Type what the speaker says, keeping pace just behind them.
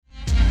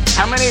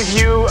many of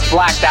you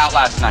blacked out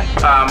last night?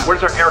 Where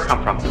does our air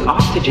come from?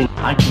 Oxygen.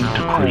 I came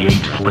to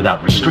create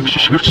without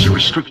restriction.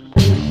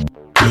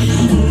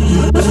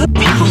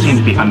 People seem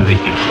to be under the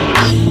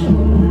influence.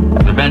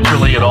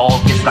 Eventually, it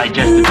all gets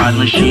digested by the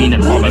machine,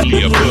 and all of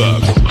the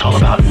above. It's all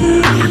about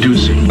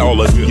producing. All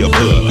of the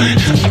above.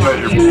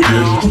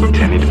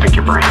 I need to pick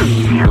your brain.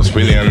 It's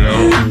really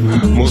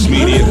unknown. Most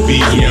media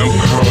BM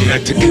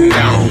prone to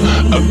condone.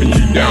 Up and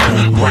you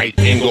down, right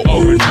angle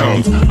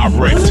overtones. I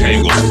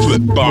rectangles,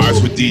 flip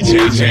bars with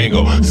DJ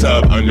Django.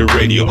 Sub under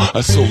radio,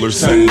 a solar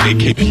Sunday.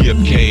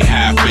 KPFK,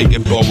 half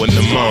bacon bow in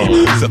the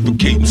moan.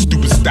 Suffocating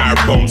stupid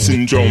styrofoam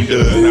syndrome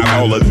does not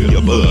all of the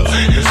above.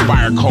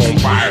 Inspired cone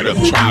fired up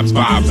tribes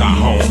vibes at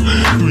home.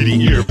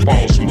 3D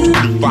earphones from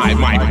 25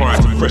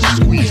 microns to fresh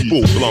squeeze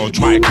full blown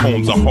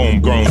trichomes are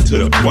homegrown to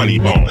the funny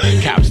bone.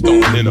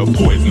 Capstone in a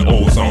poison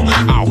ozone.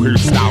 Out here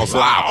styles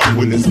loud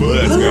when this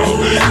bud's gone.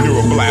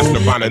 Neuroblast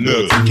Nirvana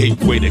nugs,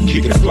 gateway to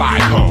kick and fly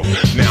home.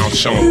 Now I'm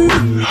showing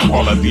through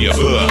all of the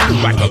above.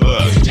 Like a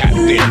love, tap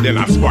in, then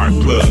I spark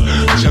plug.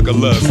 Chuck a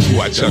love too,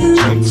 I chuck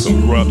chunks,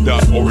 some grubbed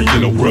up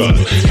oriental rug.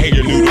 Hang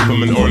your noodle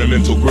from an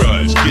ornamental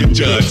grudge. Get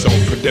judged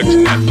on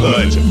production that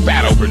pudge.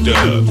 Fat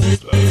overdubs.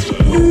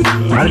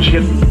 How did you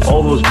get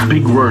all those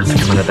big words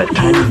coming out of that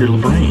tiny little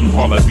brain?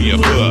 All of the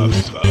above.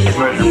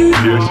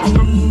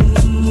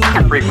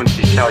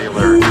 Frequency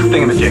cellular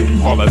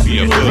thingamajig. All of the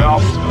above.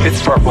 Well,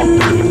 it's purple.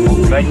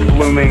 Night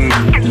blooming.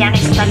 Organic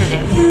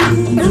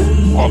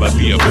sedative. All of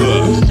the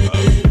above.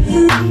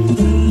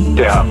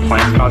 Yeah,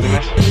 plants causing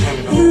this?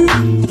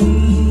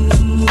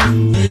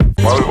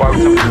 Why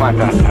would somebody plant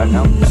that? I don't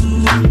know.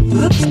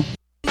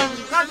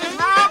 Cause it's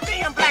all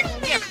being black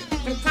and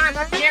different. Sometimes I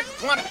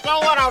just want to throw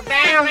it all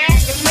down and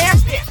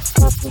left it.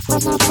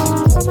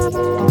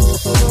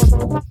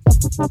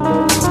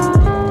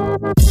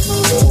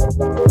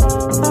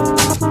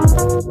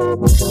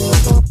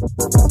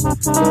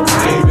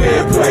 I ain't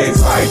been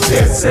placed like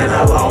this in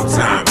a long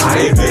time. I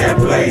ain't been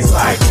placed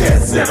like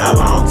this in a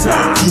long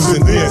time.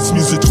 Using this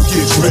music to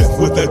get drift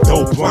with a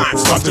dope line.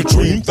 Start to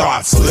dream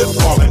thoughts, slip,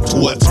 fall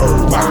into a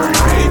turbine.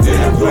 I ain't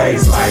been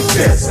placed like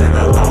this in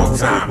a long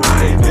time.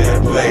 I ain't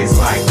been placed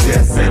like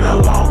this in a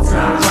long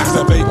time. Class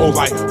of A.O.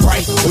 like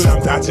right when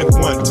I'm dodging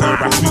one time.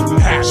 Rasputin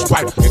hash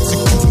pipe,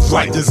 executing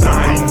flight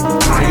design.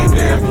 I ain't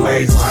been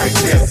placed like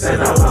this in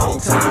a long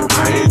time.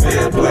 I ain't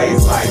been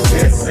placed like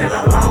this in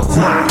a long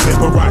time.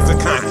 Vaporize the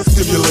kind,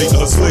 stimulate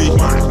a slave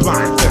mind.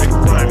 Blind, static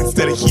grind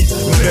instead of heat,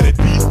 let it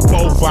be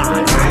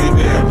bovine. I ain't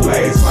been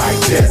placed like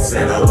this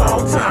in a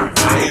long time. I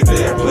ain't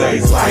been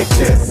placed like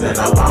this in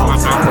a long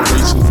time. My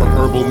operation from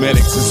herbal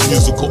medics is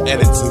musical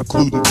edits,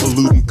 including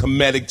pollutant,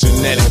 comedic,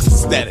 genetics,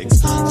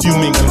 aesthetics.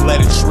 Fuming and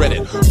let it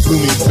shredded,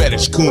 blooming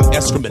fetish, coon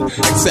excrement,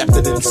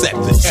 accepted,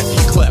 insected, epi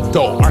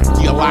klepto,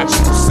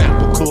 archaeological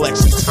sample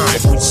collection, time,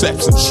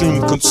 perception,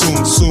 shroom,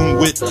 consumed, soon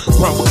with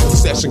rumble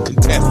concession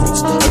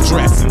contestants,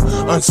 addressing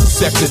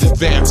unsuspected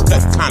advanced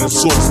cut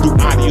connoisseurs through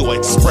audio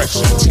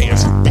expression,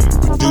 chance of being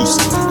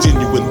producing,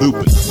 genuine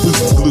lupin,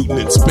 gluten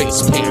and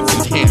space pans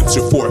enhance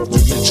your fourth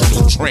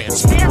dimensional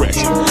trance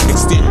progression,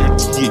 exterior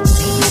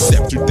THC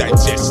receptor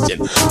digestion,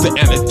 the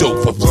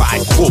antidote for fly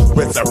quote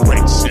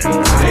resurrection.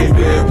 I ain't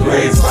been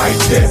placed like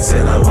this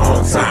in a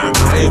long time.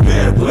 I ain't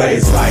been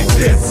placed like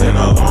this in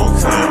a long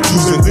time.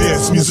 Using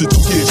this music to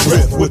get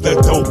drift with a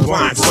dope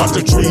line. Start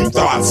to dream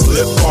thoughts,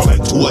 slip, fall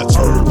into a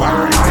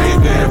turbine. I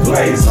ain't been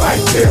placed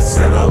like this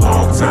in a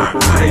long time.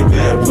 I ain't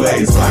been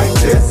placed like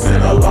this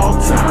in a long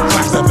time.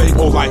 Class of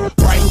A.O. like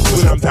right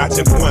when I'm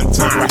dodging one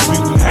time.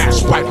 Rasputin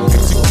hash pipe,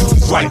 executing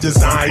flight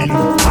design.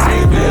 I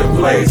ain't been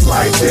placed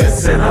like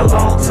this in a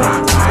long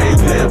time. I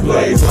ain't been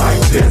placed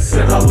like this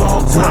in a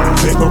long time.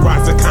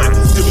 Vaporize the kind,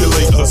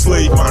 stimulate a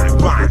slave mind.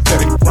 Blind,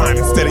 static grind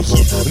instead of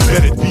heat,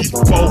 let it be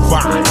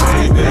bovine.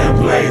 I ain't been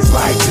placed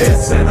like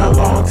this in a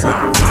long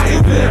time. I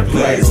ain't been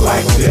placed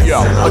like this.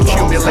 Yo,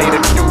 accumulate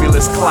a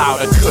cumulus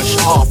cloud of kush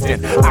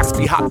often. Ox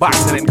be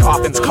hotboxing in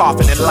coffins,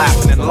 coughing and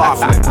laughing and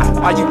laughing.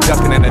 Are you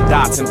ducking in the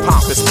dots and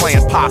pompous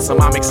playing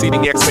possum? I'm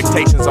exceeding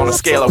expectations on a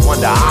scale of 1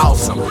 to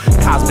awesome.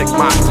 Cosmic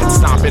mosh pit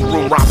stomping,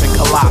 room romping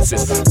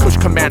colossus. Kush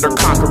commander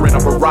conquering a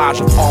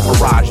barrage of all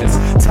mirages.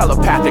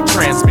 Telepathic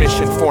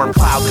transmission form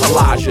cloud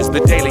collages. The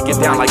daily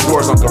get down like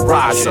doors on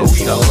garages.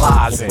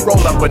 Socializing.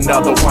 Roll up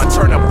another one,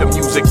 turn up the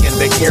music in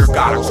the ear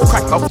goggles.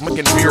 Crack up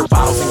making beer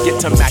bottles and get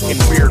to macking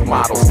weird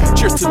models.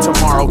 Cheers to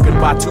tomorrow,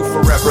 goodbye to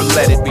forever,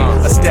 let it be.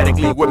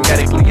 Aesthetically, we're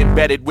medically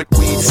embedded with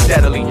weed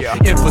steadily.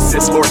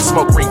 Emphasis, Lord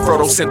Smoke Ring,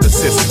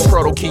 photosynthesis.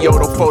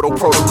 Proto-Kyoto, photo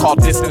protocol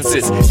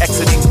distances.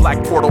 Exiting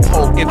black portal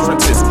hole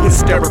entrances.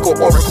 Hysterical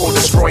oracle,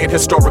 destroying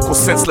historical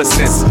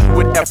senselessness.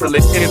 With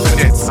effortless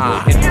infinite.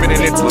 Infinite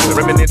influence,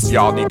 remnants.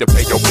 Y'all need to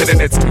pay your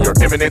penitence to your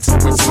eminence.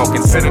 We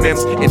smoking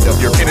synonyms. End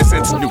of your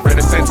innocence. New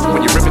renaissance.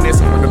 When you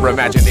reminisce, remember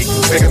imagination.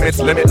 Figments,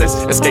 limitless.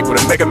 Escape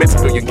with a megamix.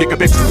 Billion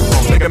gigabits.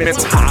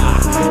 Ligaments.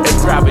 And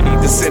gravity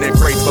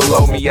disintegrates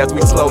below me as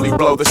we slowly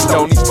blow the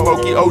stony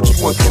smoky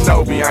OG1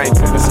 Kenobi. I ain't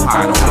been this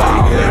high in a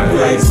while. I ain't been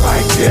placed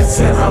like this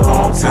in a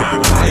long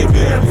time. I ain't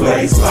been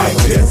placed like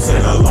this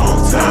in a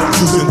long time.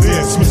 Using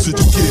this music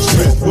to get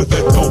drift with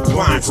a dope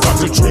line. mind start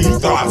to dream,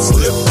 thoughts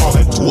slip, fall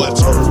into a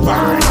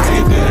turbine. I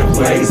ain't been in a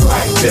place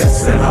like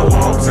this in a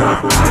long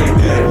time. I ain't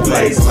been in a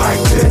place like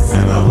this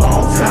in a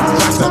long time.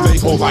 Just a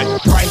label like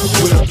bright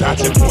with a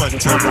dot at one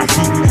time. I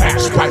beat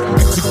hash pipe,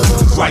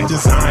 execute flight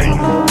design.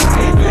 I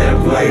ain't been in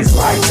a place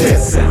like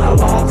this in a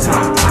long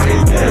time. I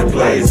ain't been in a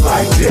place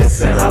like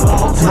this in a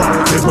long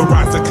time.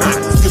 Vaporize the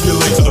kind,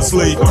 stimulate to the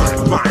slave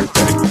mind. Blind,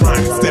 steady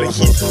grind, steady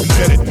heat, and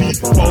let it be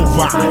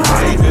bovine.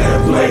 I ain't been in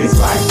a place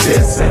like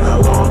this in a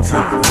long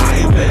time. I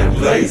ain't been in a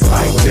place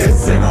like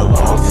this in a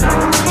long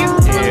time.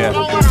 Yeah,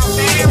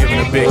 giving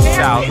a big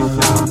shout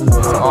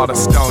to all the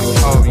Stony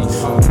homies.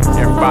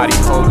 Everybody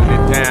holding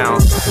it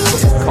down.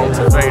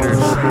 Cultivators,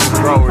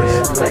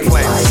 growers,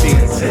 planting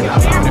seeds, and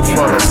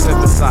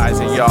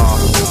photosynthesizing,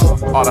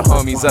 y'all. All the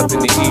homies up in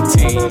the ET,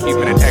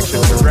 keeping it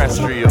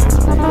extraterrestrial. You know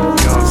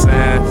what I'm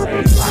saying?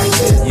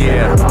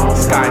 Yeah,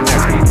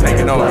 Skynet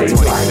taking over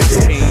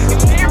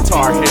 2016.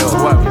 Tar Hill,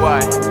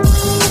 what?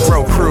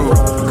 Bro Crew,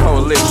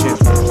 Coalition,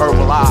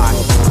 Herbal Eye,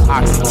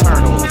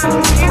 Oxyternal,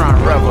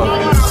 Prime Rebel,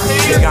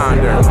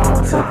 Yonder,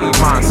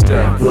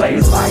 E-Monster,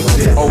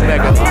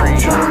 Omega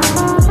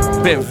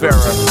 3, Ben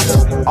Vera,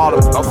 all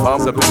the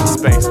thumbs up in the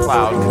space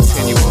cloud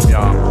continuum,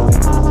 y'all.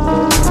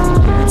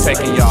 We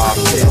taking y'all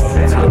to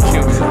the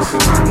cumulus.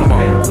 Come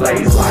on.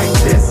 Place like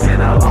this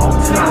in a long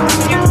time.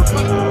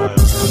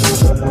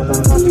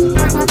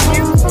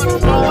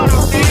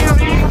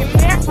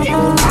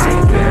 I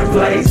ain't been in a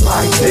place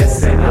like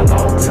this in a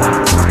long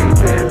time. I ain't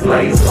been in a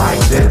place like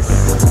this.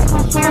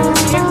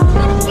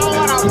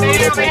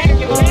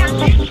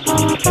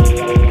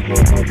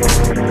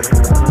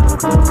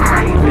 I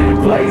ain't been in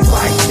a place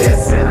like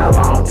this in a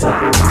long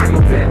time. I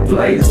ain't been in a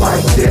place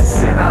like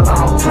this in a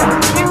long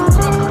time.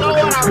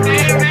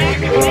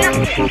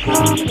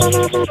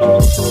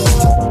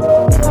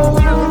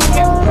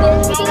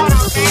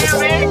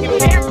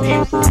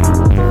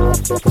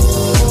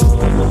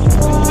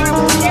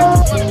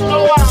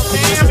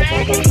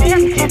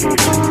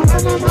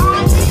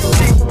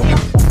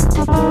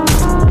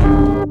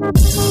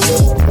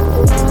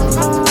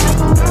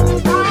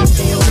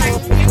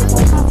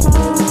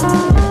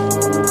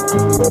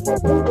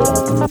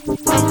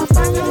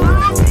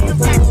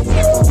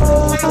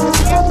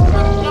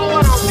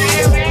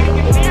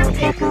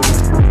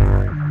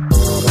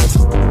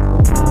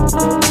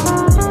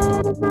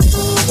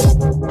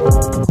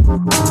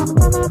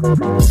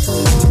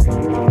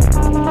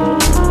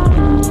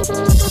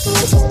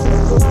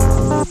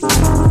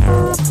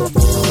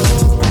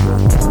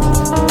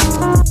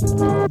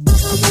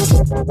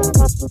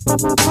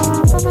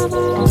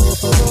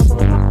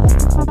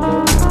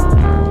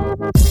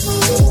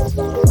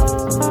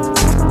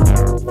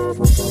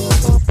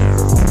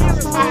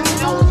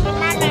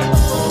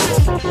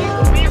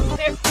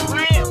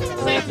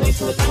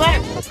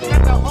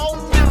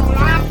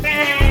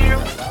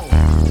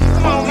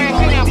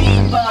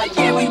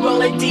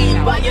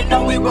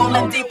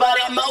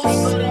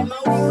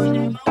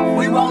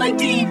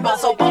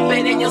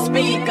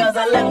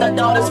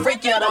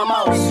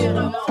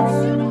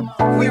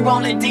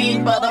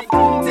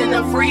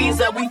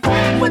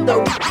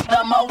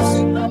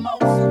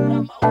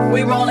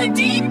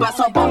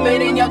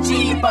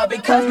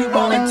 Because we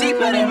rollin'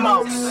 deeper than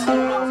most.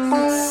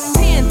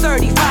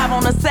 10:35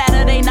 on a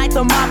Saturday night,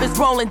 the mob is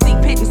rolling deep,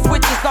 hitting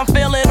switches. I'm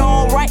feeling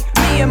alright.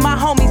 Me and my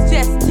homies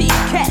just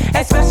T-Cat.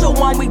 A special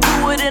one, we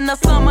do it in the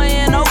summer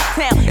in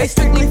Oaktown. It's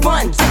strictly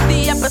fun. Check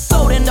the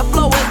episode and the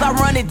flow as I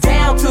run it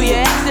down to you.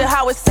 Ask you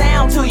how it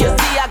sound to you.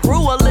 See, I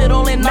grew a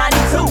little in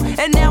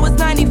 92, and now it's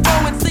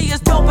 94, and see,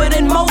 it's doper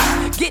than most.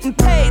 Getting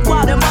paid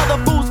while them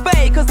other fools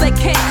fade, cause they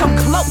can't come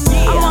close.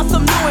 I want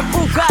some new and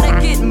proof, gotta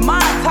get my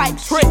type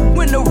trick.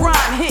 When the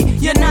rhyme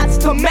hit, you're not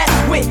to mess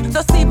with.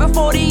 The C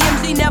before the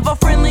MG, never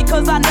friendly,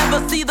 cause I never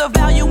see the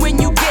value when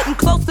you getting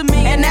close to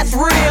me. And that's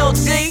real,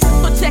 G.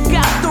 So check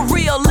out the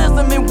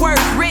realism in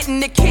words written.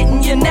 The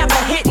kitten you never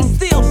hitting,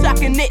 still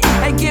shocking it,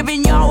 and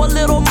giving y'all a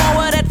little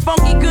more of that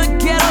funky good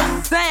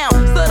ghetto sound.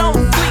 So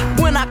don't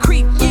sleep when I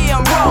creep, yeah,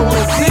 I'm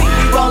rolling deep.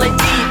 We rolling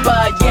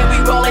deeper, yeah, we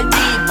rolling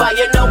deeper.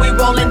 You know we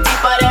rolling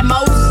deeper than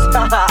most.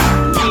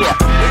 Yeah,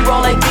 we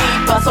rolling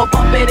deeper, so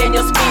bump it in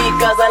your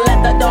speakers and let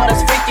the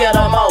daughters freak you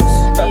the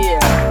most. Yeah,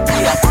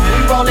 we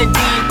rolling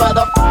deeper,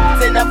 the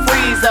in the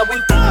freezer, we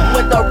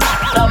with the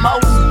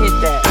most. Hit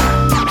that.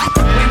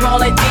 We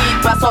rolling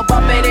deeper, so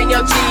bump it in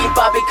your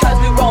Jeeper, because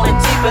we rolling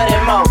deeper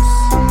than most.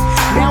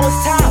 Now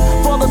it's time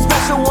for the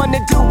special one to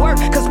do work,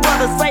 cause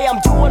brothers say I'm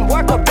doing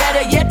work, or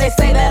better yet they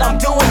say that I'm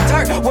doing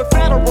dirt. With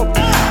federal,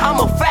 I'm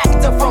a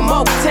factor from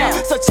Oaktown.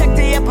 So check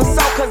the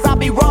episode, cause I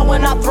be raw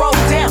when I throw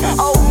down.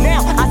 Oh,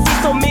 now I see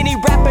so many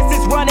rappers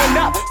is running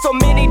up, so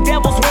many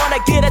devils wanna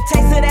get a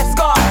taste of that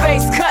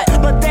Scarface cut.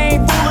 But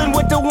they ain't fooling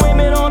with the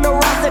women on the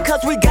roster,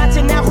 cause we got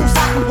you now, who's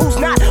hot and who's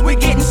not. We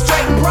getting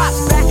straight props.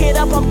 Back it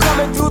up, I'm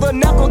coming through the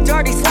knuckle,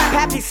 dirty slap,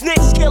 happy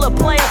snitch, killer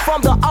player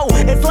from the O.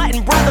 It's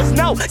letting brothers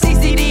know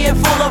CCD in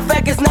full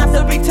effect is not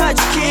to be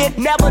touched, kid.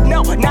 Never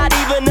know, not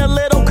even a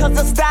little, cause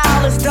the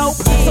style is dope.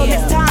 So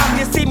this time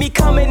you see me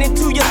coming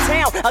into your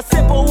town. A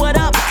simple what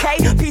up, K?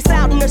 Peace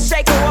out in a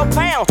shake or a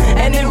pound.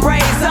 And then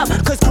raise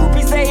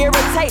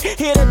meditate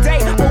here today,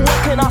 but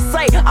what can I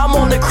say? I'm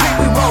on the creek,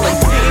 we rolling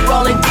deep. We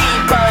rolling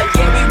deeper,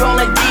 yeah, we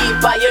rolling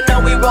deeper. You know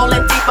we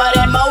rolling deeper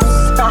than most.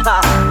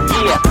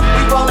 Yeah,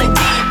 we rolling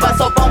deeper,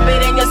 so bump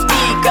it in your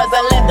speakers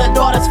and let the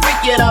daughters freak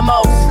you the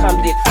most. Come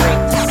get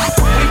freaked.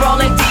 We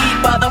rolling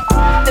deeper, the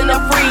in the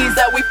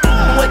freezer, we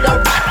with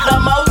the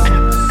most.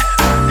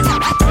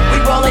 We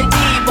rolling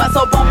deeper,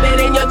 so bump it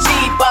in your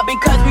Jeeper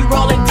because we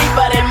rolling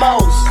deeper than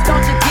most.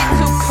 Don't you get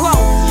too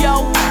close,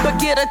 yo, but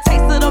get a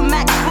taste of the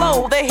Mac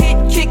flow. The hit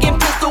kicking,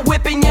 pistol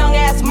whipping, young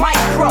ass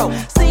micro.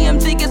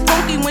 CMG gets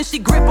funky when she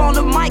grip on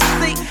the mic,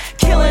 see,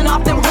 killing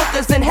off them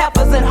hookers and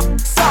heifers and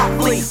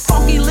softly.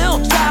 Funky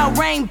little child,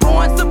 reign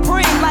born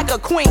supreme like a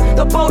queen.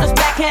 The boat is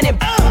backhanded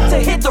to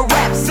hit the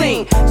rap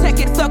scene. Check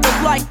it,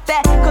 suckers like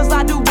that, cause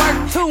I do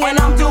work too, and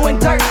I'm doing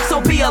dirt,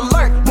 so be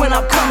alert when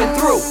I'm coming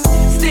through.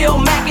 Still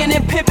macking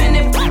and pimping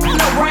and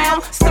f***ing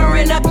around,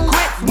 stirring up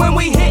grits when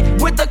we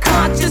hit with the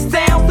conscious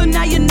down. So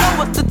now you know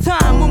what's the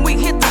time when we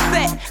hit the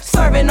set,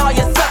 serving all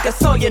your suckers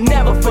so you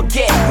never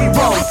forget. We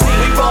rolling deep,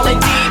 we rolling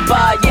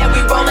deeper, yeah,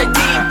 we rolling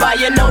deeper.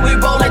 You know we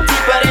rolling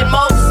deeper than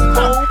most.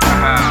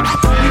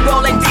 We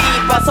rolling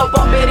deeper, so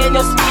bump it in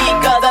your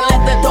speakers and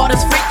let the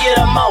daughters freak you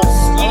the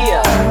most.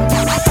 Yeah,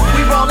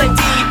 we rolling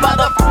deeper,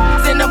 the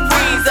in the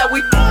freezer, we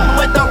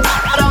with the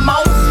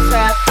most.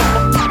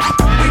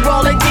 We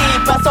rolling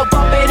deeper, so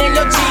bump it in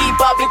your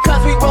Jeeper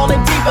because we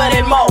rolling deeper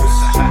than most.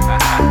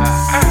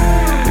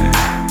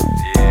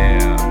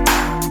 Yeah,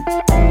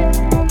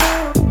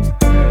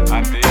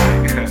 I think.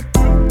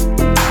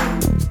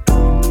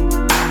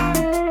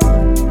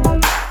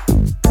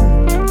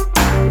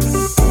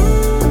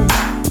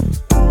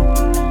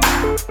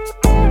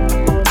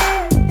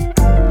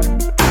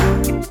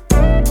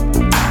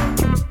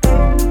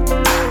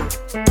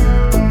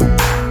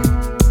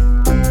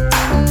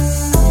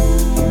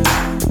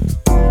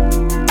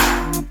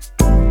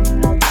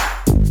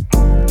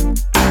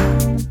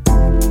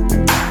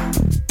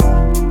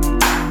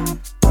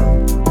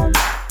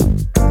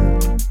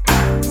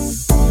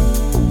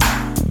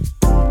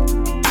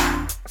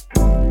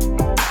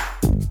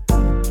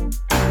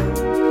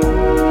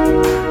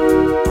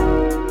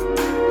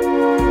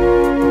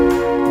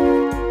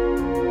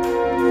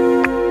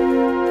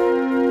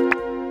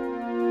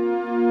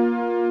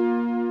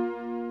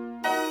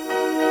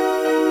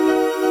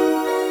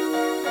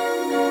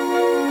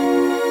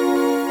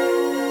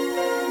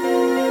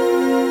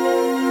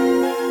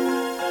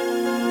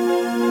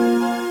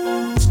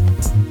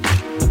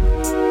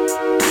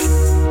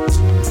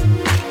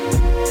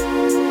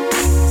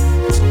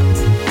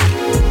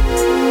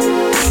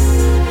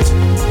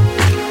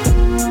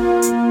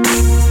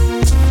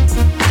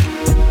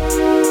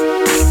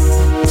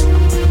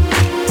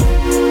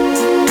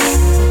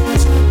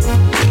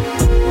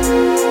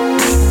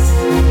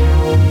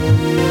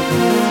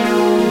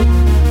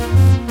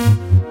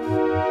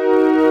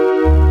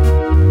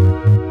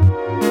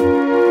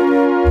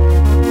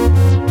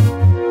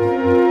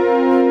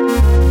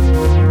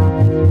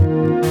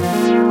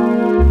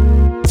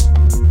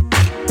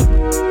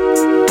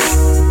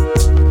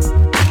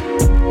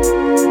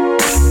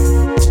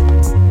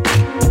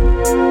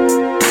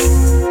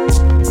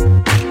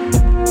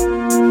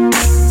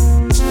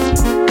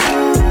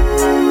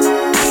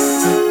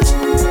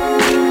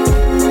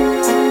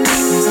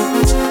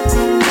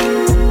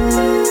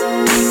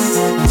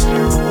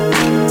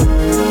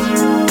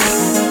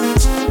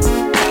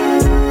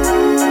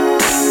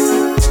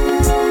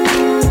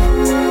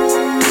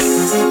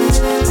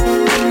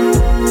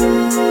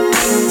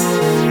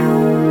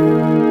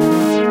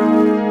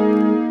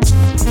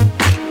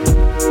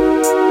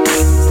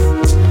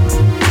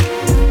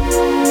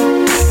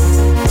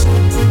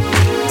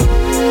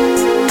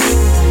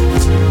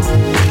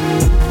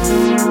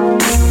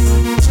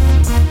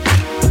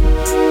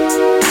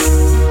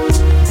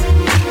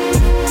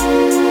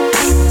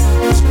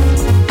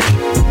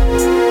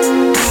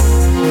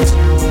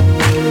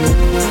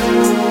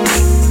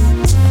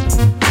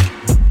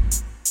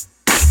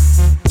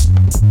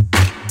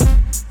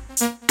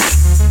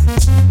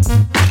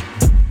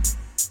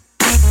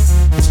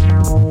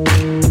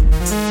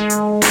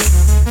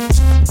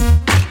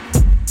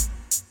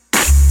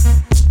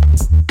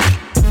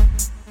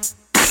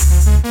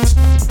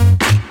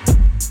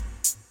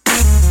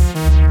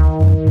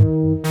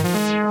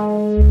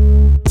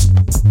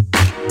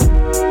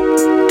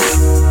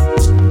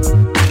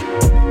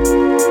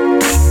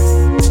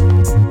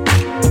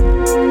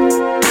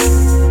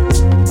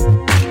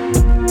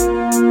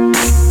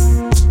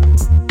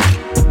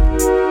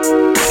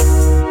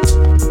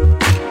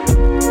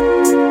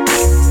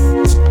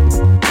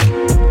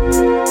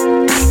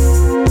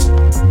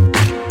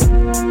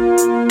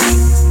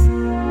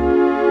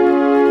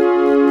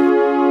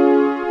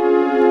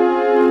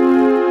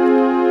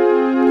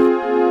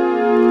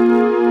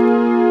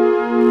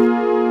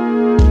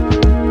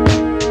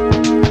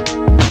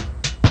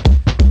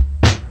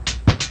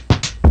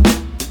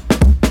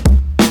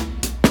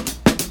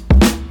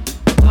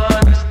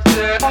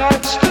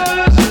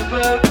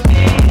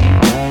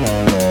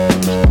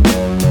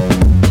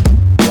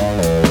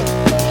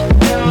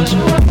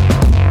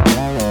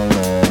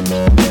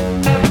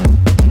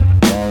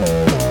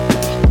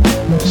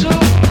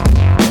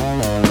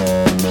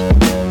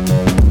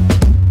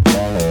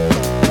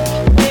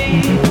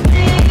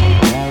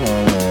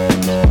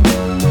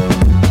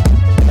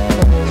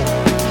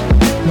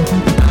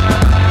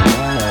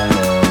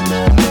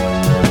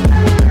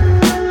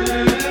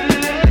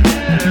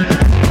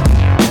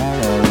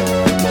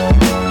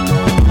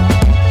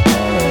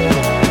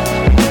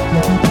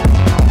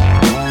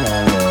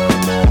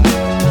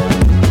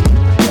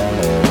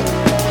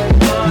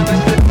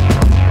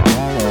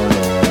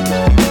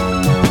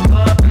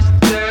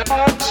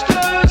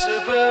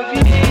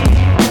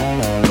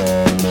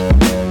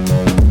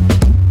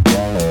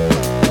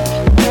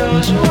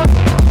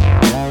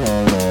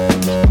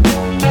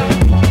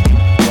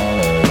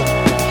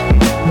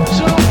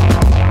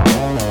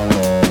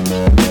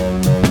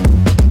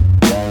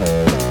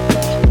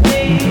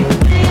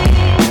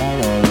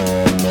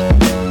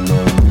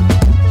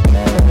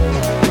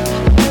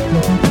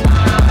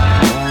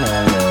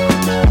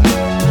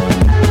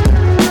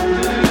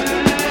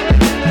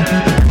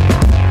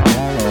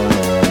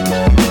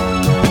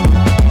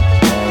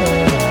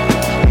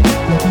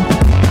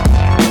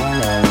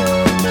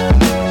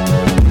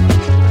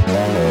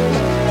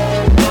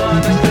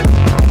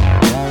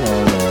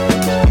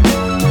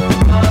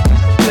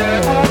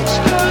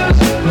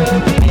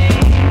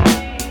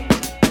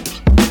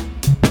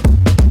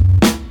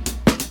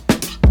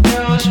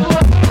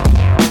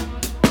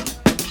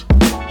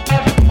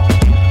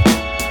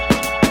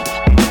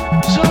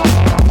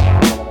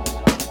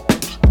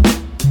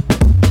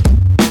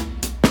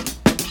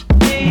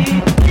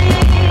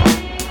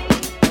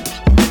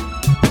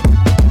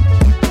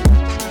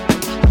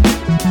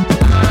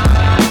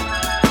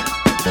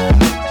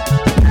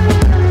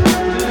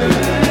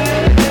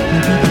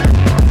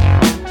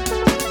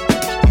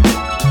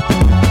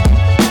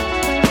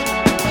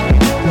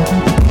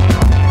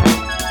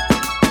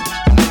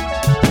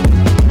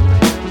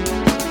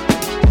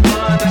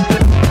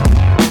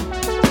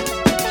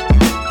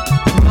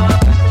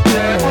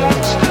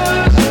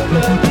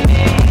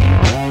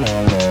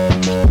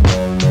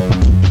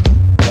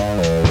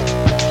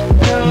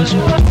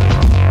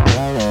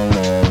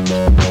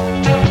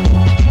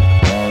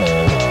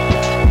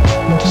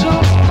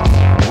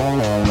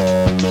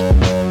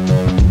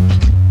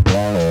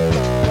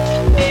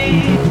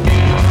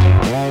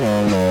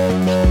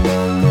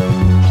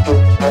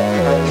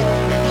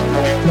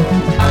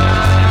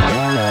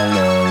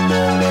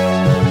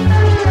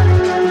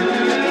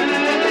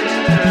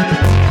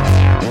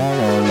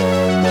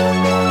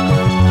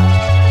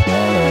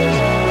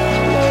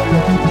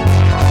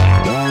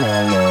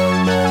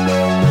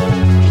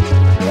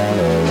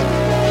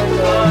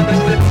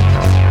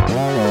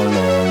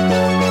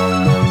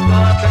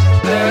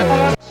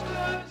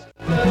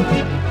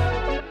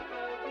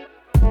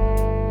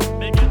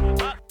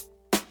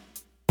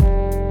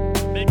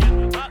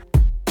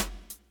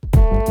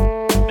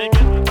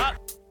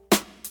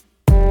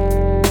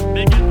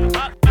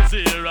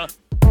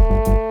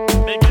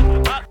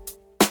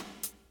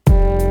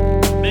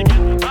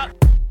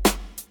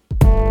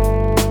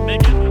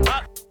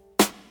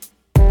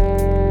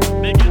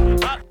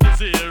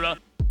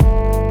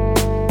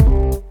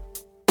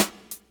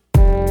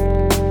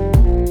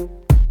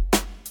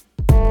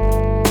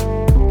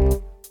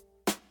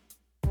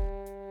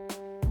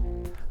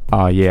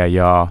 Oh yeah,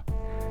 y'all.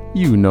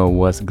 You know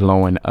what's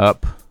glowing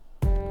up.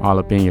 All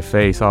up in your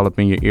face, all up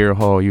in your ear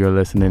hole. You're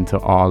listening to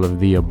all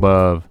of the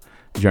above.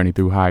 Journey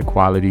through high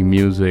quality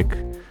music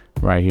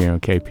right here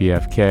on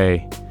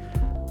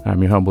KPFK.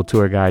 I'm your humble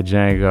tour guide,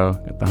 Django.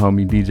 Got the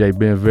homie DJ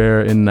Ben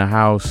Vera in the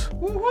house.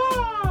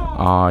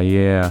 Oh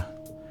yeah.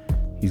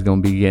 He's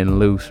gonna be getting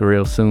loose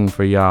real soon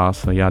for y'all.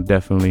 So y'all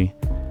definitely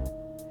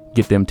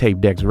get them tape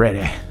decks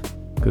ready.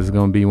 Cause it's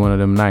gonna be one of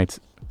them nights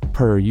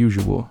per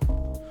usual.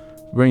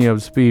 Bring you up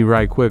to speed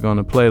right quick on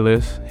the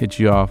playlist. Hit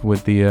you off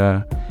with the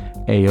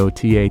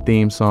AOTA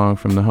theme song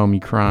from the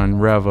homie Kron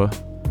Reva.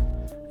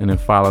 And then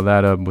follow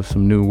that up with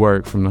some new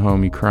work from the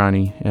homie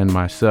Cronny and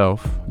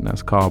myself. And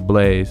that's called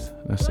Blaze.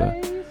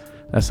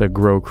 That's a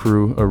Grow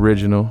Crew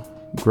original.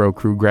 Grow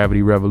Crew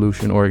Gravity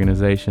Revolution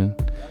organization.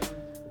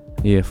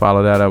 Yeah,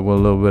 follow that up with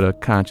a little bit of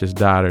Conscious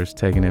Daughters,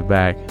 taking it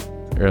back.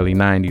 Early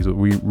 90s.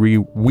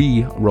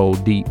 We roll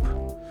deep.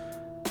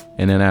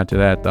 And then after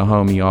that, the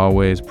homie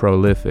Always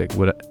Prolific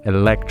with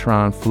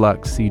Electron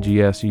Flux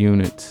CGS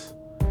units.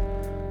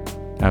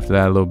 After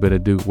that, a little bit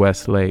of Duke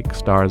Westlake,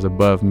 Stars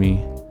Above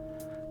Me.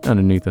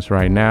 Underneath us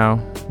right now,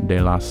 De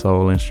La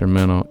Soul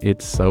instrumental,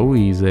 It's So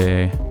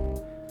Easy.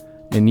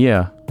 And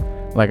yeah,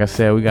 like I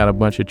said, we got a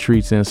bunch of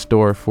treats in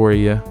store for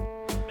you.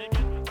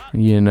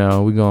 You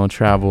know, we're going to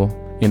travel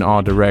in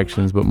all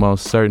directions, but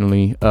most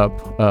certainly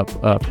up, up,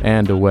 up,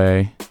 and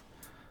away.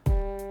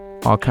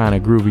 All kind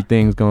of groovy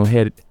things going to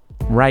head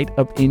right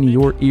up in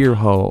your ear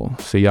hole.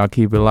 So y'all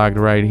keep it locked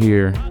right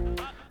here.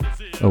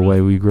 Away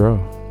we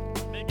grow.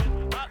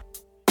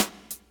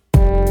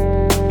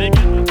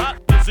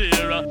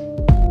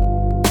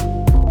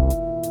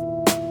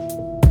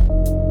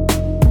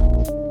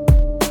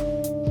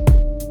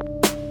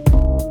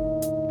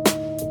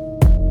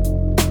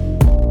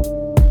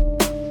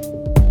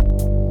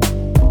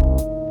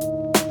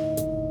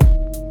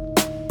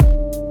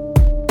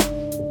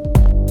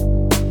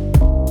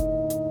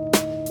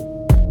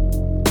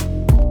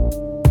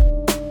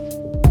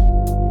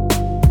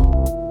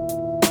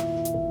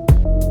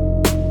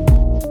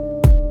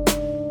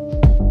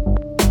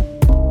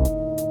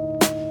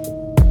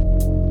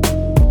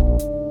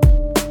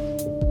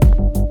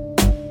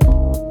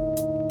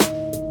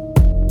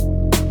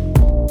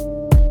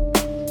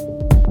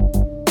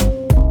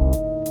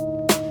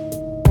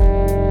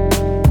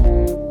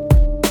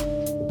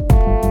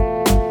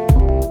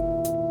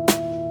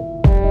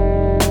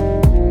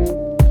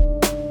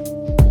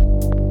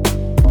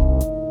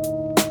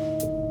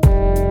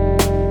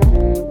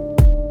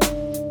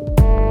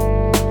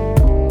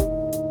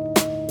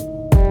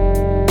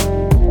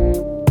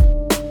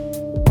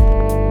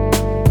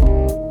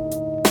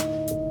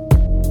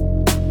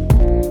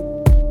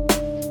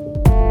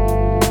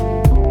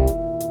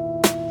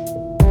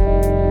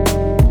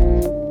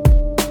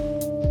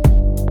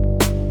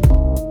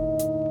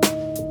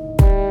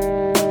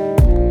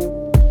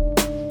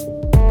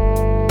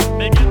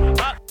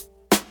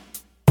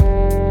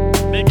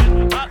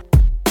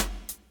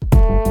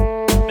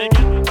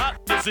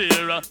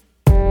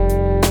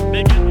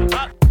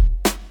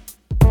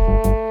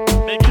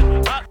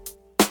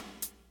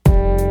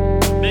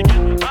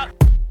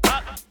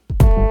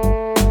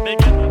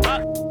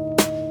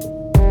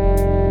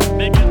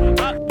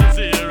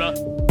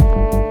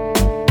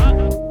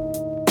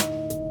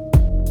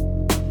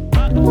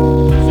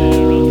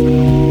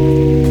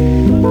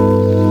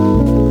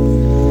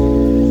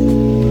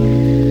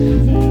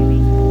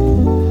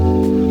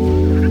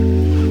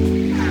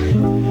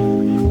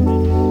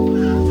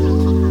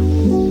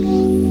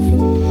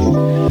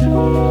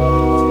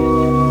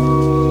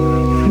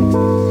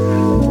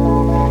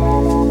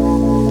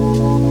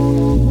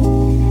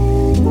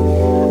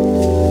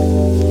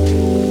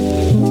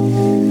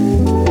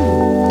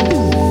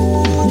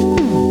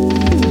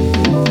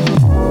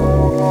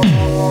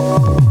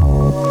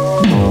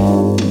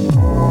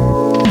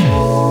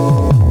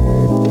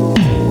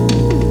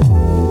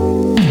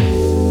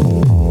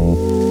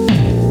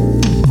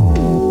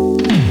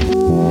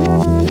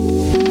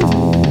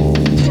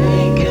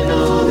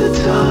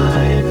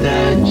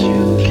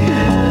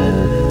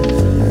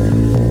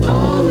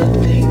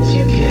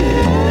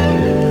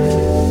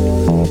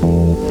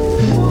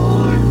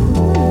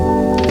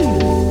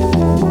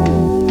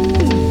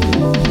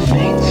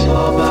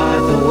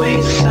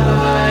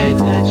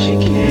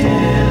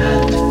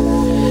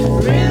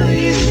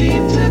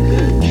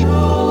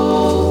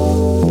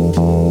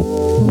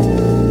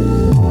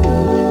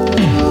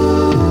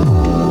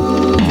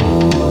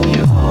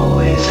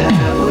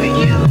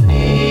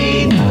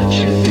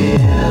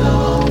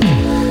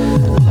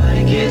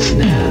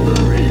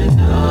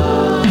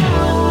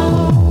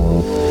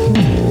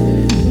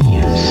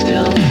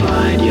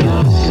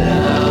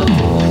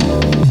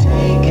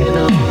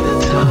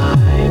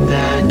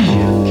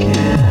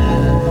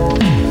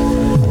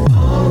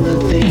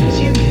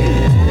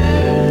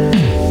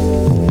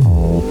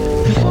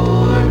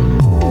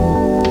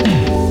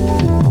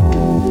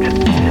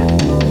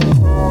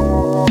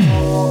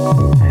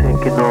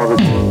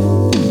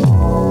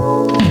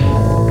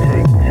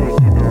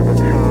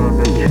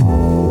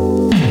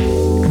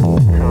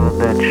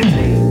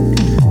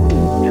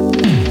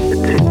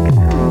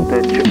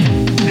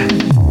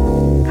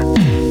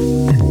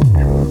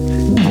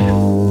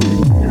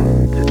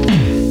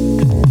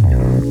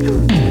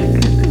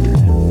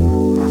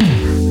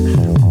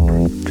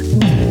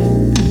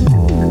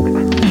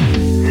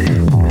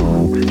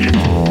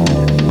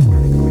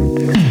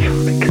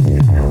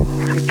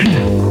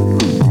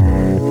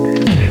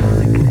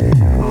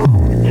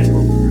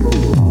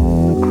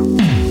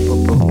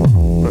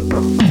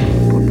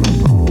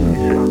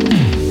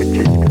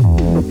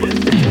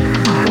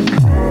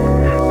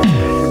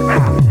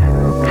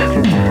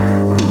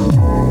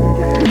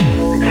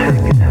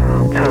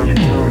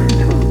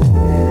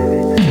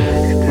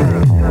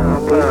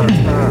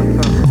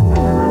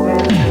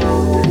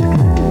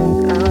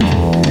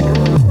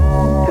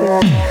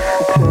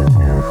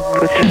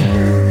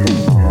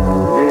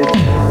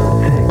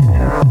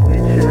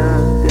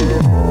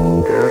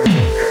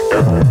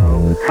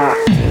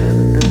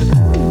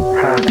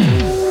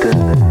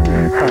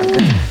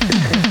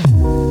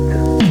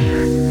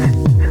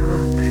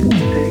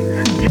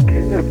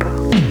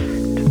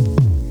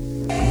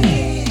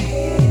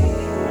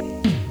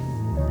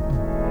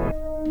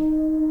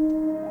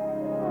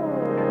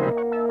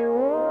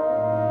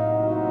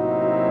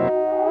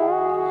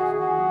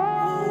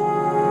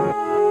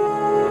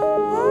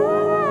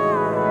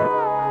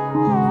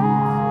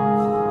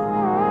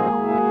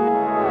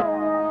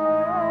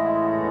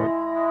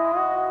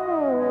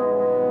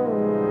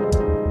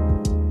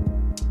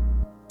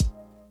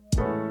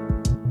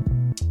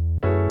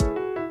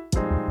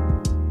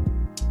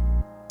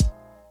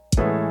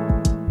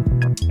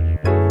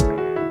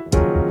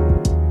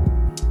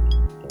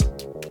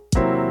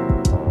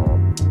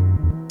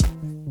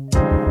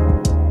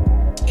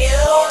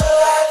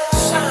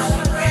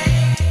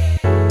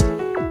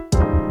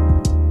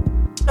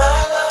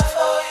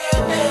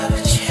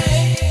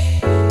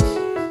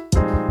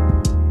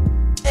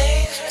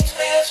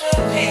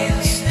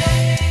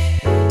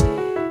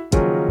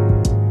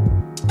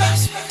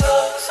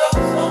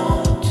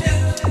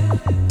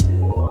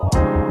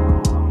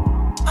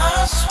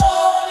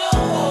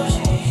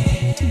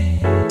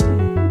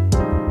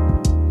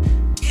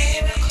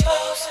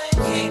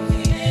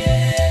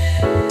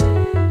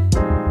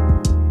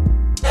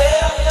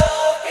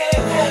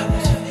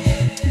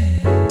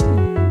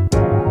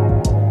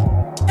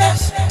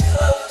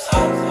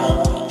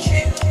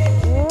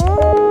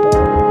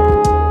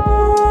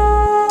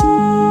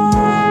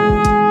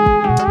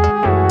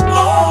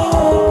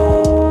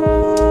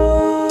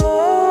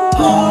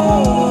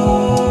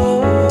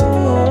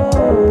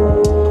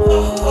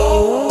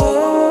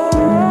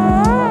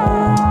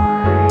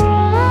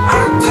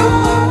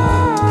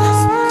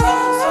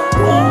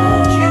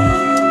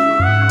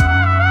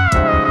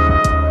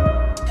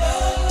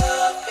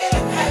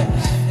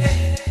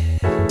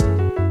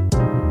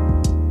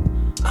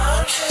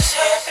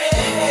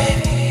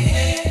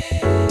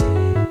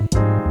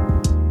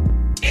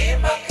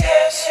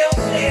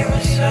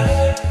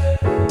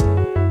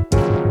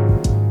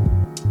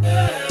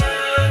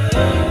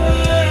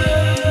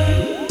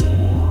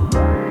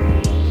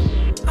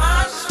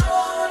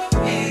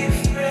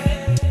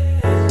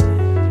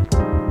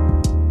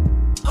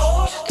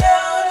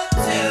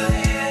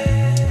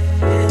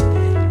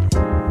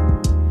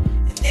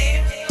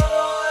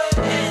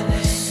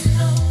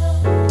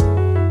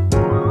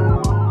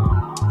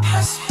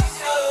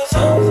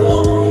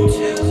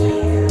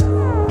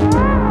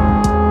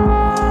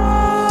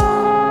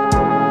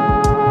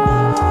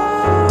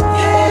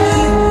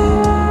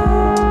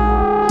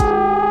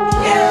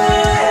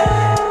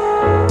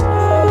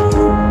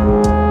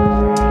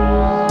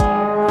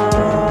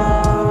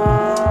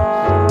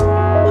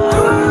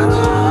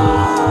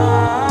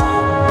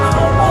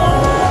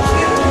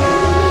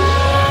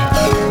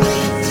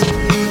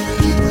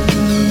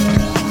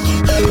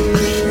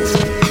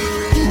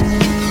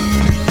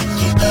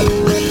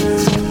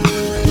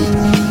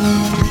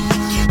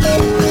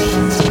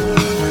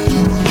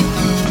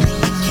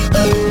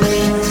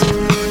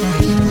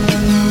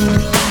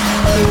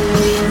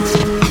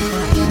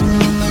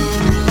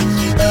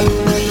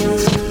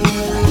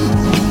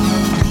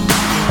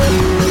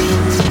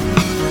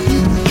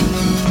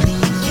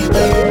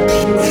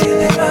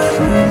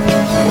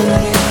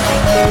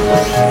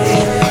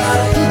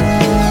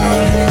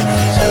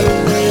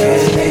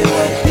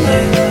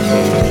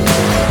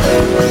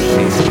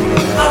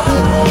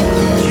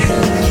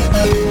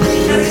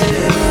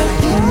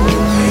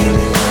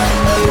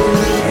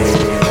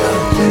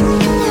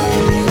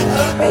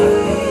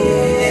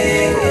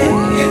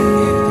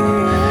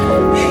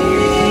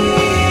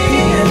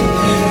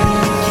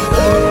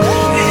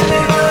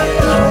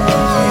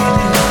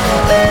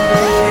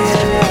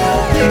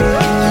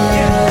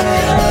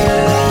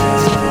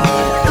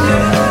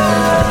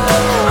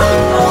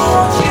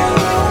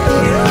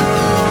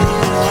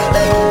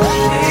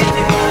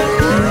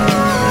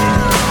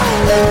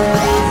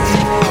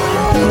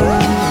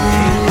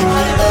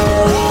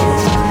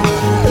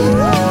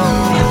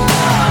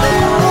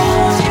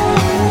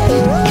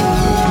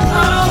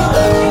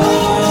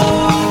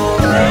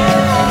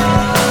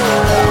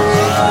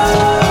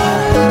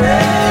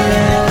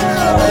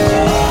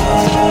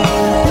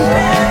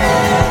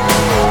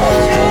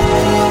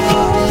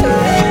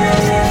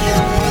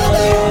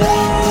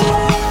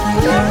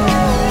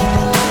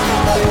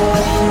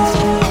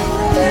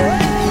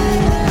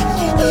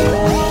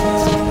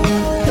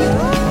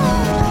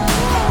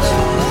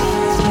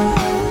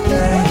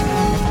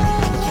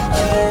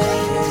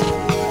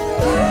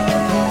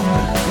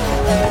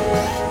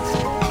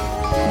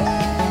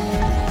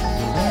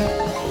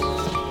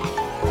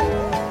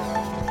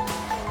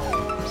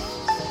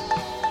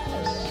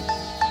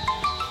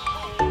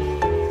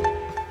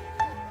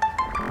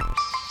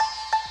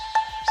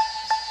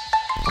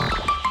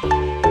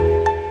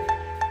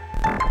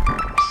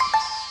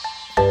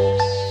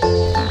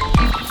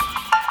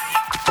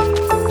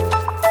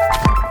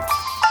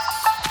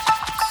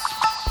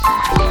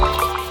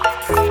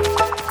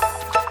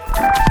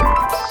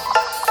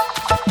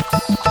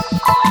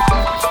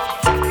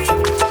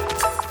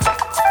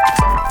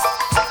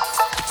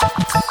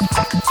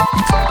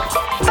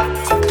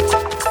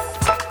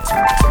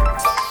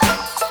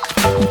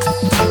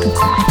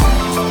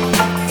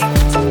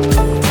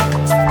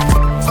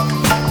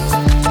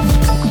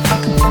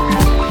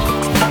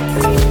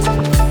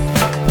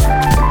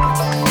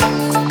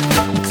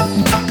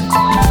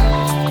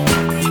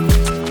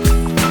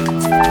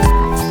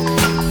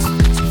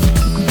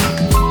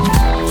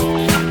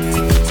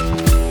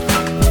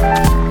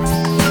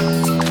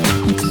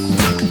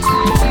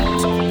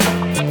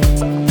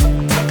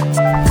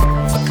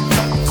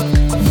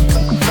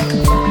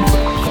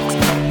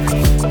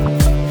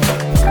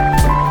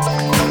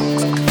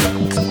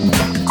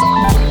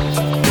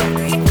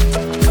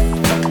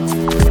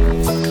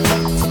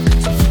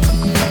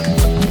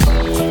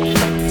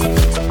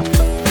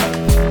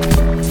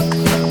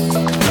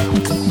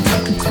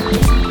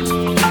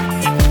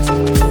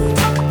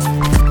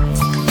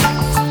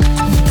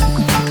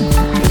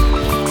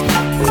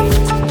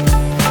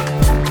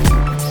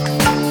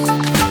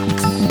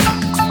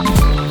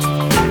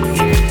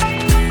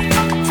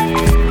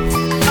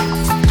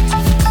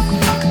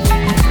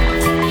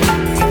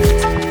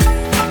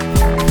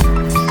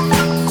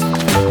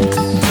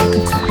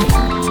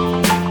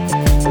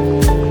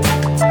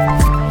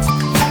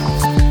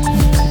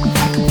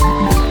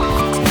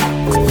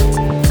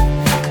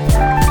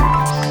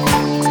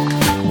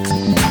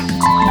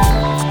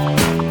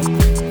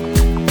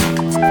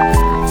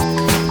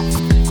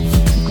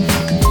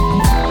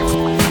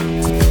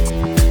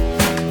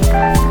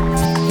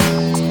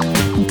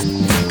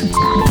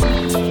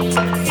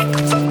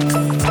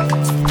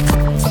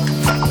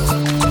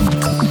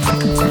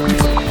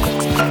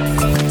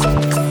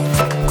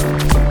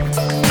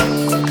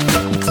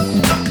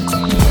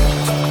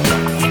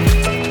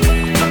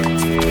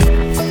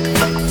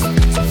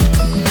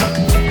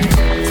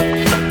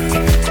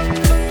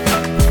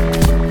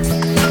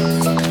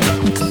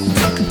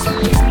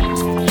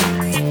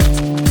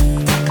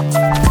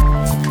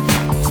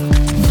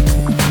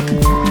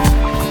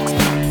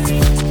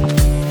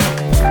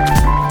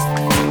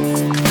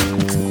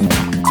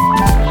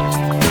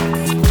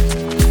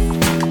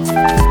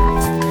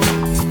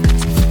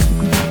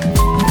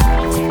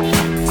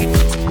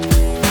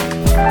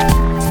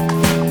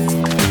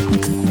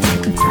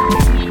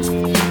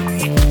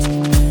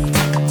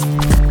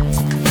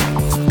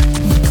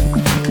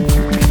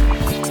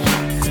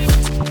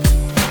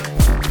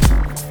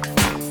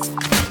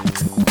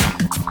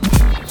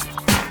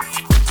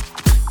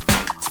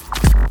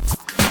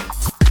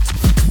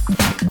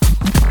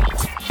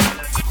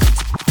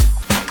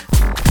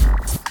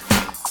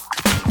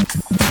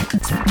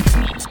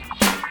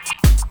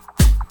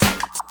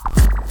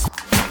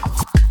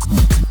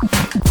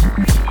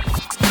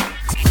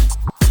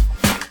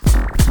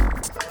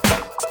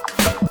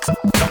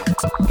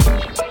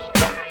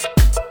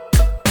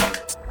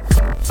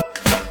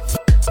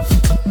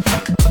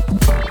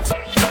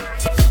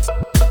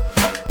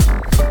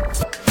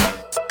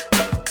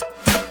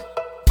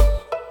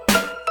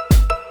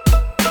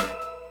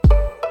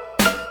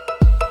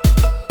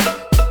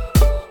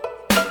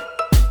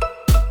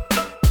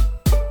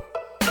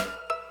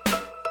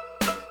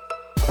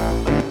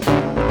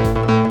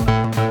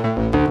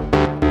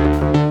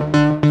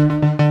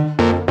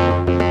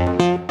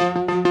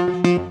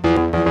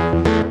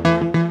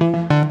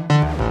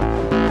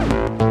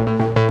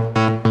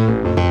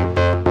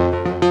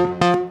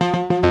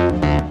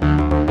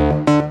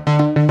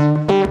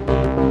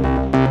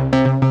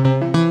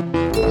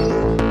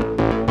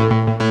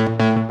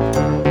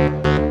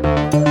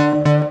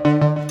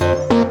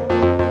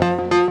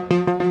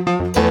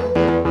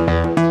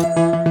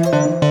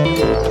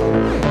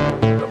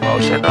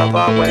 of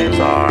our waves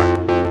are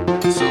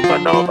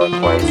supernova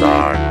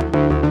quasar.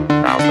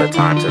 Now's the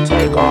time to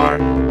take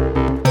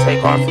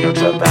our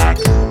future back.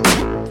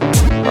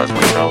 Cause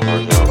we know who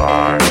you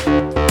are.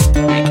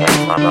 We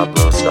came from a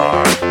blue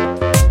star.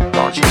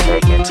 Don't you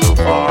take it too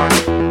far,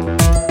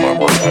 or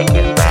we'll take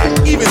it back.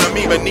 Even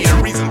amoeba need a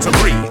reason to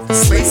breathe.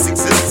 Space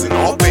exists in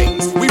all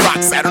things. We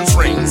rock Saturn's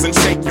rings and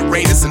shake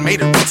Uranus and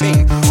made it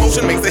routine.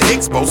 Motion makes the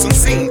Higgs boson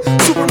scene.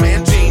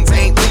 Superman jeans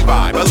ain't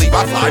Levi, but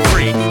Levi fly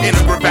free. In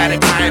a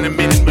gravatic ion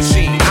emitting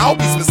machine. I'll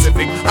be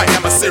specific, I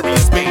am a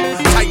serious being.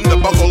 Tighten the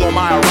buckle on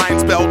my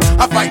Orion's belt.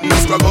 I fight in the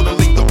struggle to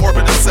leave the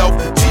orbit of self.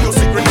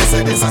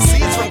 Geosynchronicities, I see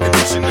it's from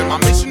condition. And my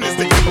mission is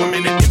to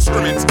implement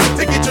instruments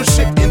to get your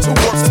ship into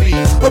warp speed.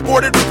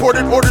 Aborted,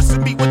 reported orders to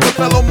meet with the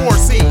fellow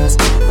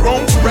Morsees.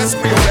 Grown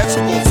terrestrial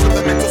vegetables with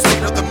the mental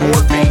state of the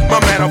morphine.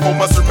 My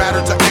manifold mustard matter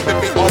to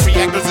activate all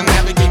reactors and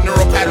navigate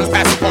neural patterns,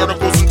 passing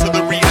particles into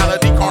the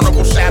reality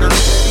carnival shatters.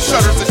 And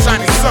shutters and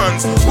shining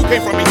suns who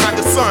came from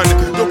behind the sun.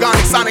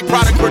 Organic sonic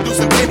product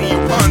producing penny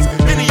puns.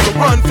 Penny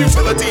run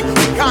futility.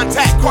 We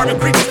contact carbon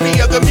creatures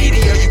via the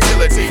media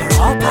utility.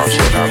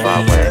 Motion of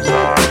our waves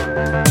are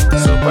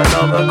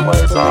supernova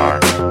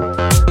quasar.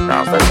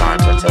 Now's the time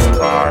to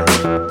take our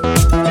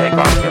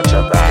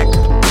future back.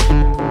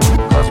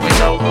 Cause we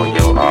know who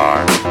you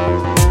are.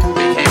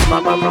 We came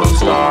from a blue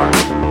star.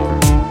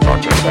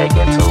 Don't you take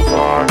it too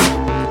far,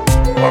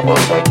 or we'll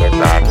take it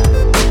back.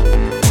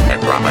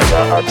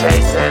 Andromeda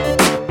adjacent.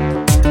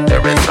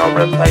 There is no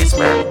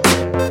replacement.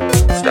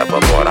 Step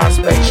aboard our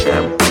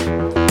spaceship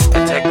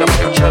and take the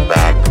future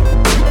back.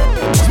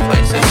 This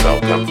place is so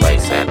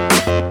complacent.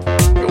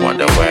 You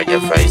wonder where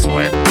your face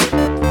went.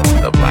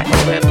 The black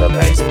hole in the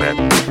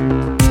basement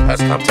has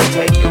come to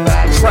take you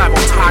back.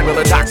 Travel time with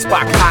a dock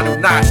spot,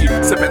 Anunnaki.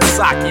 Sipping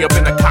sake up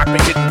in the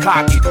cockpit, getting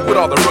cocky with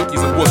all the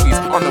rookies and wookies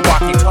on the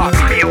walkie-talkie.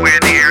 Are you aware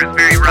the air is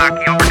very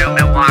rocky over New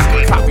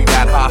Milwaukee? Copy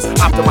that, Haas.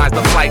 Optimize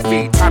the flight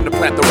feed. Time to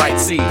plant the right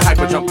seed.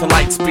 Hyper jump to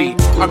light speed.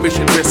 Our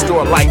mission: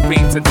 restore light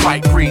beams and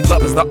fight greed.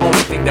 Love is the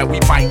only thing that we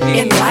might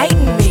need.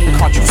 Enlighten me.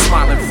 Caught you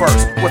smiling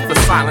first. What's the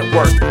silent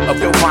worth of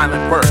your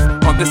violent birth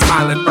on this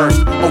island Earth?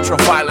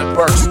 Ultraviolet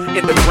burst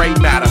into gray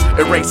matter.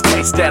 Erase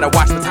case data.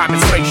 Watch the time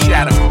and space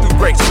shatter. Through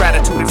grace,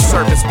 gratitude, and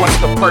service. What's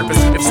the purpose?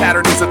 If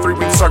Saturn is a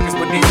 3-week circus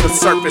beneath the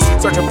surface,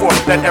 searching for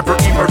that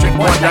ever-emergent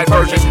one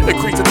divergent,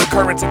 increasing the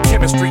currents and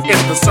chemistry in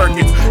the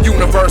circuits.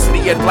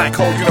 University at Black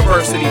Hole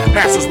University.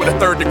 Masters with a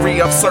 3rd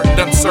degree of certain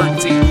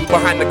uncertainty.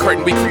 Behind the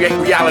curtain, we create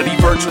reality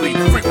virtually.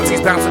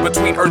 Frequencies bouncing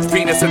between Earth,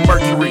 Venus, and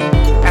Mercury.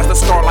 As the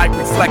starlight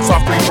reflects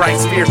off 3 bright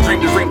spheres,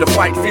 dream to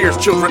fight fears,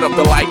 children of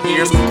the light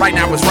years. Right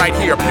now it's right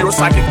here, pure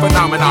psychic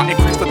phenomena.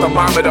 Increase the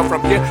thermometer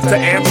from here to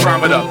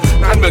Andromeda.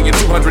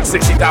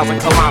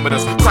 9,260,000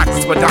 kilometers. Crack the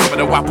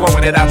speedometer while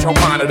blowing it out your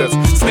monitors.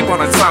 Sleep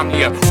on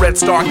insomnia, red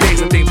star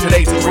gazing theme.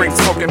 Today's a dream,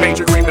 smoking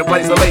major green and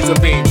blaze a laser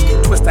beam.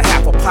 Twist a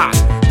half a pot,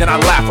 then I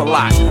laugh a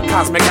lot.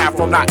 Cosmic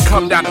Afronaut,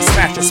 come down and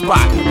smash your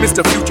spot.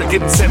 Mr. Future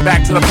getting sent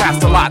back to the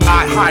past a lot.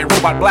 I high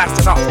robot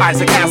blasting off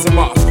Isaac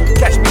Asimov.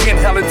 Catch me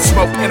inhaling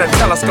smoke in a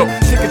telescope.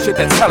 Kicking shit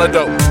that's hella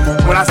dope.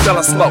 When I sell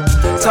a slope,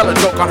 tell a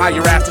joke on how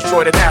you're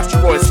destroyed an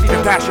asteroid.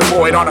 Speeding past your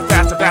void on a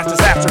faster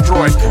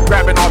asteroid.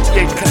 Grabbing all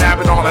TH,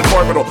 cannabinol, and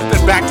orbital.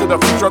 Then back to the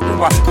future through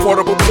my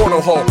portable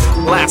portal hole.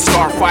 Last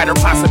starfighter,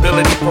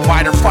 possibility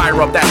provider.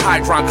 Fire up that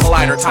hadron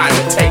collider. Time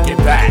to take it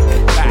back.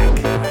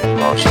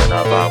 Motion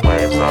of our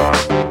waves are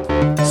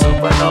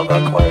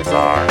supernova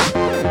quasar.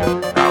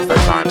 Now's the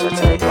time to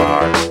take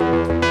our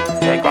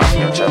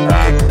future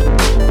back.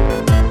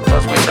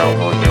 Cause we know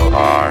who you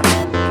are.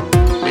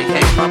 We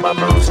came from a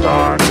blue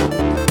star.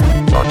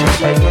 Don't you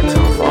take it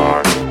too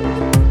far,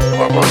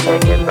 or we'll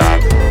take it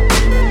back.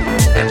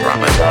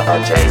 Andromeda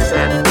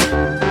adjacent.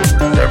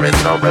 There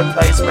is no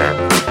replacement.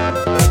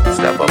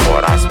 Step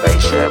aboard our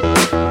spaceship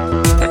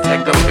and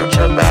take the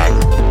future back.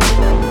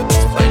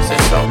 This place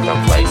is so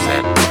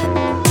complacent.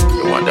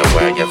 You wonder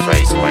where your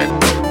face went.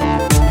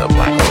 The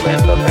black hole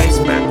in the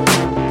basement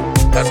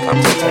has come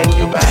to take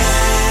you back.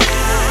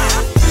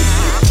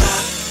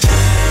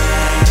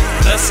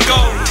 Let's go.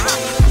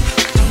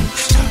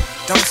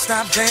 Don't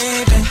stop,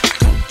 baby.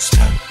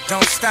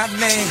 Don't stop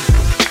me.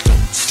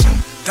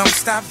 Don't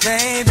stop,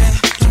 baby.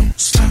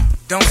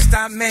 Don't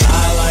stop me.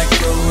 I like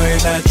the way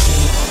that you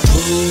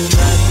move. I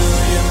know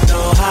you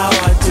know how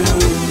I do.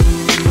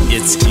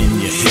 It's in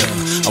your hair.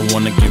 I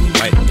wanna get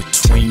right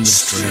between your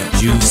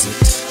strip. Use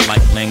it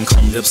like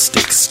Lancome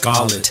lipstick,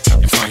 scarlet.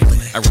 And frankly,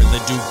 I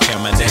really do care,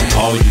 my damn.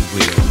 All you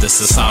will.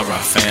 This is Sarah,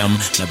 fam.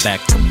 Now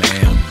back to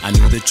ma'am. I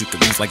knew that you could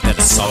move like that.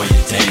 I saw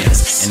you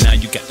dance. And now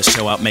you got to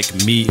show out,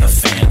 making me a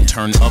fan.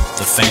 Turn up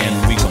the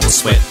fan. We gon'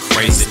 sweat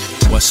crazy.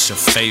 What's your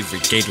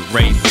favorite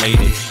Gatorade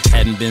lady?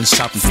 Hadn't been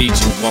shopping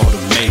Fiji water,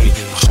 maybe.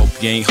 I hope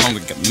you ain't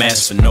hungry, got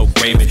mashed for no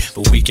gravy.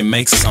 But we can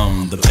make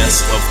some, the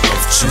best of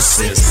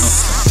juices.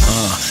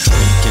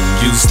 We can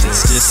use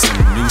this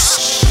some new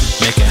shit.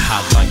 Make it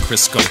hot like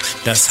Crisco,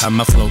 that's how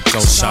my flow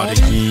goes. Shout it,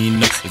 you ain't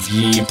know if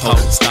you ain't po.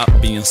 Stop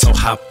being so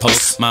hypo.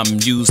 My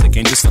music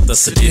ain't just for the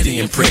city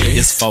and pretty,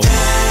 it's for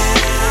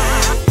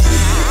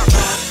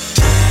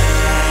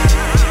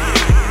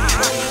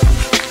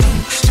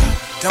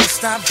Don't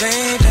stop,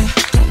 baby.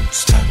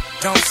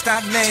 Don't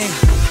stop me.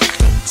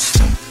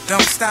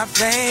 Don't stop,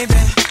 baby.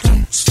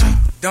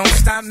 Don't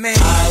stop me.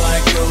 I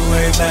like the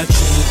way that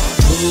you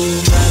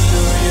move.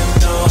 Do you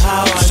know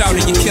how I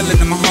Shouting, you killing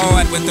them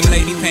hard with them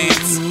lady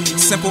pants.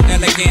 Simple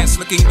elegance,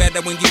 looking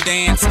better when you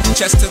dance.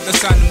 Chest to the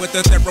sun with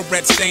a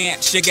thoroughbred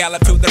stance. You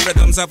gallop to the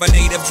rhythms of a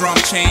native drum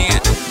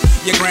chant.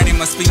 Your granny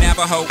must be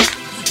Navajo.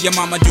 Your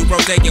mama do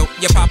rodeo,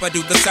 your papa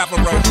do the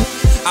Savaro.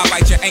 I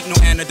bite you, ain't no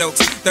antidotes.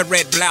 The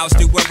red blouse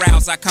do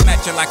arouse. I come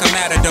at you like a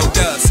matador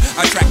does.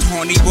 Attract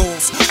horny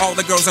bulls. All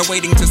the girls are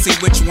waiting to see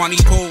which one he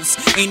pulls.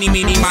 Eeny,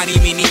 meeny, miny,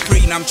 meeny,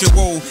 preen, I'm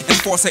Jewel.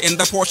 Enforcer in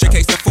the Porsche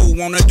case the fool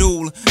wanna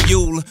duel.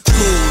 You'll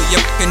cool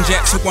your fucking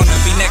jets who wanna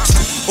be next.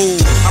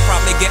 Ooh, I'll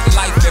probably get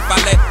life if I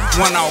let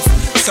one off.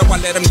 So I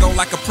let him go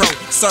like a pro.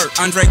 Sir,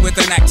 Andre with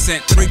an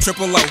accent.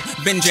 300,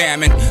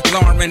 Benjamin.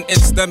 Lauren,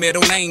 it's the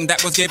middle name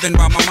that was given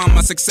by my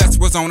mama. Success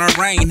was on her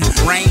rain.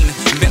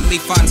 Bentley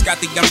funds got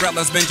the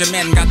umbrellas.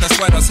 Benjamin got the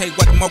sweaters. Hey,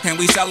 what more can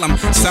we sell them?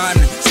 Son,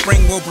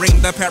 spring will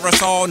bring the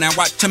parasol. Now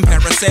watch him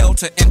parasail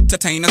to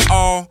entertain us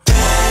all.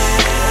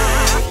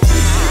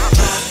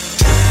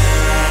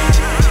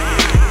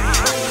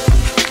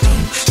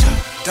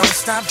 Don't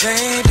stop,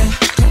 baby.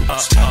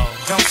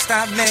 Don't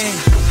stop me.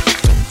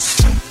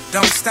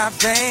 Don't stop,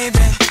 baby.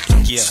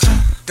 Yeah.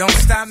 Don't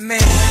stop me.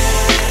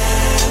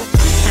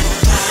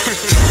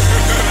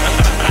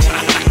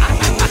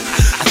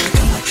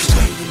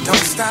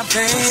 Don't stop,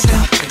 baby.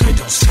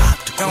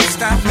 Don't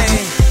stop me.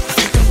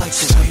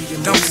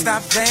 Don't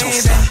stop,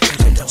 baby.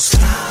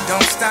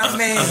 Don't stop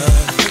me.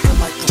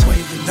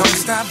 Don't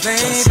stop,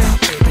 baby.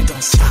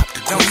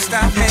 Don't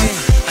stop me.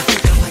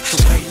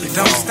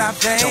 Don't stop,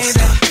 baby.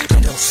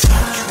 Don't stop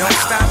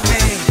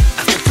me.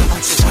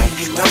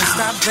 Don't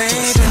stop,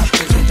 baby.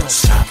 Don't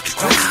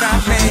stop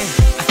me.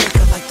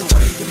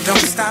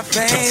 Don't stop,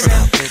 baby.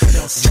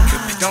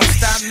 Don't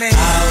stop me. I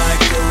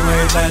like the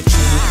way that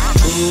you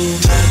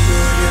move, and do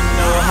you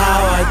know how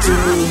I do?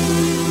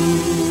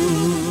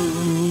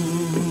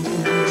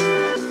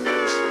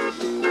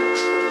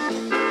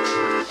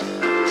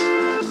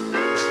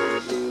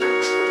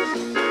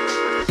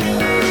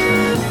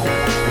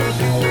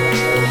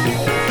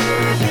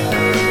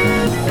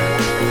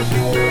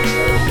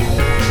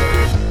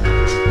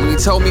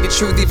 Told me the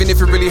truth even if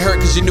it really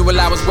hurt, cause you knew what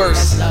I was worth.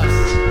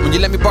 When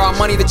you let me borrow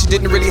money that you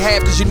didn't really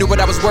have, cause you knew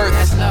what I was worth.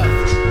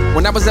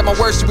 When I was at my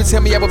worst, you would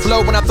tell me I would blow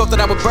when I thought that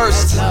I would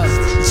burst.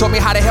 You told me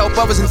how to help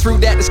others, and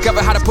through that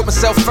discover how to put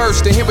myself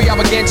first. And here we are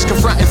again, just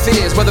confronting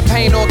fears. Whether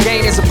pain or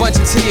gain is a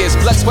bunch of tears.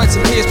 Blood, sweat,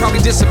 and tears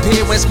probably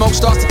disappear when smoke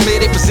starts to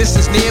clear. Their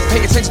resistance near.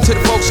 Pay attention to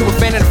the folks who are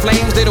fanning the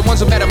flames. They're the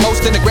ones who matter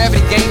most in the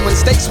gravity game. When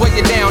stakes weigh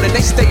you down and they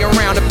stay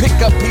around to pick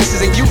up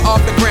pieces and you off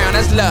the ground.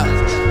 That's love.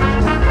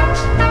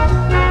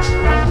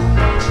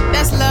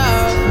 That's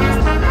love.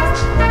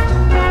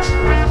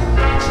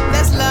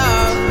 That's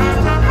love.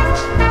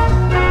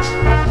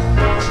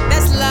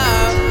 That's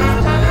love.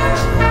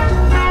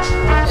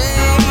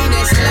 Hey,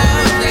 that's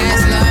love.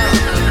 That's love.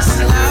 That's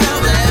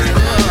love.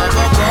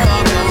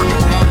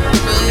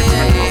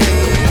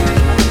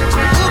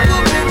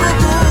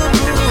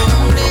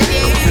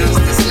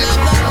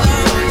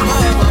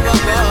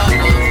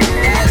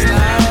 That's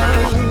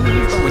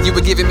love. When you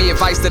were giving me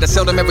advice that I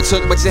seldom ever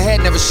took, but your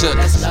head never shook.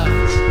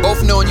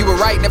 Both knowing you were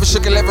right, never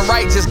shook a left and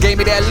right, just gave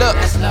me that look.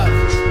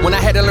 When I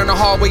had to learn the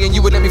hard way and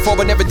you would let me fall,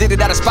 but never did it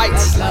out of spite.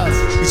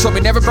 You told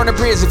me never burn a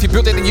bridge if you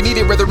built it and you need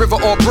it, whether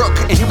river or brook.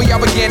 And here we are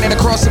again and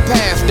across the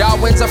path.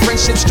 Darwin's our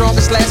friendship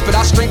strongest last, but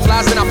our strength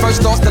lies in our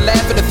first thoughts to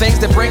laugh at the things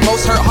that bring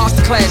most hurt hearts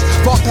to clash.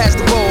 Fought past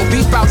the bowl,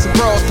 beef bouts and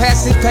brawls,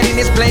 passing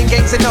pettiness, blame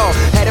games and all.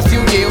 Had a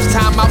few years,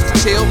 time out to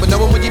chill, but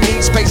knowing when you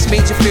need space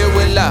means you feel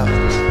with love.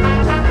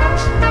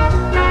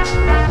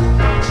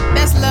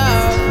 That's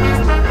love.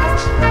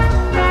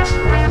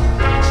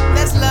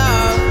 That's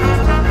love.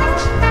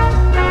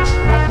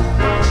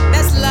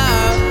 That's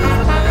love.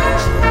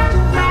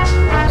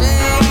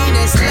 Hey,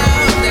 that's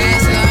love.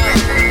 That's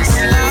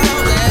love.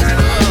 That's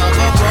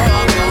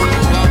love.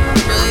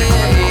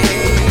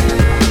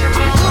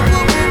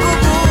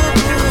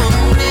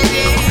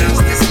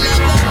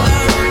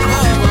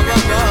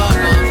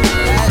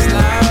 That's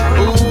love.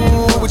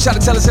 Ooh, we try to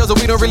tell ourselves that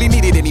we don't really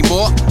need it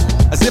anymore.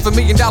 As if $1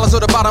 million or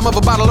the bottom of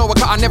a bottle or a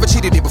car, I never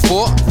cheated it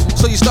before.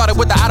 So you started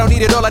with the I don't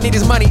need it, all I need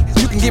is money.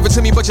 You can give it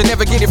to me, but you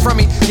never get it from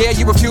me. Yeah,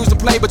 you refuse to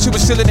play, but you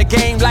were still in the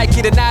game. Like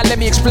it or not, let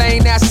me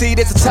explain. Now see,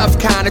 there's a tough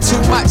kind of, too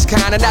much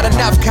kind of, not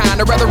enough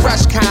kind of, rather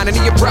rush kind of,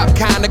 the abrupt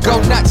kind of, go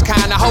nuts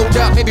kind of. Hold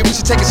up, maybe we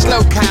should take it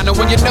slow kind of,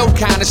 when you know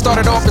kind of.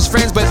 Started off as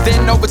friends, but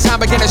then over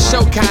time began to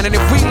show kind. And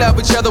if we love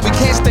each other, we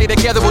can't stay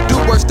together. We'll do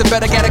worse, the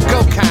better, gotta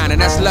go kind. And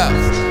that's love.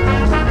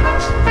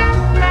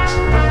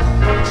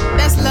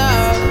 That's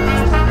love.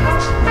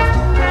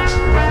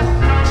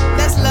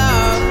 That's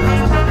love.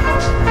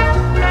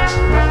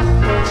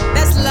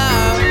 That's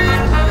love.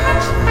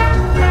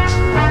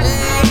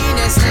 Hey,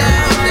 that's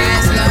love.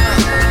 That's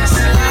love. That's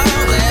love.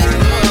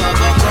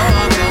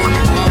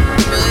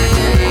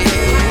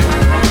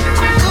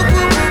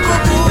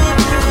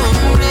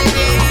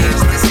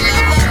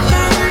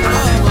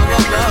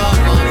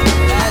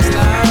 That's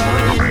love.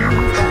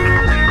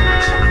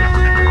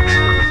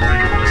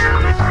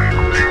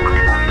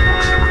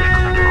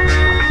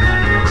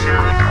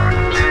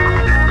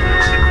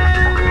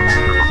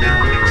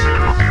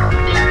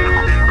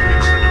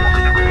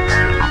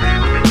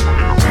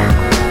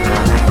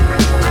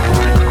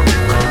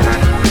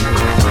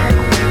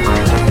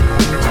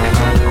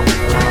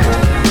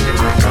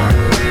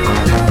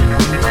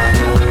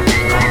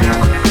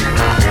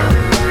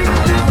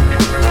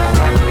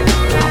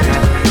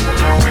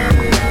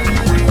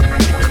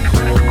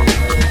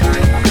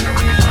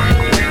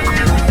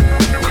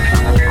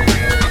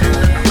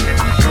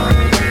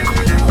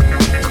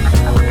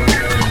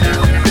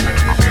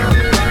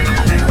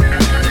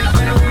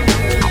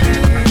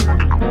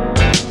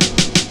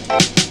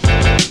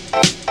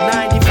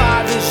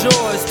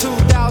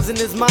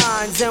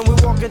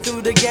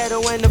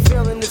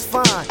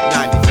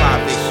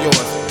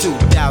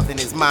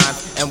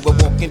 and we're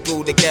walking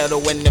through the ghetto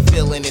and the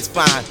feeling is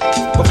fine.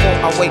 Before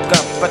I wake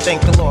up, I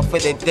thank the Lord for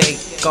the day.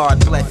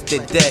 God bless the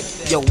dead.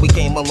 Yo, we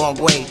came a long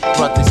way.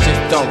 Brothers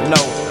just don't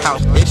know how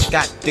it's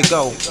got to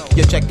go.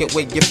 You check it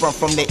where you're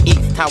from the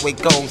east, how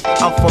it goes.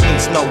 I'm from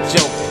East, no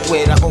joke,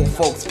 where the old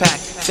folks pack.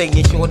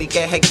 Saying shorty,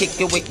 get her kick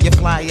it with your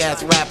fly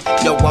ass rap.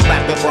 Yo, I'm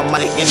rapping for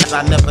money and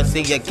I never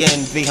see again.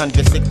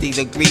 360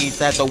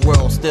 degrees as the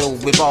world still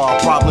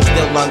revolve. Problems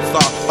still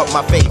unsolved, but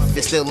my face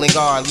is still in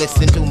guard.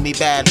 Listen to me,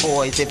 bad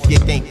boys, if you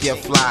think you're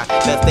fly.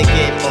 Best to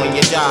get on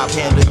your job,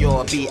 handle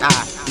your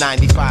BI.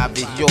 95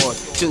 is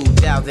yours,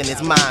 2000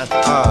 is mine.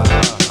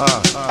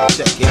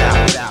 Check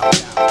it out.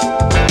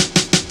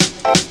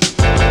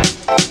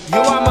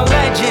 Yo, I'm a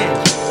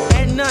legend.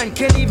 None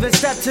can even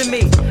step to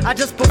me. I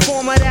just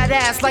perform on that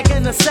ass like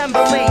an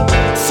assembly.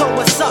 So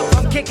what's up?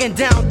 I'm kicking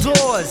down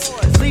doors,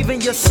 leaving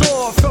you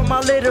sore from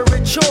my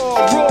literature.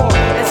 Raw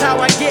is how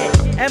I get,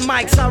 and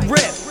mics I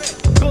rip.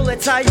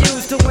 Bullets I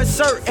use to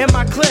insert in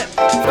my clip.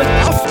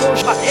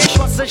 It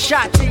was a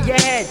shot to your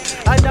head.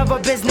 Another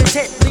business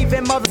hit,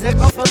 leaving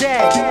motherfuckers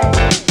dead.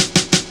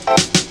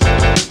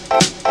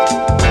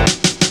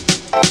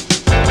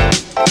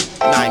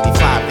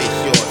 95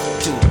 is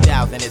yours,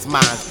 2000 is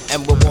mine,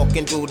 and we're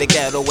walking through the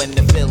ghetto and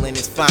the feeling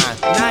is fine.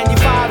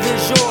 95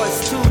 is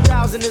yours,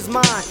 2000 is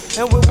mine,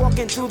 and we're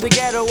walking through the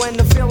ghetto and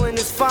the feeling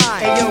is fine.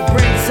 Hey yo,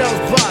 brain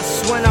cells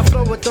bust when I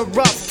flow with the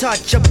rough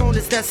touch.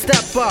 Opponents that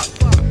step up,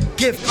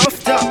 get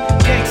puffed up,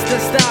 gangsta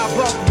style,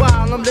 buck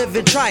wild, I'm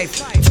living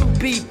trife. To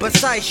be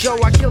precise, yo,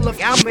 I kill I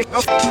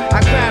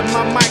grab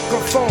my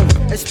microphone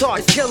and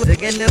start killing,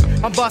 and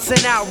then I'm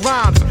busting out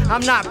rhymes.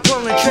 I'm not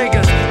pulling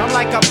triggers, I'm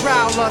like a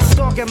prowler,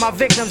 stalking my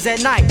victims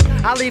at night.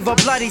 I leave a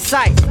bloody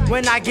sight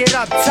when I get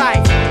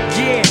uptight.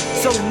 Yeah,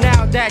 so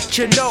now that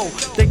you know,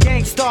 the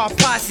Gangstar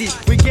Posse,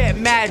 we get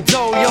mad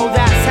dough, yo,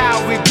 that's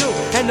how we do,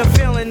 and the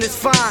feeling is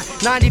fine.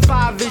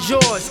 95 is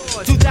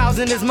yours,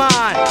 2000 is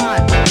mine.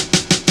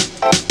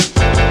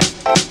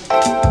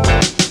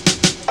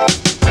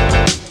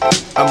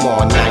 I'm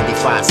on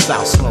 95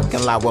 South,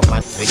 smoking loud with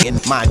my in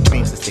my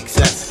dreams of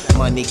success.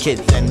 Money,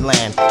 kids, and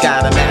land.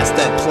 Got a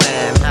master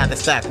plan, how to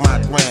stack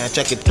my grand.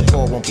 Check it, the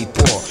poor won't be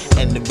poor,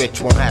 and the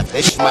rich won't have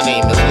it. My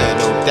name is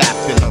Little Dap,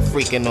 and I'm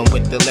freaking on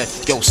with the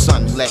left. Yo,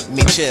 son, let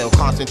me chill,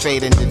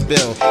 concentrate in this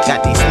bill.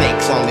 Got these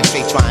snakes on the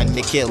street trying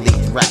to kill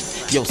these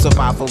rats. Yo,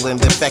 survival and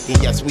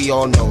defecting, yes, we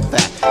all know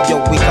that. Yo,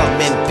 we come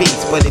in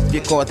peace, but if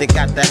you cause it,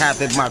 got to have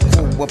it. My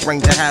crew will bring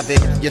the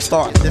havoc. You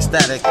start the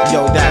static.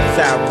 Yo,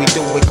 that's how we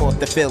do it, cause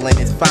the feeling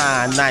is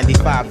fine.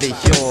 95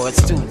 is yours,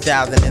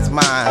 2000 is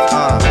mine.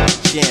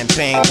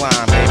 Champagne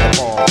wine, baby,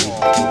 party.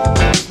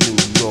 New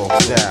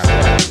York style.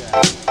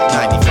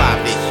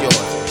 95 is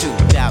yours,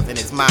 2000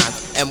 is mine,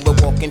 and we're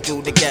walking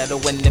through the ghetto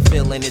when the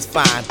feeling is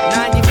fine.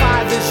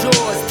 95 is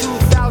yours,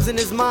 2000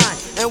 is mine,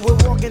 and we're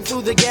walking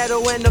through the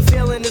ghetto and the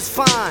feeling is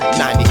fine.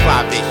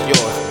 95 is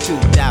yours,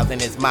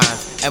 2000 is mine,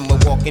 and we're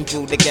walking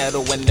through the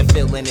ghetto when the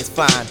feeling is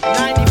fine.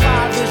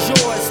 95 is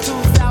yours,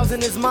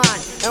 2000 is mine,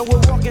 and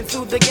we're walking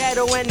through the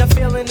ghetto and the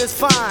feeling is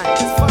fine.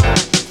 It's fine.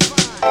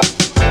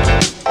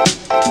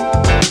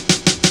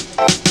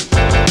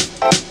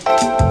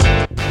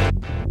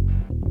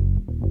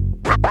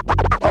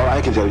 All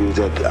I can tell you is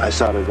that I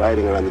started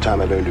writing around the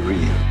time I learned to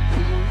read.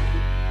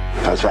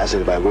 I was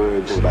fascinated by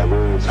words,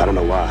 I don't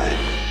know why.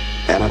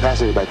 And I'm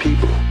fascinated by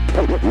people.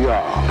 We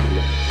are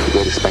the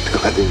greatest spectacle,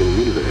 I think, in the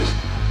universe.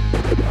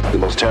 The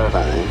most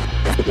terrifying,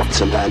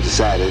 sometimes the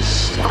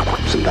saddest,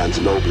 sometimes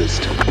the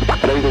noblest.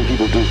 But everything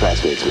people do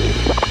fascinates me.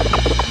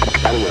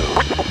 I don't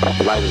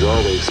know. Life is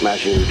always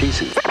smashing in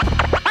pieces.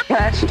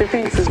 Smash to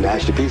pieces.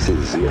 Smash to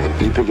pieces.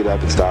 You pick it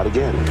up and start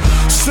again.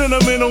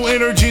 Sentimental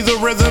energy, the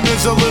rhythm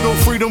is a little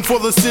freedom for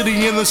the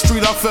city. In the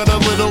street, I fed a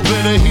little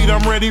bit of heat.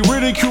 I'm ready,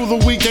 ridicule the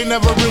weak. They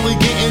never really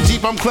getting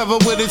deep. I'm clever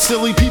with it,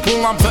 silly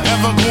people. I'm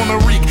forever gonna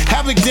wreak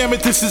havoc. Damn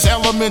it, this is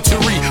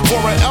elementary. For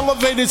an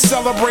elevated,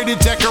 celebrated,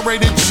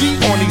 decorated G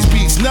on these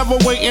beats. Never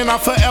waiting, I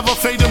forever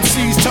fade them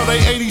C's till they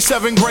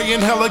 87 gray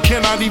and hella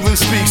cannot even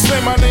speak. Say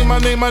my name, my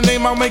name, my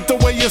name. I'll make the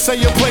way you say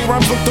you play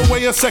rhymes. Look the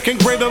way a second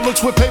grader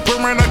looks with paper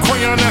and a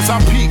crayon. As I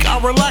peak, I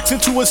relax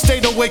into a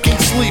state of waking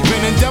sleep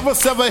and endeavor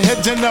sever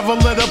heads and never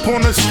let up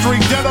on the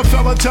street. That a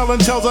fella tells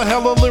a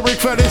hella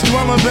lyric fetish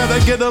dwelling. Better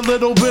get a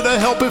little bit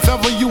of help if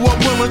ever you are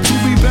willing to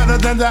be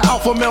better than the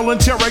alpha male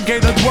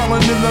interrogator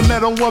dwelling in the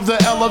metal of the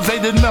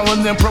elevated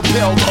melanin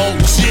propelled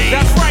OG.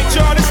 That's right,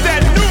 y'all. It's that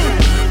new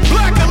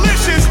Black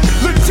Alicious,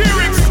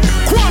 Lyrics,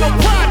 Quantum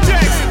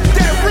Projects.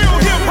 That real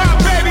hip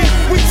hop, baby.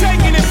 We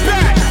taking it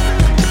back.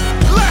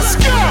 Let's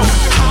go.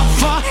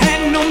 Alpha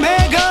and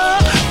Omega.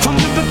 From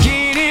the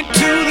beginning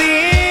to the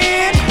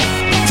end,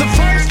 the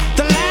first,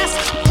 the last,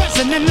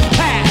 present and the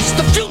past,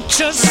 the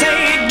future,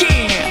 say it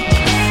again.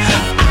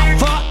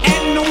 Alpha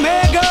and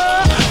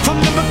Omega,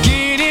 from the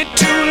beginning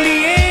to the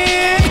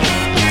end,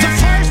 the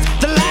first,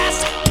 the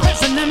last,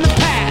 present and the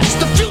past,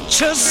 the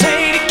future,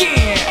 say it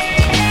again.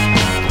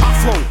 I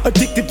flow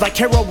addicted like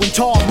heroin,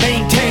 tall,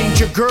 maintained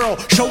your girl,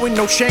 showing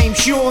no shame,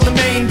 she on the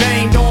main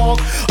vein,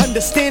 dog.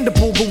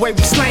 Understandable the way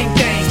we slang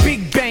things,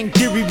 big Big Bang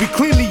Theory, we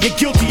clearly are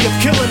guilty of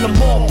killing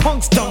them all.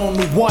 Punks don't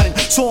know what, and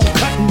so I'm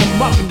cutting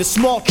them up into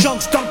small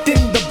chunks, dumped in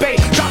the bay,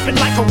 dropping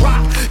like a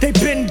rock. They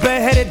been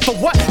beheaded for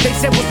what they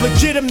said was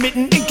legitimate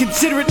and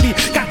inconsiderately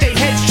got their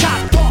heads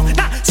chopped off.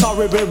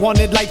 Sorry, we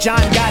wanted like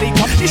John Gotti.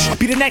 This should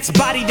be the next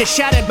body that's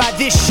shattered by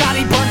this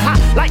shotty. Burn hot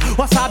like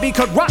wasabi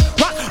could rock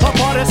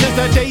apart us since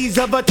the days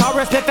of a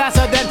Taurus. They're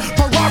faster than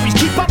Ferraris.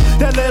 Keep up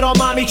their little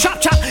mommy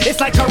chop chop. It's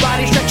like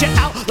karate. Stretch it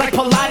out like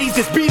Pilates.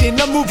 It's beating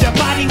to move your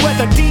body.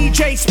 Whether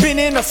DJ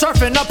spinning or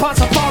surfing up on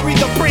safari,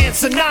 the brand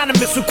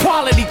synonymous with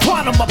quality.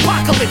 Quantum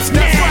apocalypse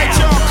now. That's right,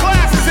 y'all.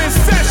 Class is in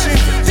session.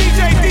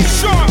 DJ D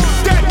Sharp,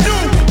 that new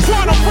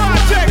Quantum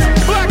Project,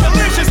 Black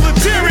Delicious,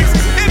 Lyrics.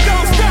 It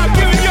don't stop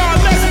giving y'all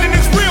a lesson in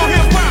this real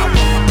hip hop.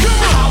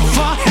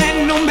 Alpha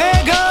and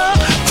Omega,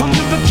 from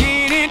the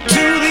beginning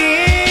to the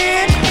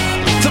end.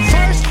 The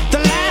first, the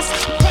last,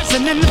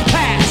 present and the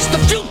past. The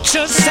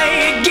future,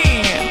 say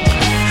again.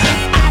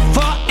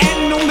 Alpha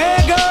and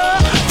Omega,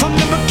 from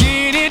the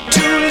beginning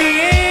to the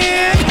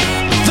end.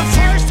 The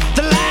first,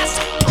 the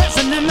last,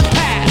 present and the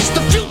past.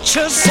 The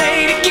future,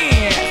 say it again.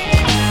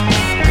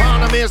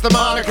 Is the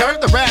moniker,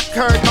 the rap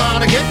Kurt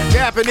Vonnegut.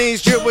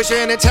 Japanese, Jewish,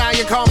 and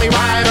Italian call me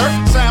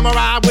Ryder.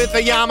 Samurai with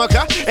a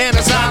yarmulke and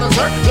a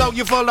silencer. Blow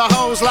you full of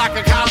hoes like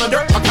a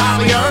colander, a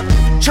collier.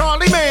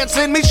 Charlie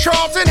Manson meets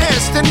Charlton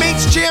Heston,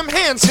 meets Jim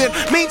Henson,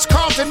 meets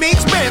Carlton,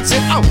 meets Benson.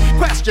 Oh,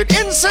 question,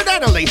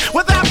 incidentally,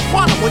 without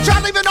quantum, would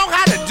y'all even know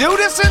how to do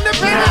this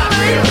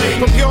independently?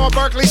 From pure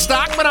Berkeley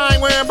stock, but I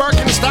ain't wearing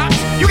Birkenstocks.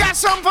 You got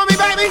something for me,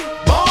 baby?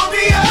 Ball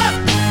me up!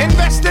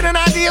 Invested in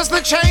ideas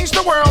that change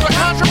the world, an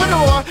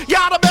entrepreneur.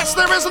 Y'all the best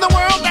there is in the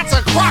world, that's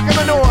a crock of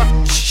manure.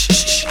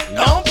 Shh,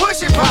 don't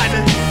push it, partner.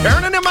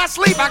 Earning in my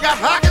sleep, I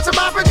got pockets in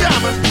my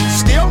pajamas.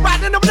 Still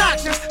writing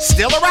obnoxious,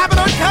 still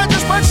arriving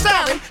unconscious but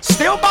styling.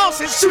 Still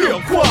bosses,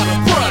 real Quantum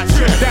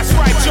Project. That's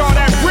right, y'all,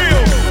 that real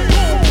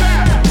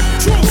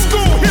true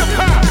school hip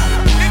hop.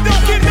 It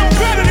don't get no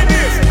better than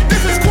this.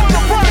 This is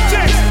Quantum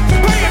Project.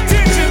 Pay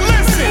attention,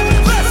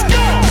 listen, let's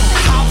go.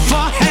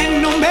 Alpha and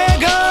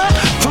Omega,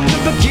 from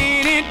the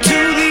beginning to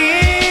the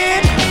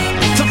end.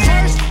 The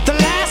first, the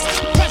last,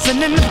 present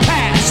and the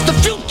past. The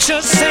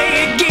future,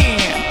 say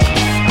again.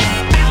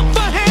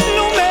 Alpha and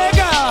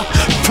Omega,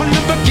 from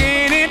the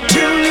beginning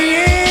to the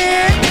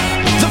end.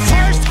 The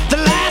first, the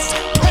last,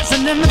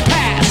 present and the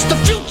past. The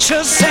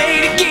future,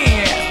 say it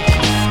again.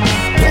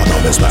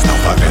 Quantum is the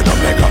Alpha and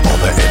Omega. All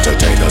the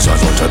entertainers are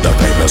to the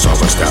famous. All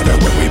astounded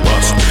when we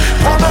bust.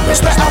 Quantum is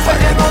the Alpha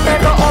and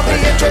Omega. All the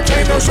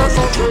entertainers are to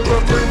the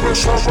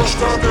famous. All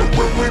astounded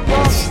when we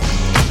bust.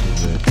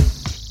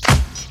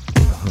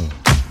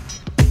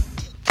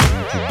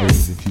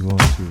 If you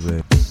want to,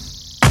 babe.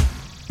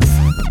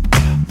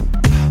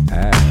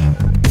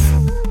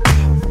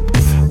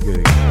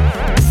 Good.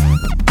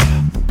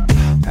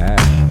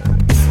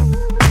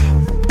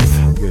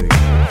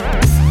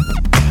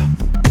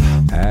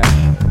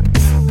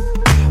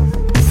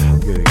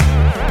 Good. Good.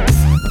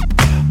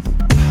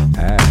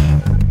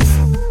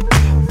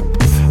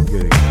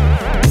 Good.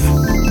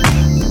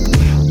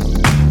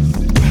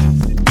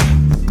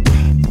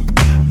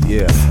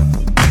 Yeah.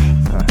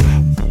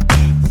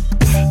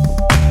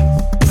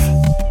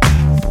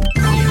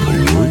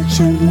 Would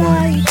you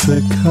like to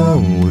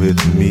come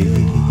with me?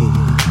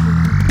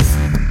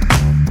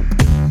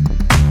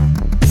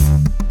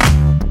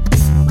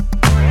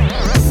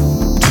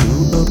 To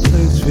a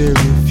place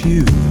very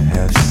few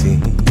have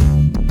seen.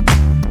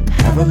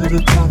 Have a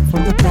little talk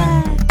from the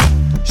back.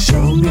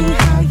 Show me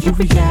how you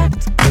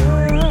react.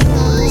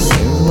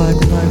 Seems like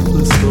life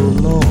was so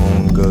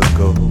long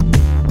ago.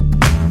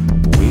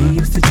 We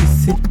used to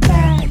just sit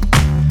back,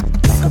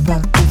 talk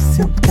about this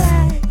and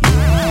that.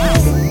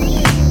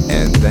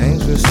 And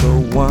things were so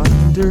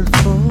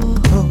wonderful.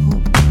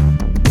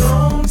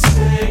 Don't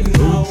say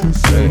no.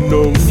 Say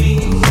no.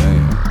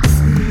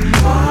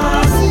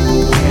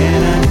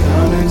 Can I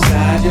come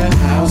inside your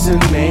house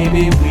and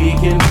maybe we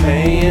can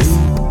play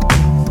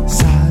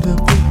inside of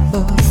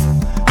love?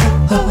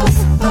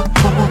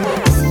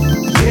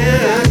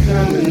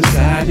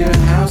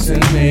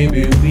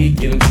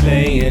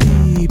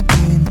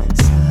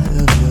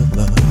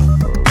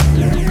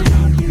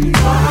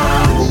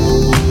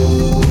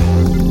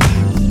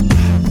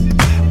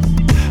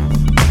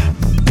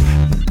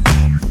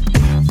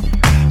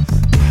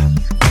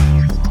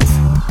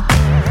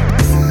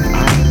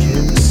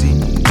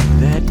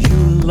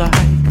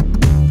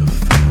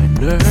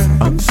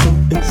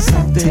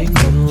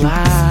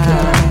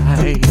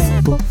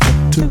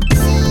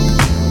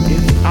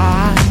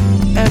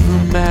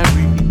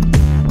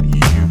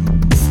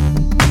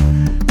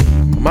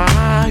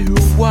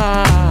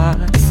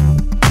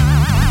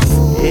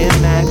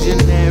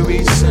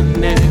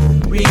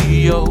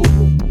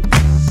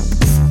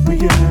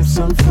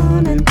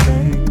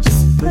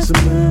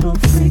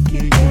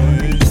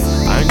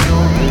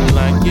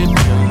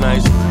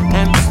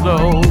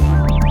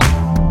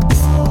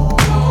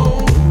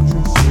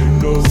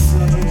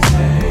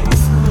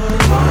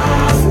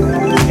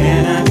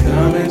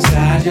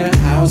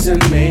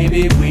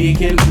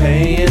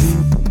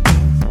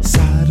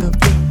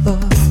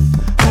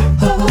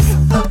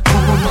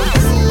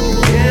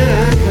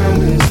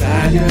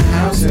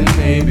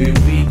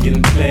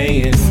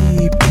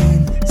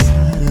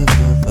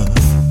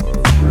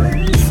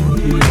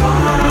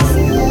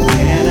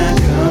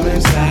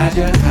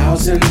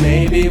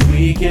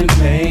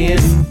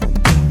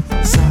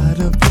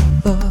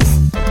 Can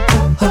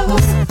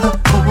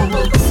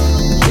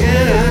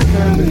I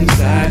come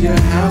inside your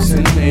house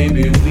and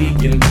maybe we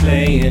can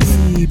play it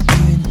deep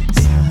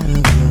inside of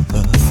your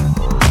love?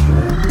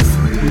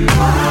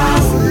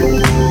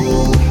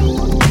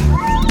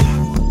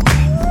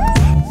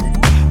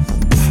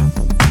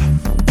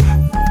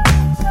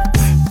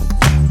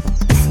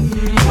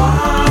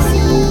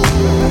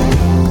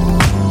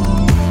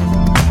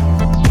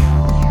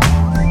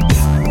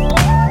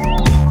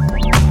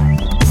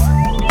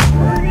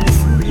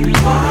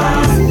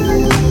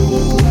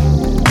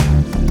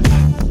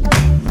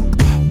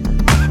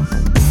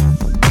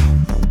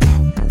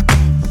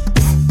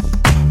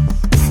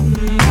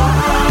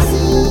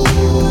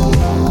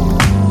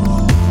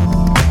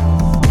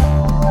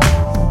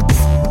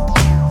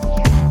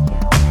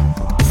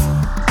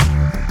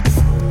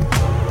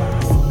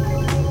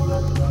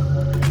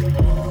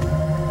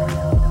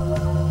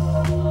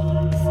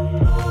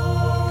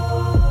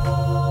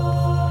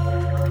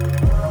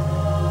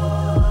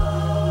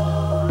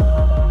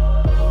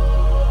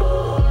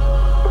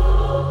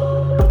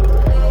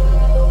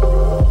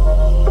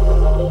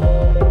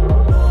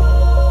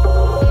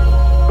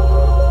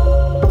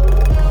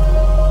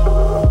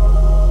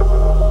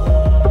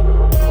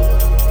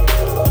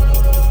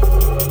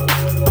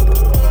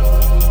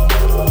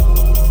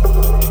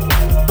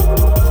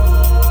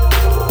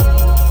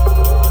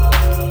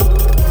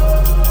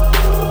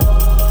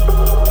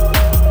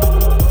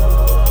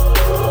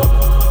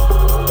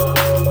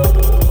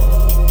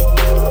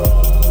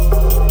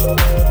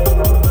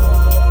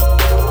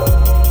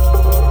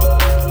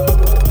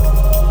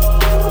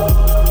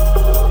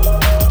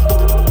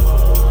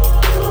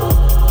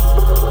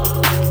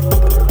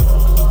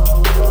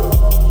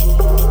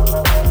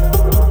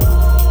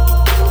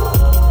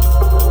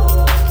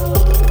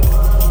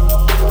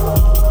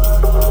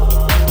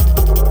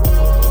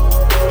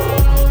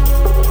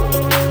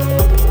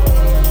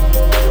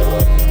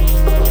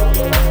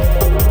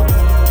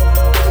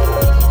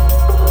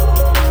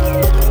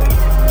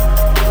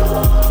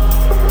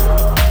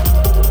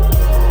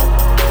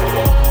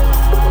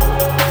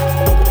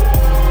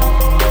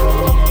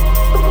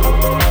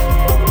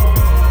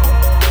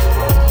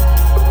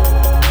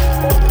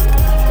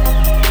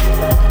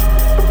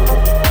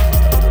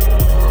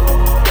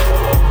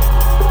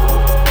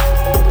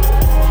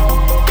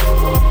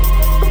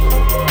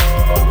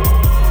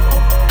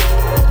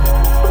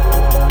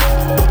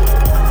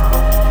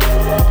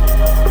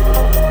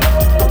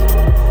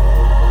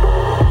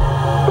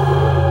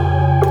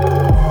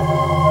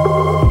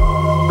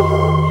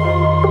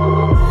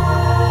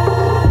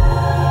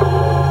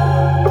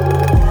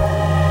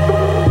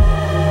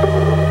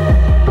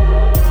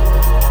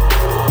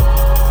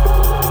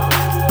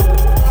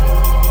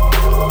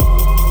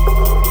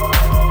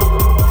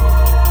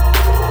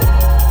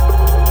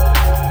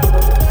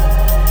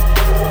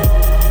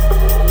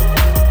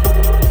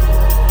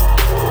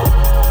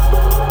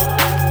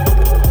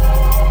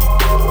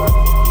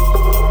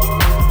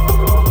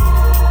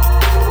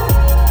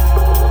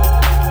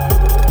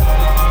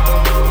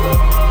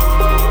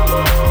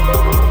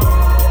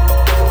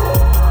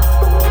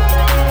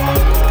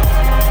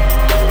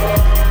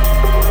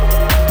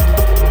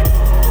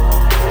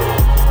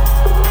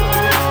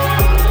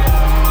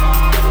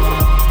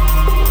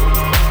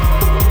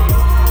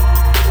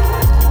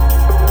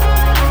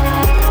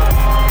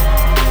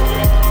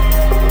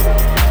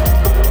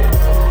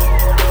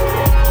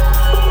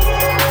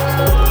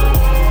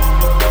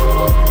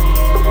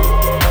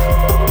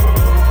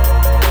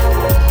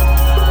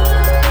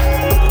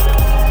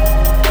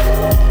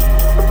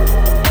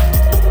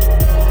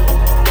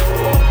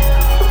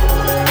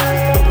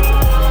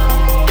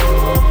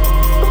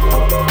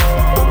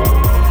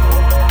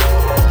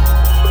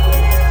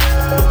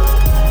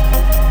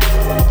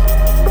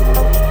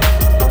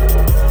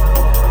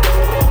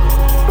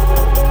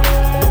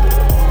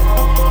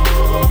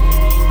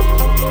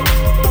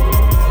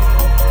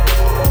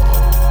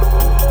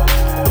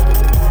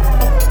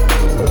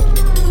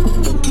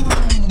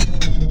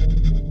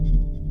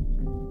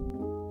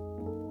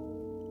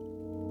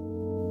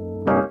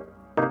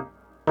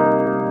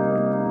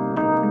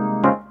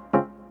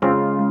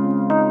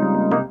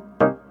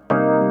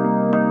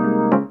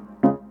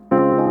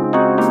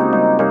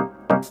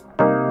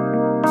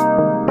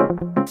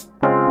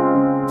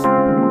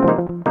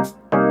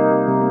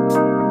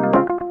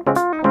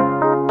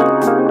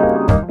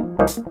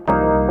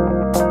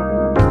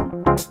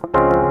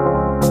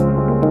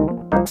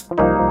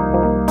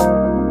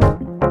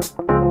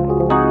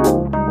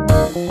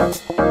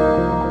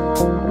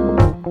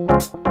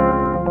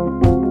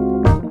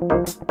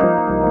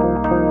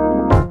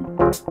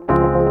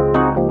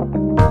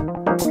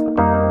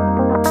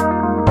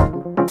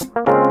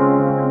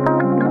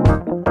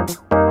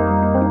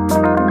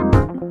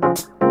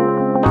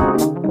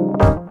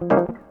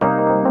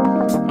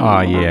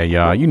 Oh yeah,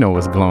 y'all, you know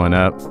what's glowing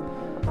up.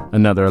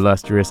 Another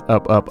illustrious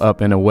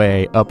up, and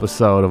away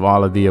episode of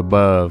All of the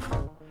Above.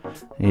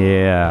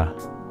 Yeah,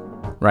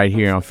 right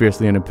here on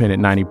Fiercely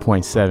Independent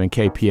 90.7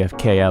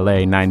 KPFK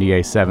LA,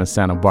 98.7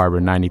 Santa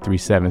Barbara,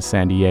 93.7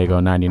 San Diego,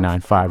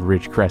 99.5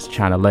 Ridgecrest,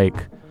 China Lake.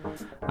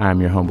 I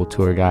am your humble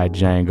tour guide,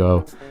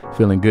 Django.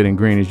 Feeling good and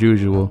green as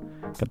usual.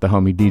 Got the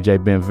homie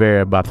DJ Ben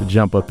Vera about to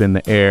jump up in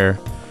the air.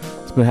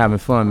 It's been having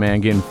fun,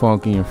 man, getting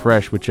funky and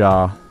fresh with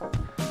y'all.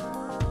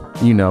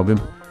 You know,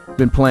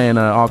 been playing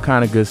all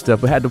kind of good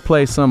stuff, but had to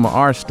play some of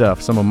our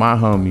stuff, some of my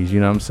homies, you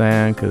know what I'm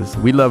saying? Because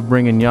we love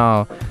bringing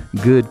y'all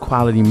good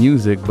quality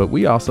music, but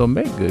we also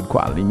make good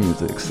quality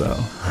music, so.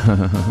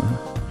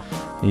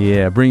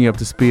 Yeah, bring you up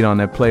to speed on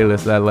that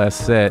playlist, that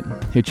last set.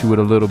 Hit you with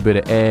a little bit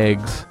of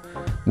Eggs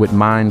with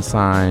Mind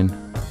Sign.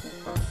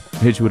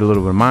 Hit you with a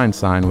little bit of Mind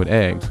Sign with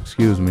Eggs,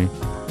 excuse me.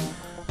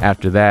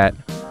 After that,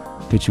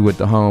 hit you with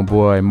the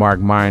homeboy Mark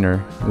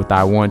Minor with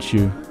I Want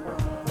You.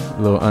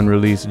 A little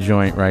unreleased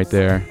joint right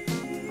there.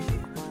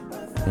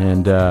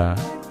 And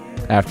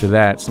after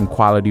that, some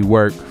quality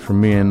work from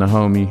me and the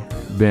homie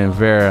Ben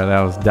Vera.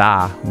 That was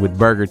Da with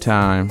Burger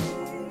Time.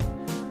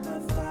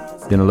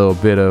 Then a little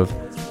bit of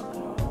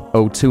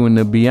O2 and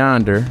the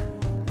Beyonder.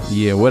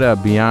 Yeah, what up,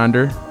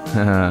 Beyonder?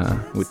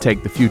 With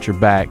Take the Future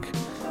Back.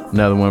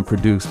 Another one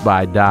produced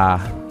by Da.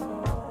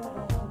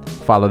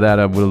 Follow that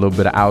up with a little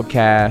bit of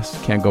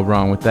Outkast. Can't go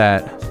wrong with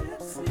that.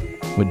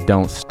 With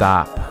Don't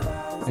Stop.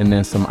 And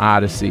then some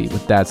Odyssey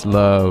with That's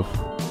Love.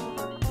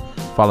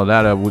 Follow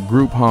that up with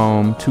Group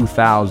Home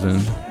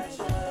 2000.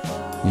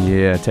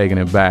 Yeah, taking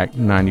it back,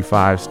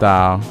 95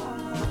 style.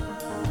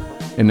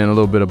 And then a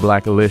little bit of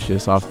Black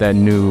Alicious off that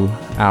new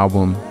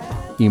album,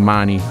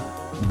 Imani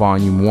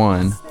Volume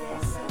 1.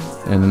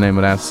 And the name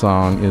of that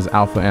song is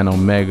Alpha and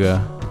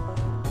Omega.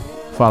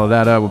 Follow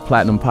that up with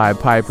Platinum Pied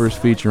Pipers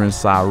featuring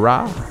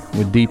Sarah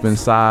with Deep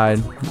Inside.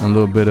 And a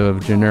little bit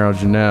of Gennaro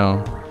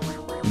Janelle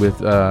with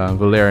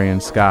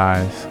Valerian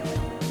Skies.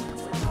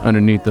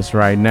 Underneath us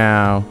right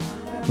now,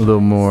 a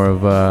little more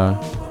of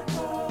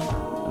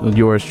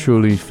yours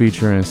truly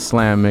featuring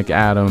Slam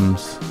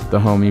McAdams, the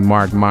homie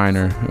Mark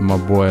Minor, and my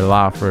boy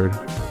Lawford.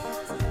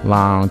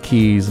 La on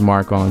keys,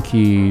 Mark on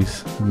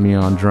keys, me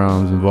on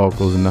drums and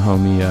vocals, and the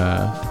homie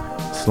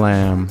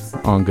Slam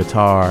on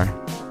guitar.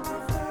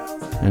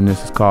 And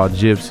this is called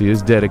Gypsy.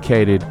 It's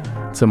dedicated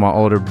to my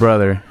older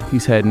brother.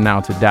 He's heading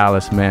out to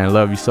Dallas, man.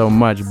 Love you so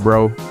much,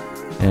 bro.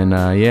 And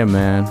yeah,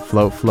 man,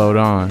 float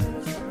on.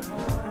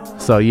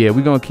 So yeah,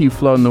 we're gonna keep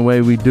floating the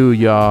way we do,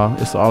 y'all.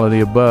 It's all of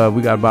the above.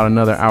 We got about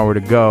another hour to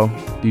go.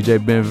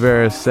 DJ Ben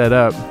Vera is set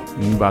up,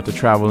 and we're about to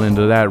travel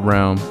into that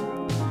realm.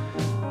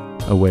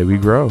 Away we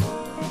grow.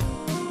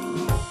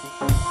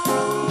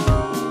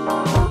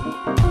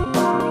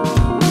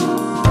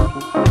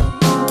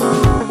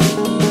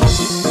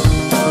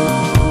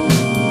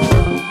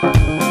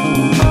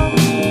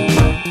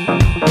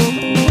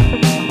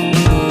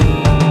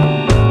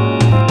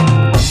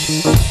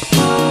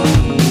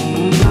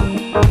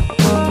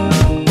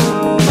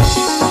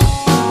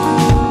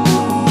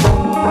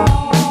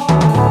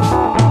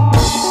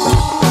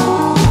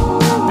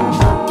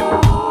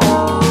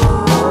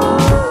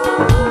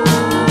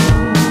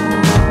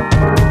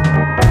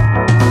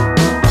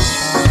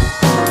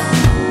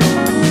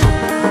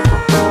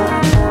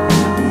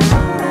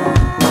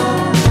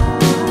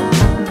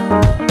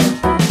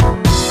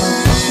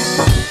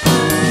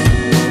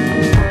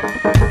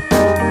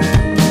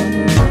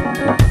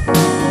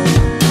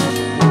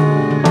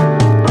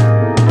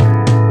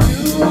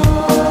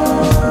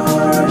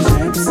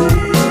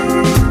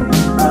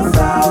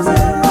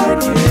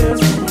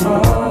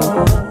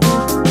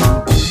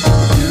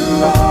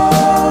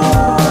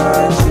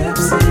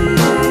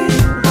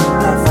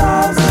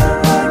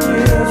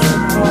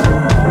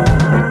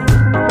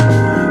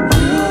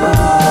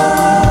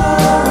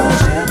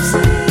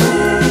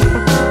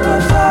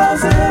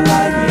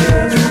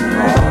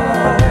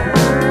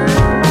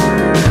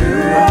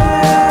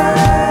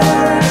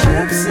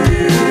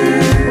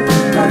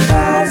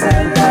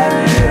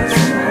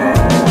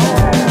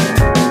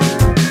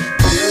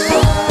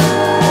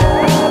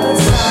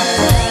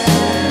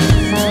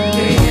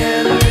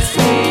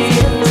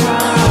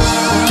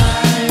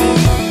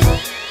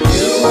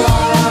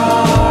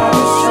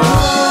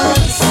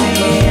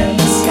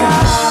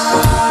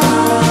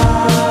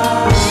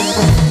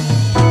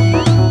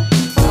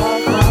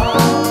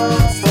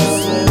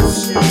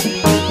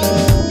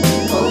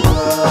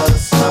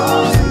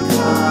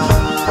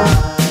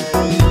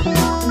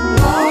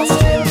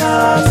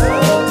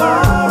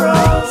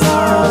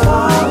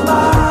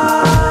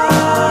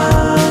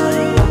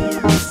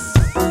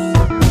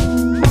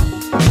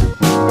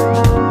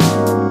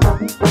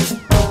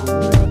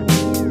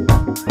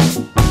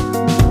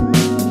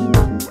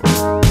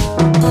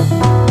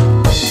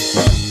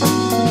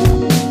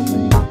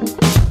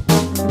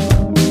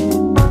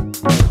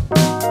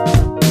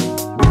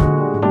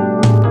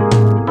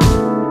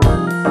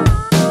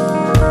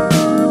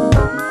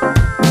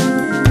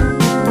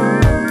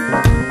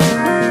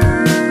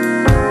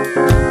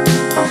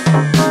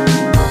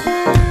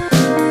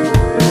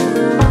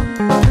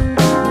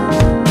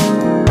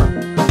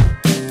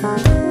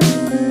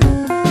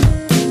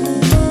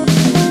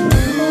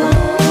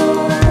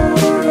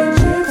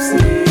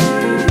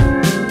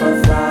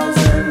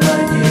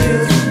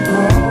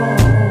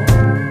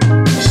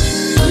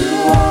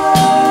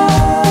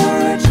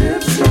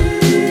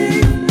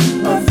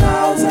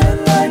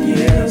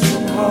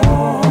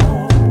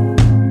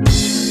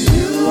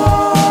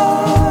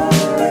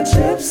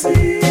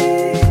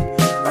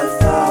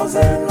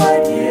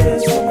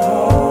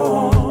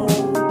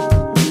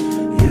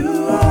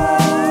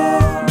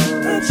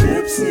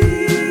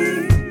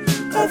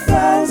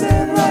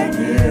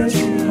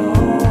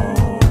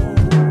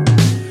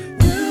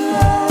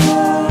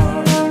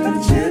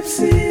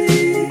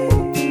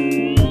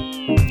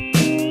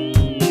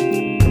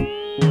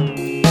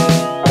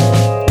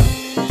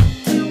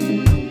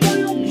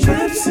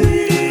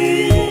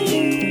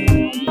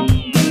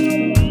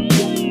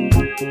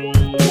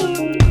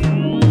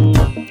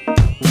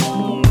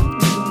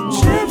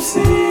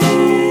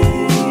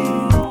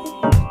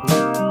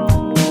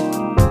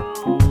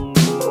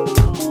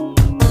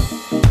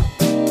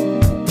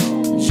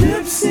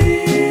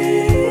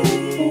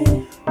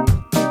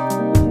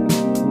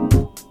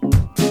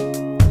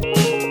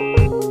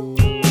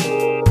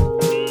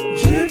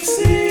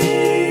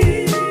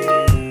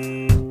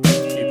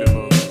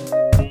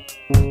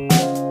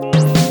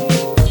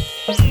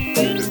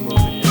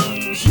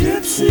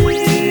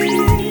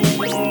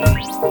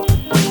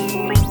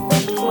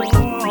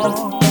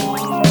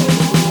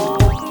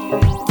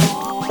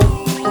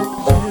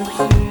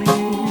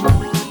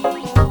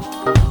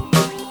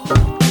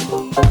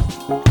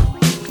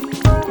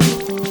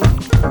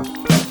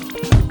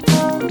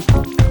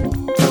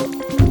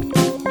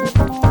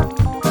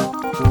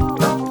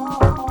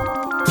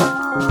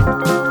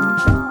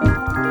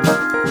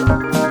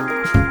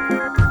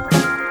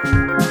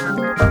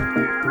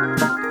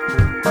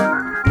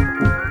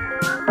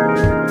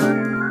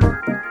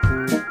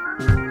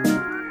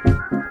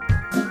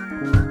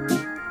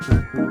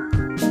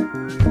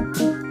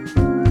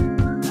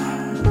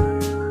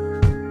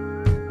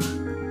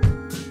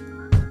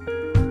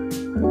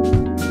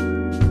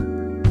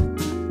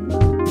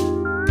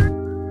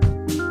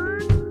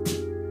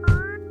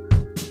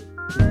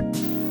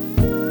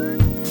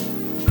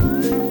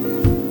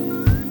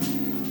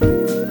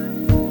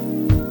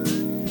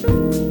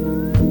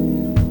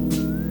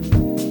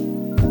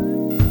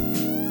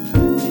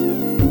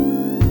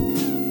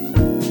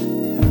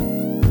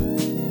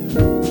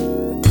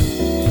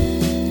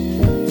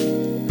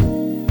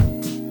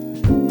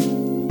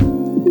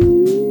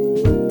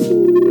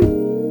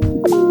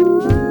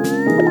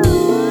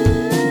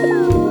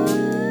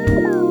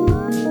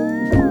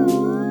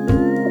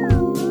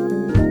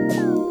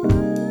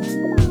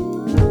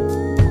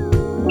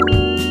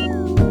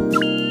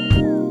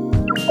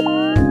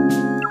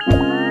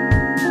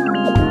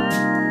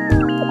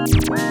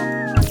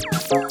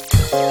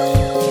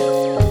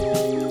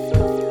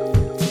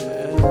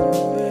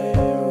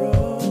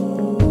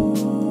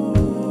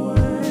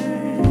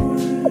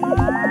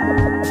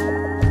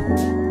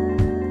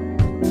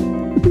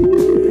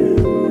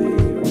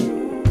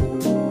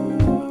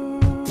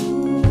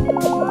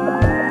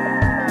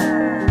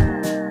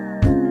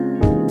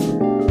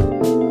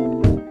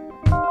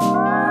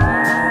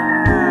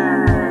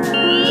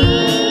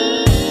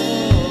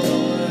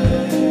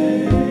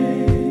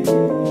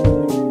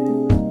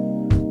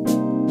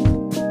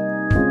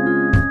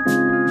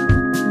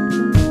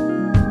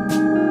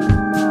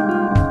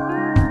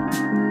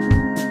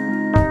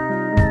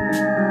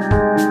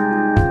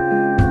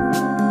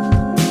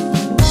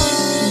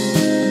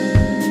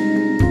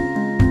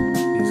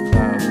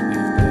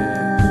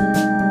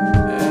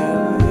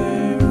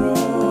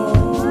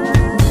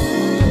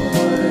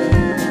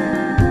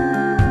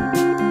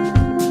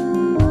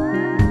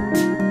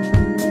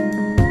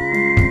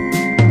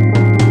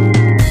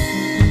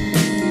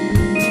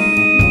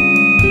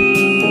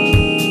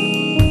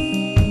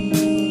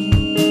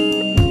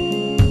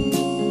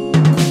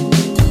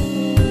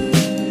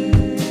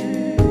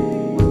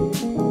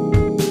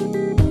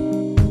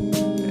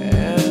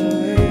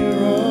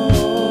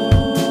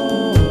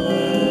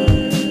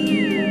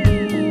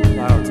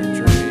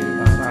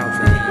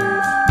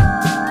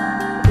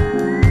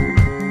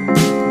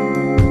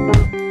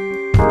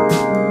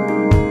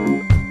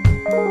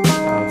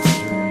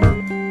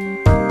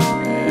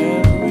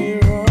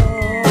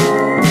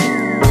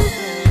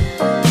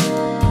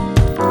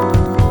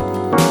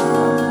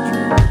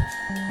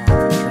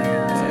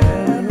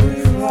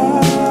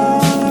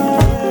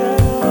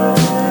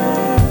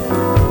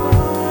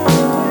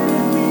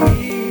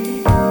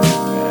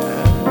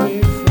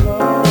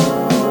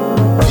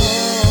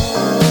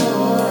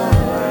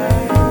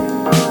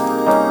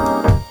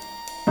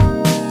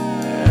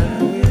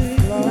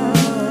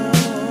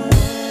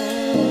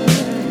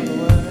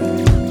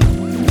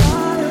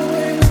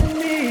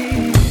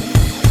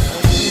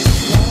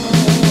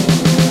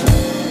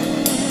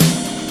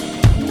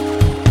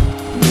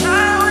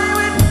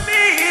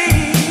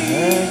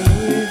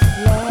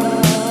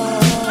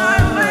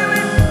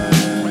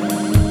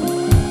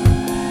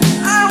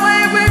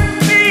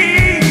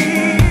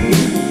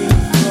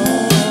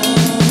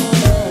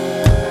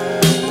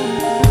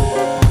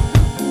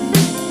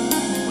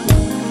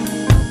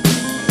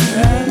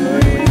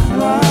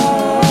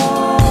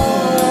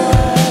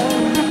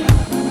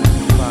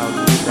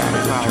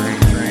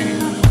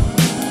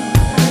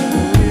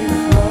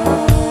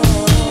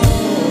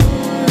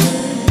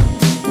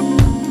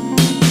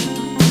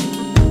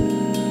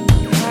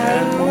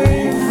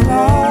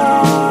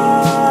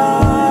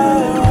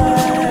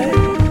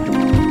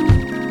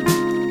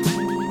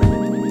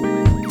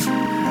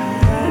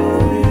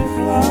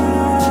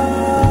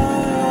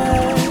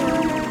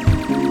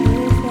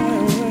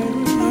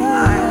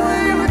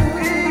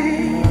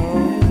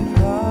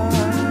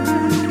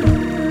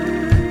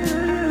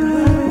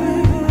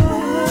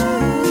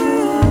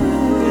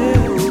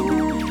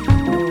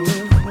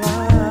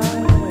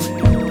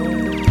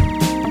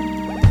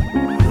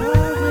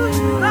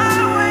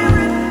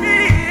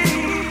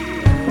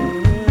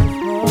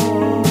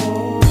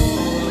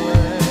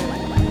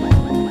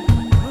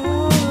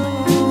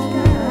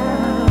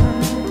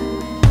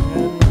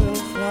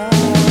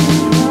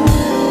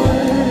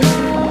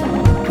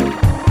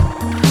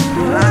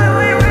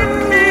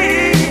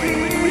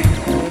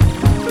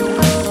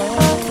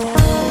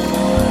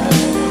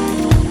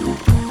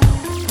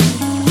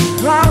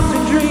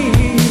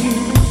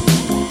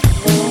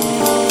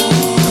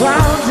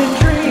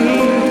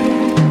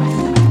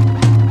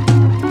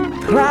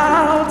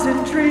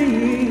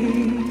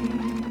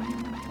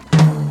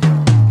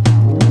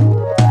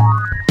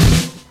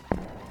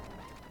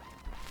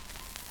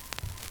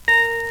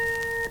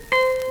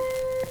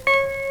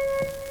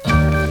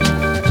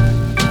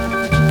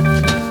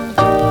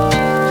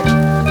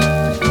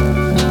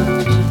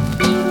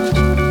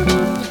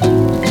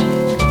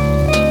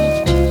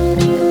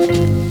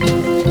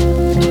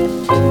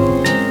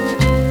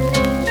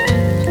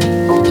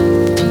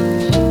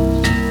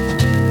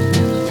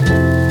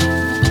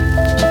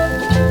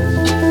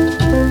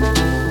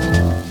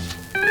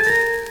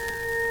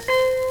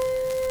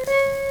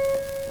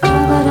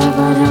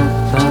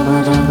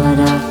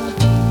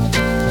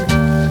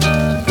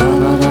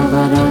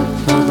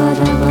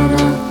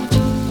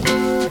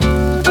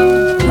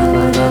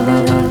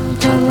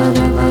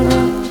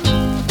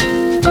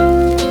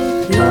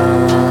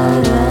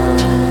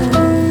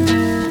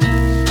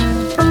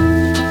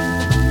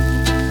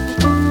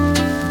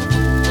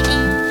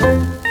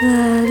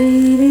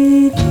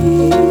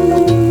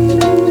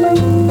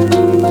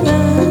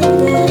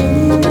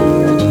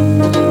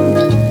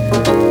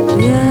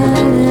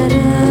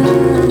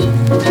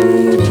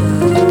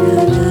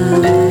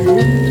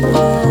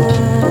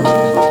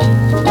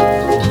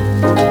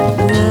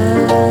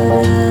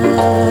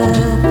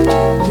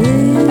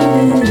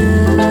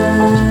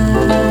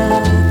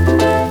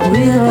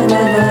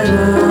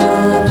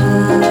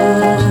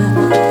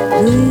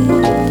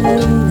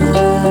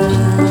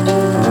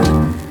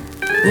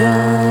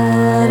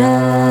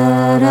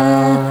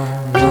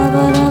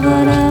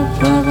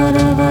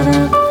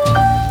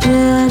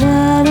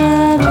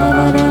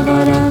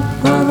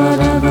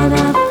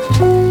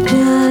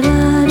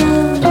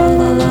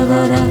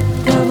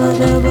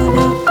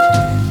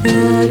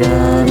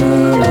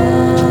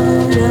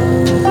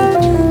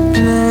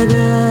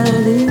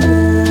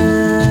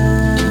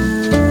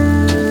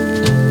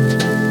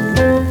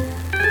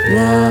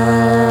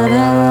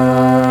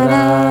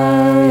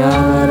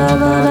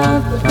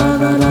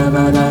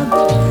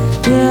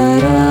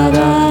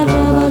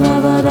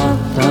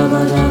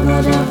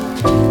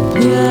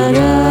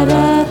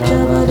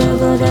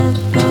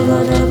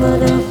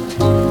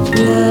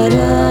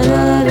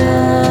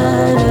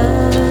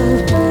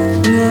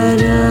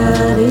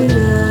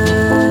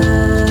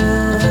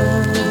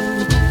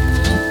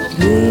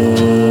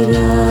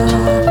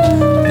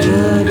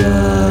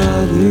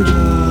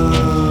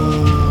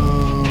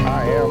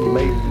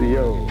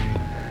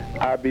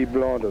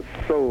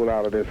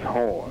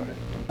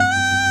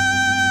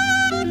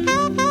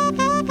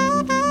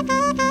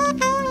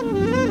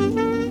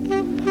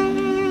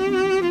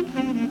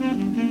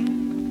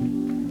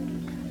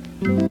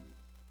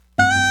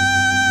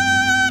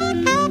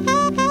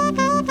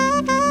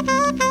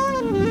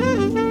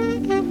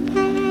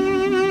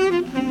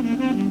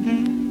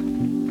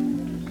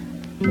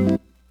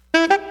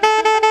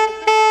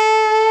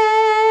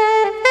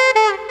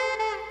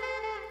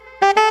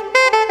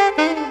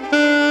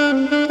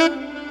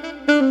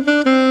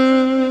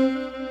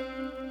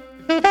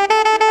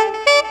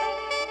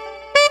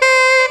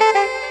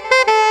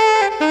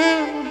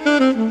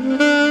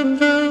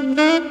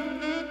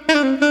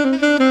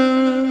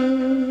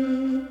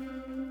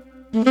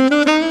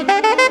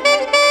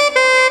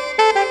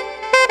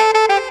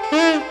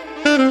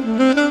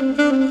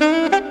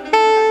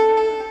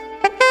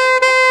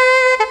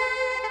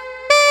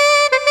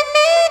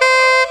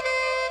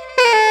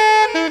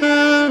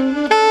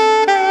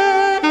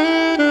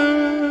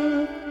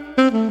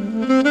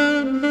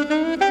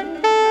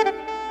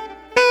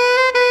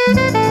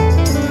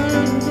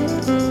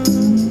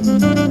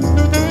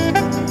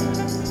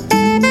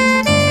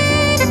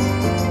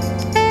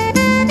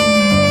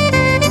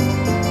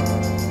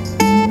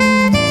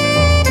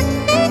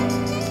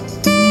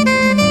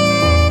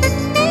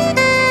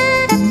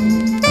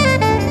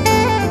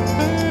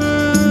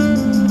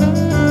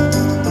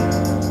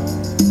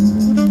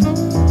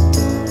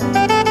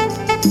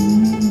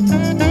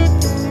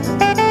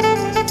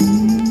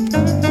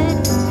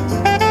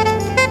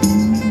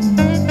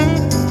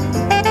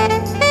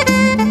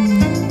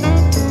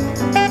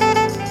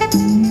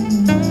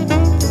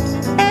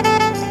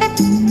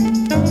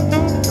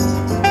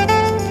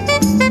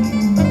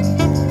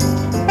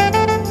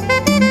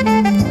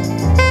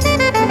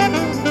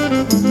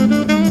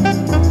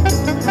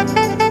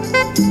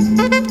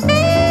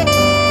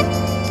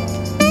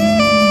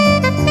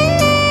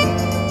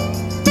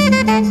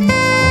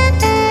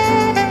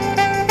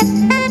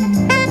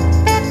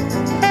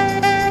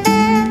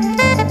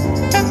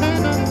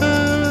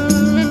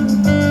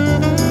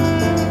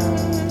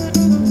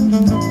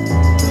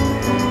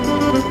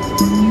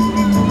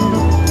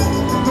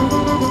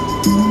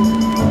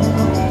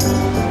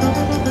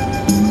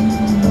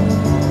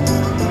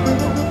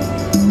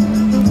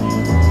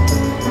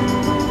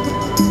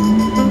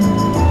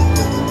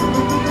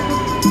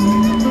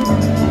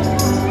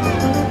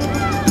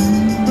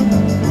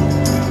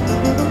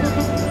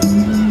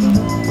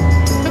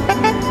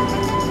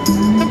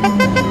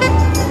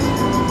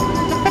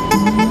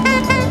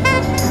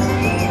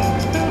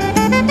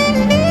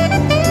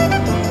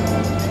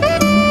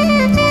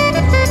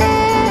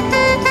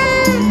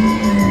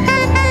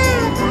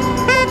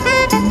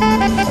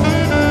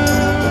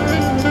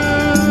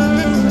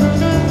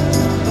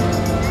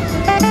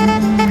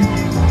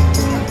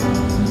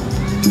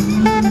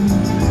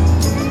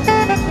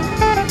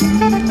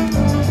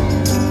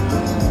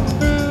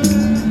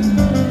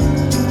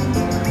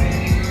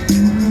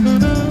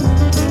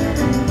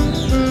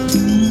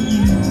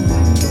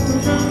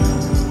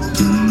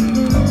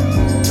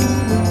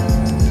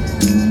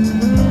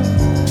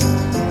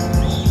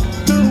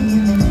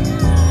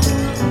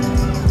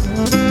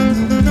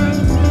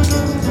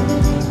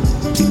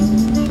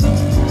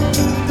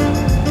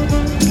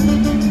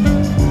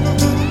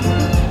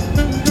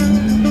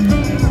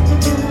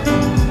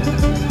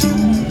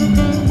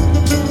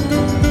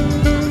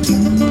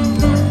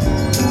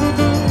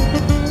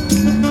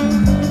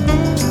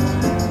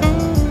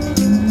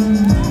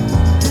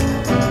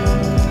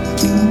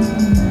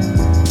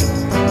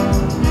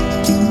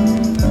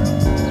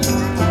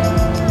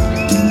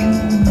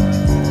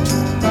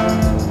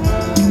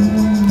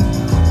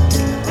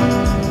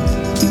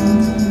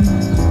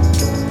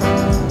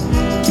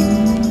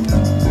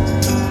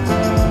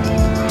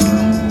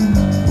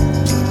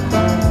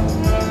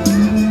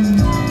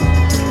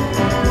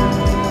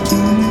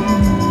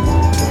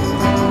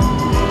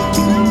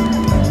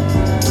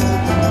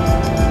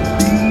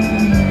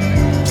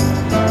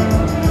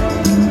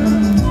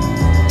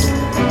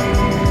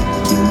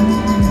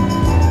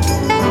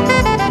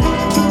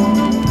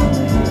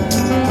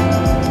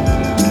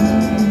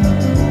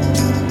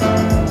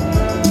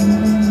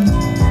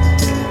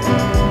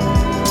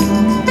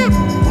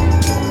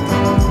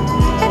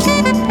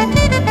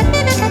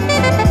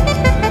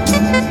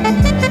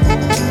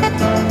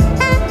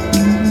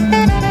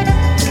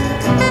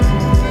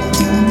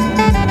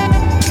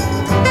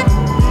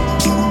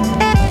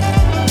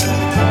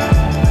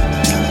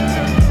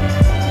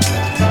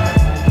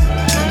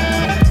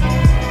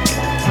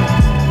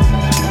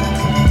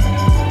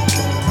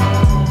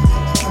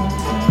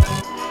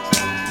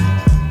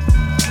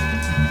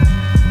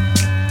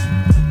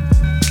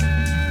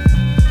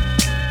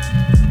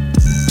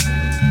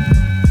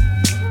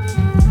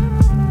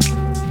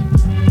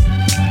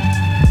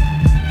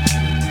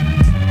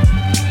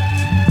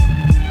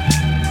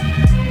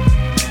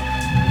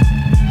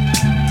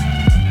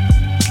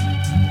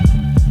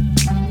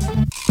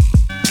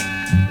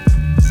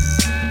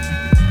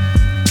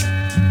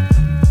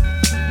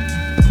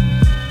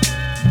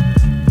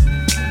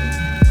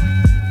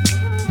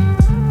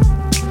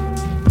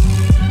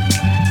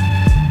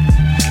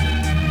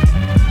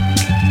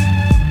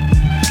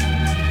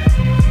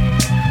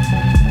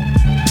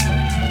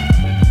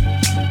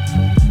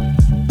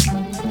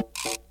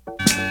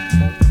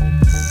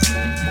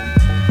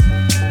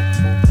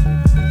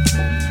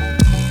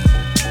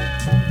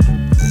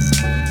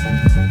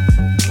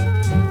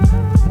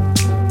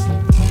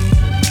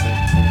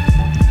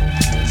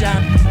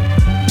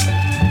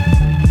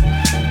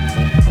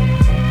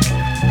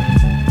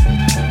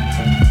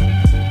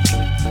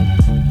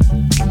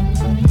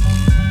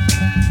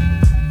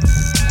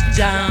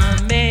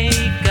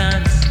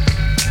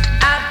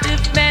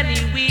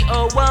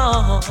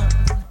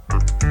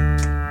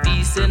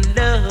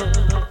 love.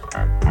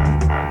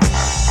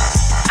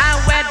 I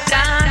went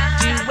down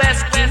to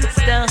West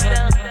Kingston.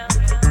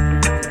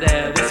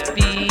 There was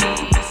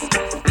peace,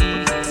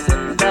 peace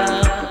and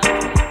love.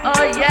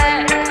 Oh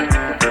yeah.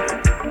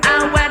 I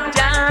went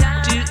down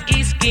to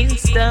East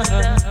Kingston.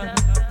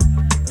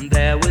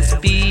 There was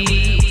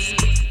peace,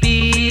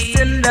 peace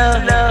and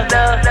love, love,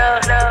 love,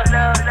 love, love,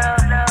 love,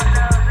 love.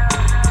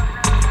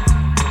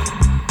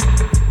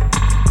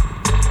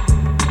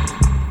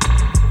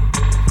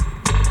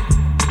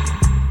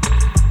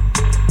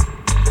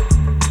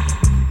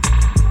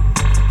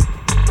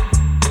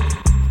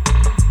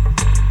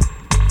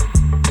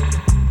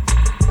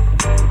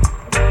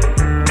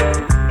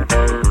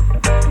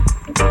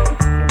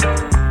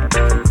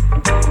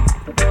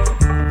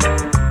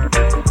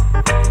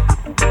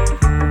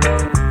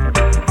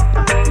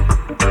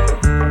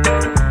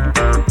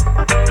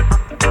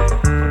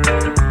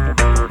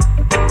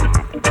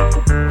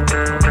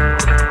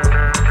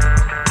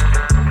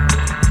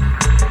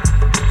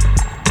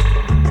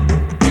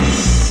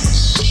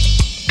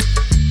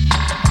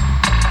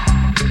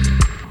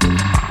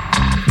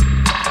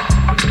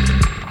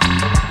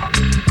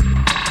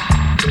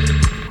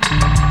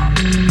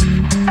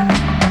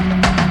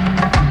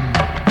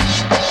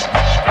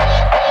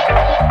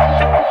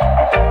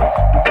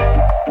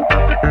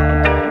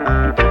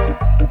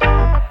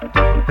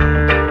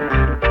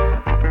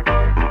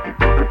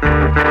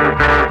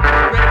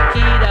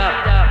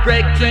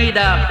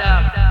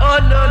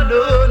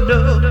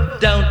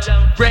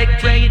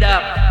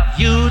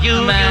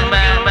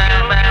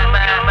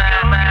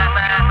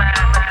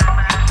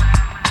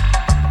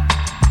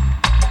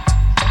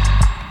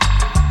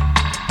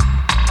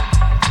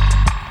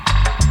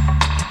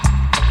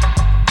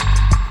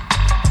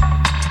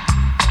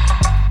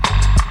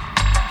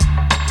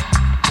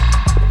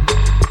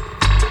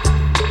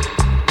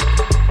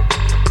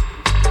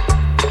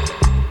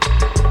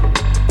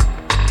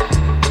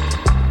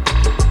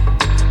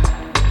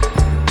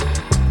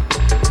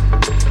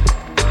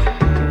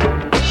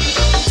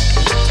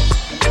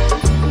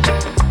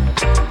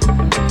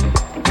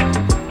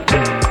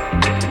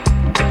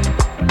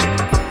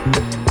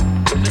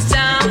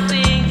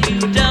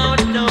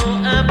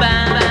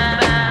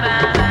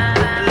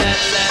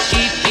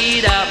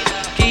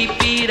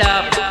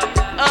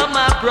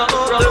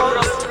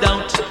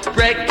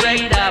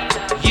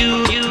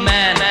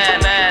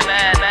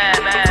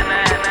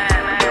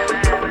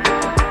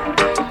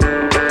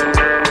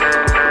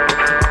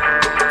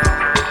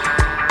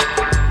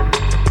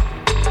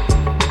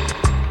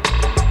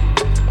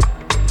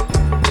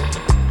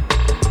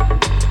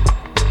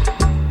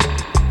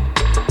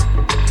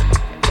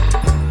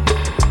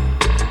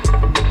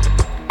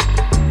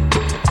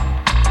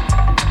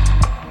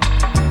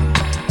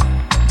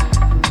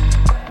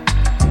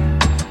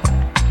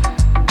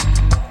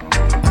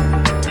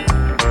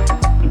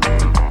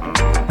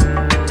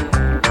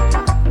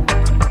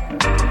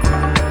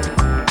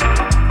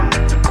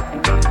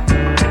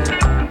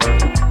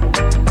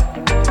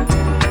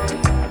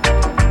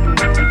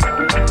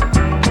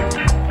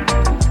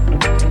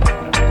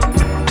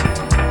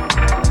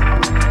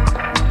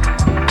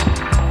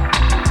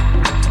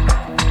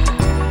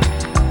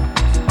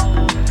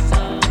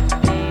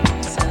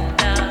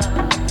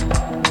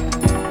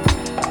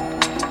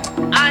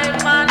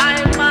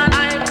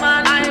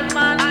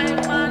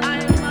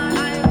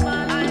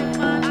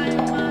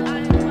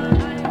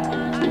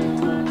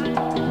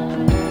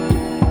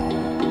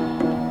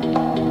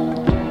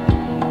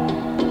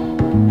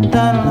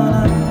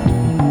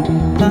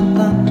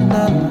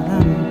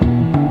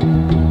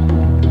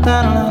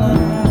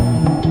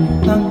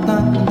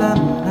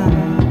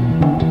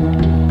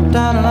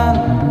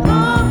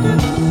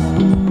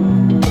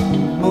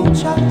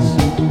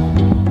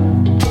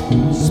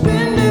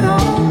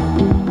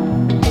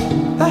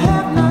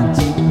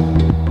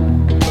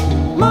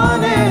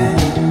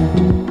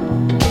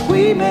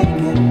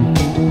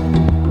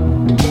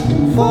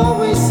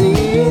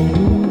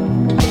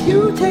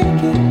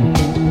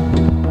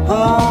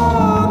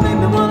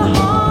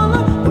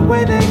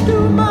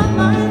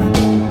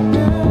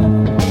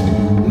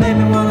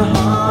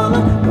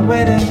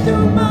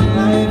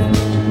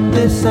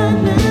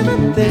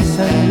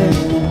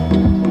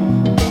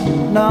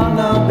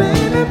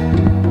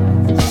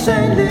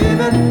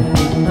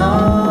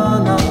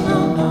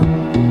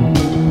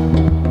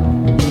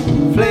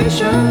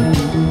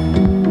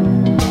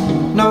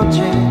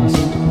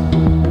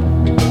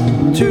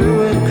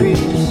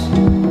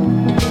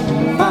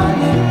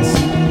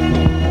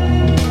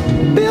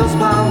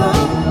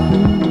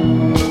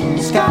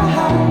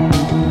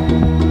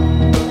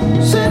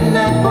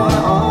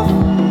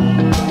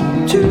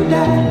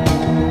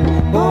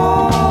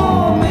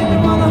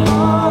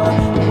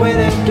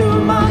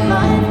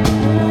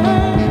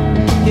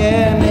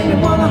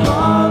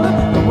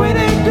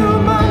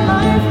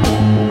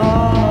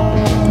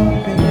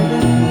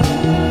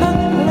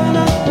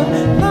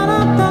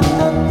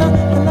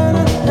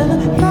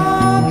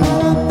 La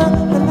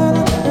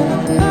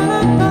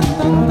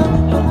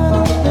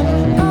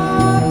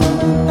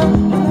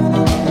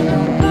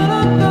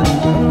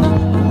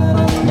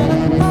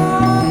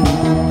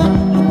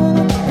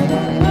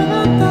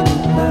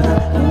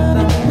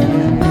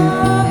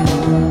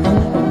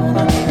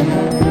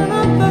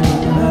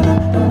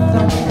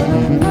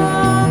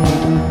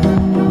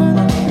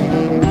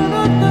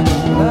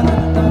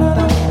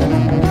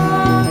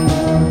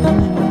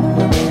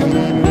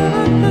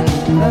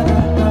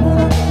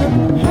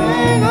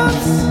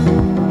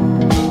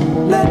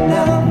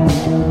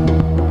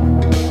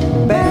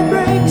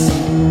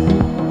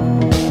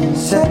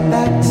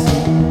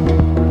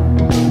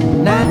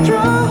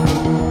petrol.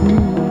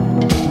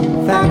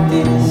 Fact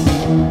is,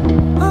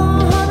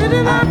 honey,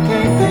 I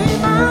can't pay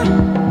my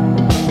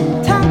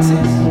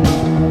taxes.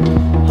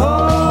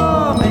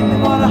 Oh, make me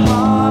wanna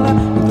holler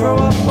and throw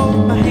up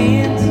both my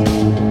hands.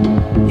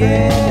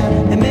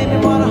 Yeah, it made me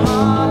wanna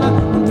holler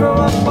and throw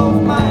up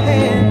both my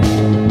hands.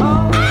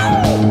 Oh,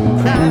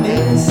 crime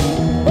is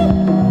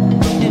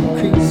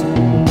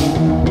increasing.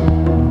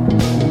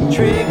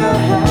 Trigger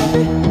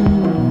happy,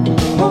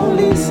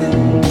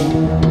 policing.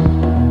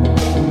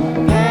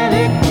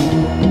 Panic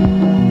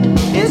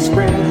is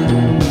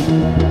spreading.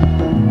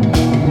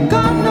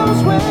 God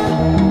knows where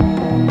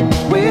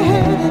we're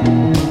headed.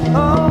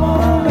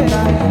 Oh,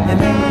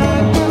 and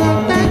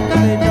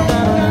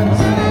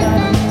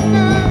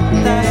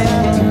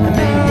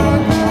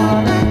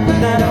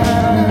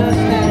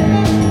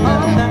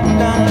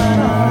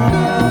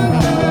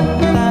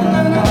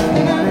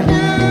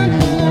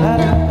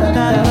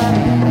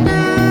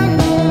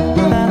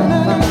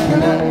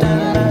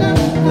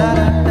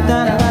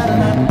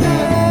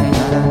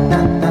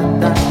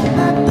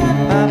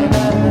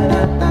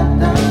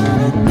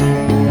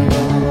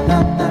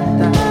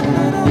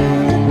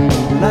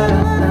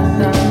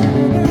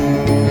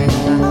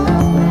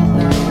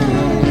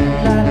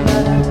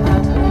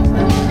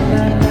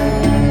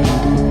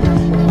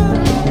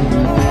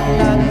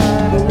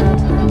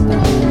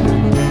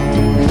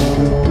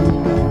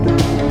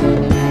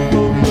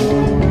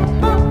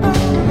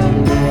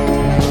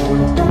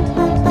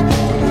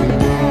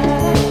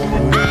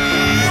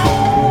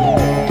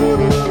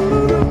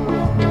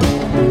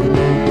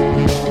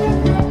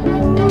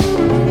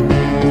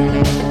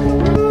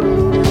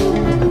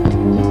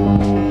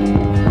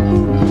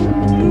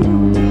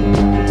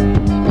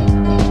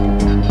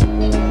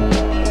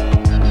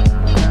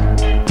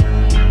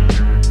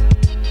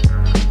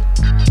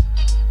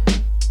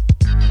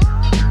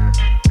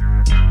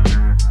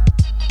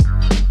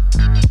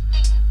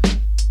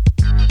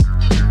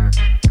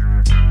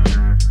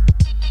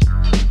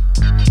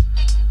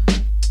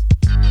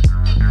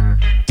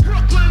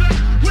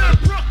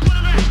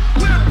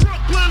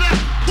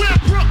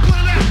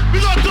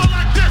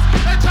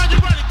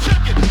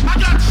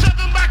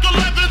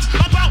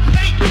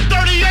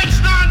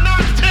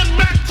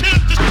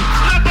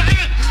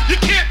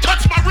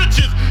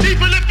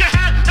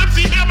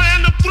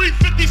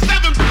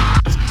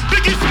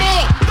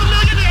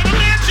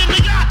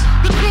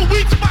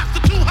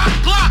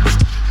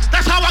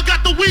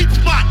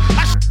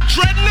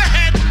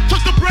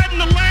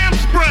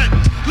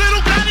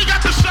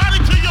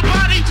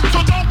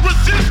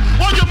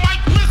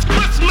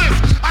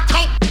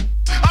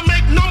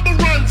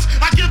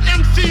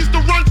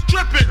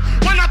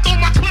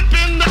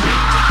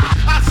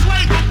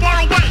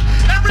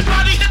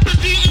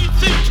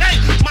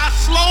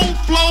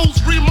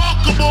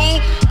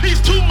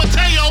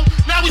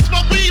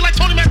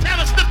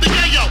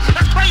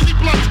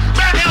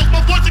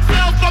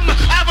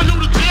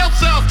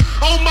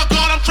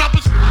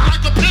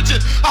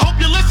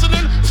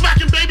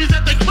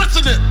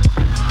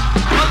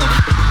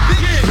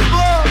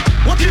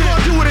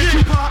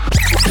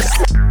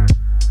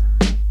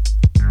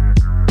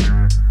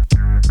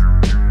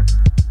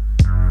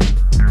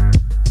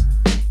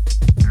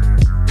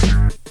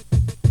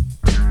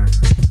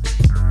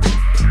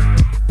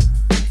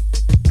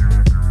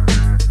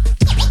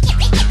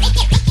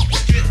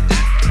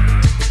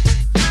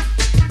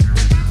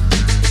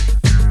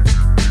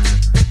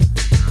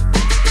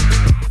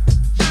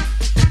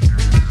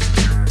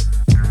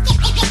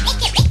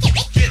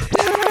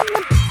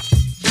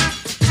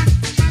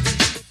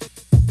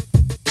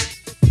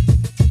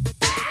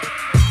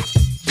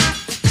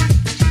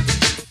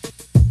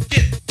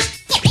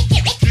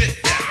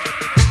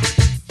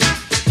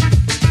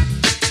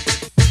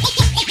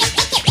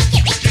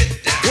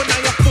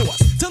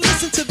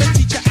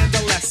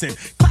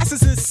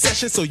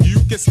So you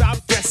can stop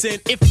guessing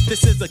if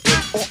this is a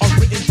gift or a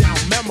written down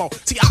memo.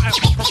 See, I am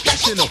a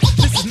professional.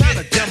 This is not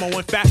a demo.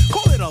 In fact,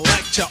 call it a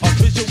lecture, a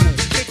visual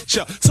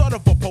picture, sort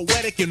of a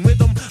poetic in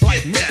rhythm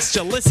like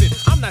mixture. Listen,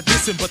 I'm not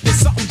dissing, but there's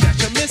something that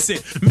you're missing.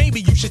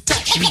 Maybe you should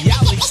touch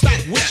reality.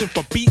 Stop wishing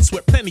for beats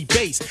with plenty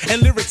bass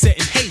and lyrics set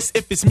in haste.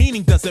 If its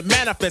meaning doesn't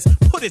manifest,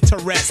 put it to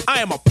rest.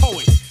 I am a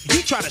poet.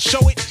 You try to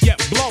show it, yet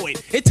blow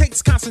it. It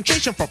takes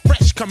concentration for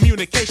fresh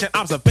communication,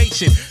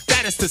 observation.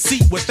 That is to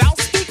see without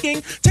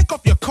speaking. Take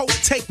off your coat,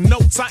 take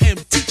notes. I am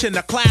teaching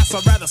a class,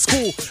 or rather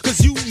school, cause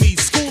you need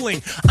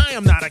schooling. I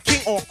am not a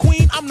king or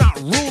queen, I'm not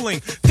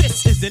ruling.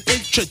 This is an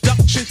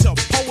introduction to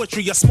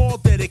poetry, a small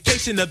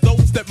dedication to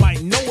those that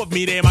might know of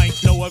me, they might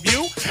know of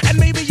you. And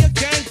maybe your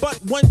gang, but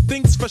one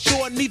thing's for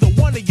sure, neither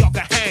one of y'all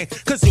can hang.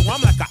 Cause yo,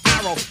 I'm like an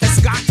arrow, and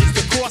Scott is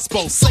the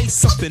crossbow. Say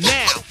something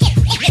now.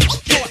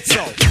 Thought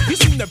so. You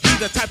seem to be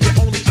the type that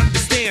only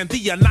understand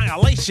the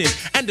annihilation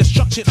and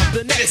destruction of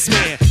the next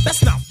man.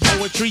 That's not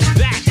poetry,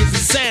 that is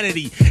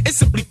insanity. It's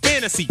simply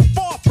fantasy,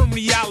 far from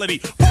reality.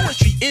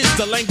 Poetry is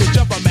the language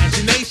of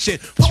imagination.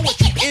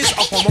 Poetry is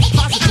a form of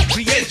positive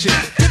creation.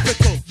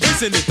 Difficult,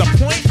 isn't it? The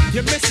point?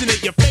 You're missing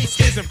it. Your face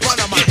is in front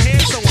of my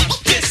hand, so I'm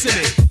kissing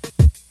it.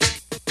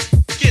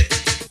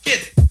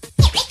 Get.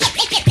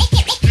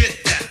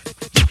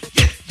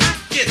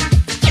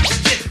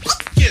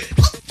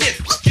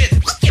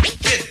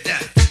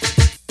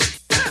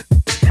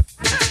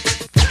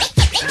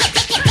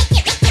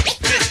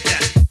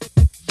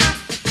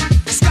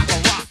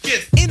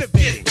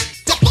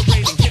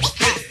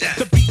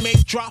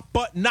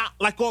 but not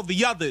like all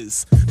the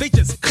others. They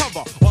just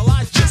cover while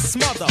I just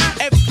smother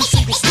every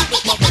single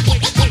stupid mother.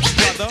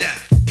 Wait, brother.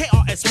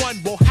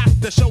 KRS-One will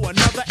have to show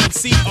another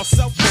MC or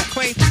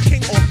self-proclaimed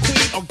king or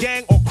queen or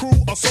gang or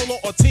crew or solo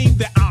or team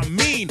that I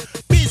mean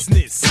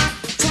business.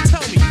 So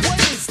tell me, what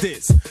is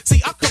this?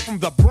 See, I come from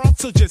the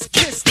Bronx, so just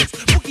kiss this.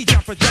 Boogie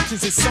Down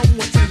Productions is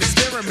someone's an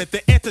experiment.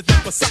 The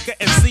antidote for sucker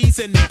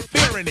MCs and they're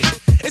fearing it.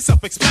 It's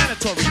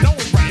self-explanatory, no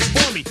one's writing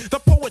for me. The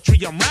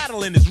poetry I'm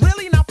rattling is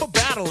really not for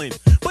battling.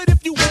 But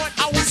if you want,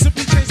 I will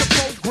simply change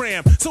the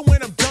program. So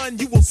when I'm done,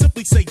 you will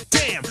simply say,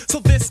 damn. So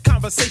this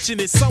conversation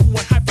is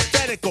somewhat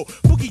hypothetical.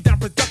 Boogie Down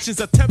Productions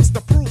attempts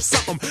to prove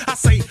something. I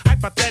say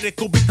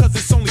hypothetical because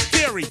it's only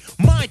theory,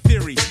 my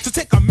theory. So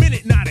take a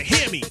minute now to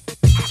hear me.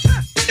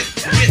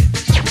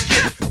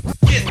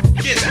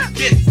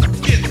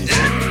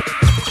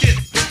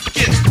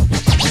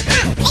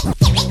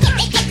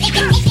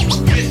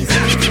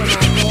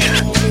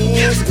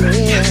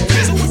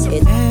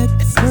 At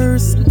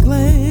first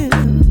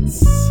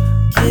glance,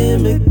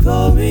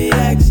 chemical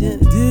reaction,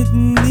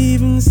 didn't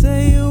even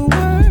say a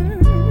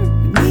word.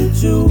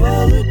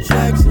 Mutual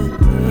attraction,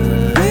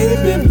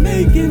 baby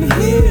making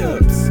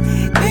hips,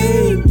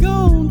 ain't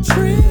gon'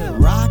 trip.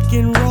 Rock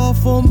and roll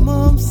for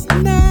months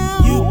now.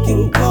 You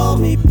can call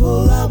me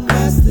pull-out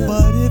master,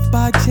 but if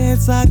by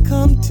chance I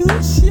come to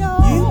show,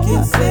 you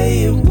can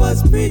say it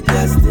was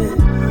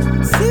predestined.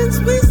 Since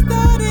we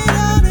started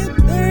out at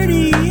 30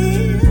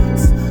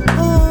 years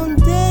on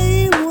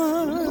day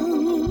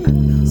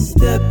one,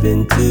 step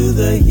into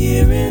the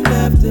here and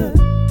after.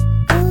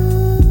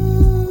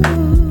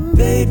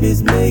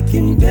 Babies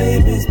making,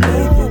 babies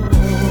making.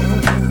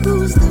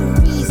 Who's the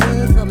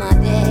reason for my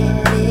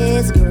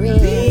daddy's grin?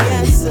 The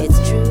answer. It's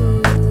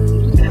true.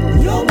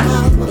 Your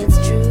mama. It's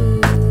true.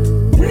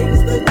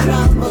 Brings the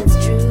drama. It's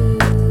true.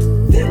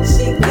 Then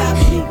she got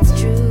me. It's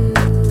true.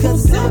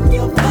 'Cause I'm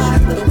your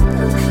father.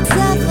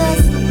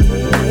 Selfless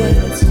when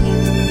it's you.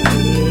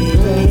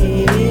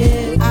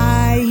 I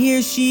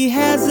hear she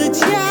has a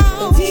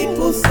child.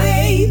 People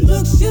say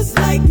looks just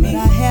like me.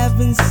 I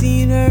haven't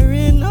seen her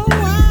in a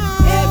while.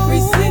 Ever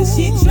since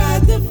she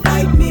tried to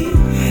fight me,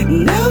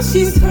 now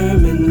she's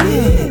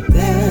permanent.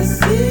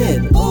 That's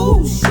it.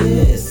 Oh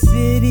shit.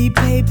 City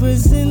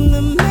papers in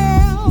the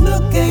mail.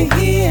 Look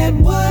ahead,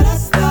 what I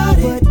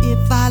started. But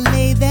if I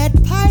lay that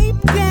pipe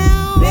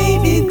down,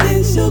 baby,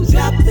 then she'll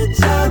drop the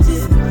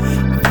charges.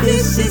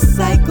 Vicious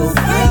psycho,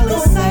 fellow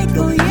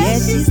psycho. Yeah,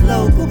 she's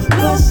local,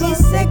 but she's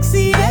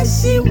sexy as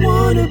she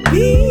wanna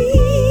be.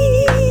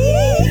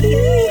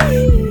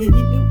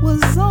 It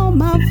was all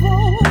my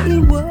fault.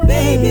 It was.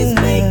 Babies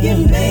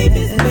making,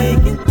 babies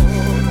making.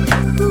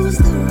 Who's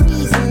the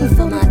reason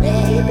for my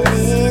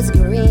daddy's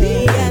grin?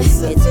 The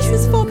answer. It's true.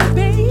 This is for the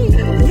baby.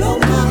 Your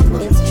mama.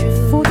 It's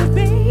true. For the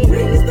baby.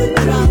 Brings the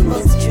drama.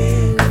 It's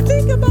true.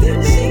 Think about it,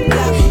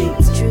 baby.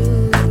 It's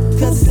true.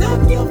 'Cause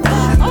I'm your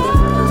father.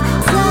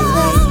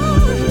 Selfless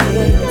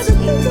when it's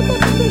you.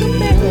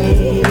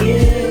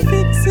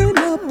 Fixing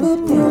up a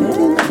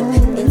broken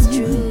home. It's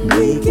true.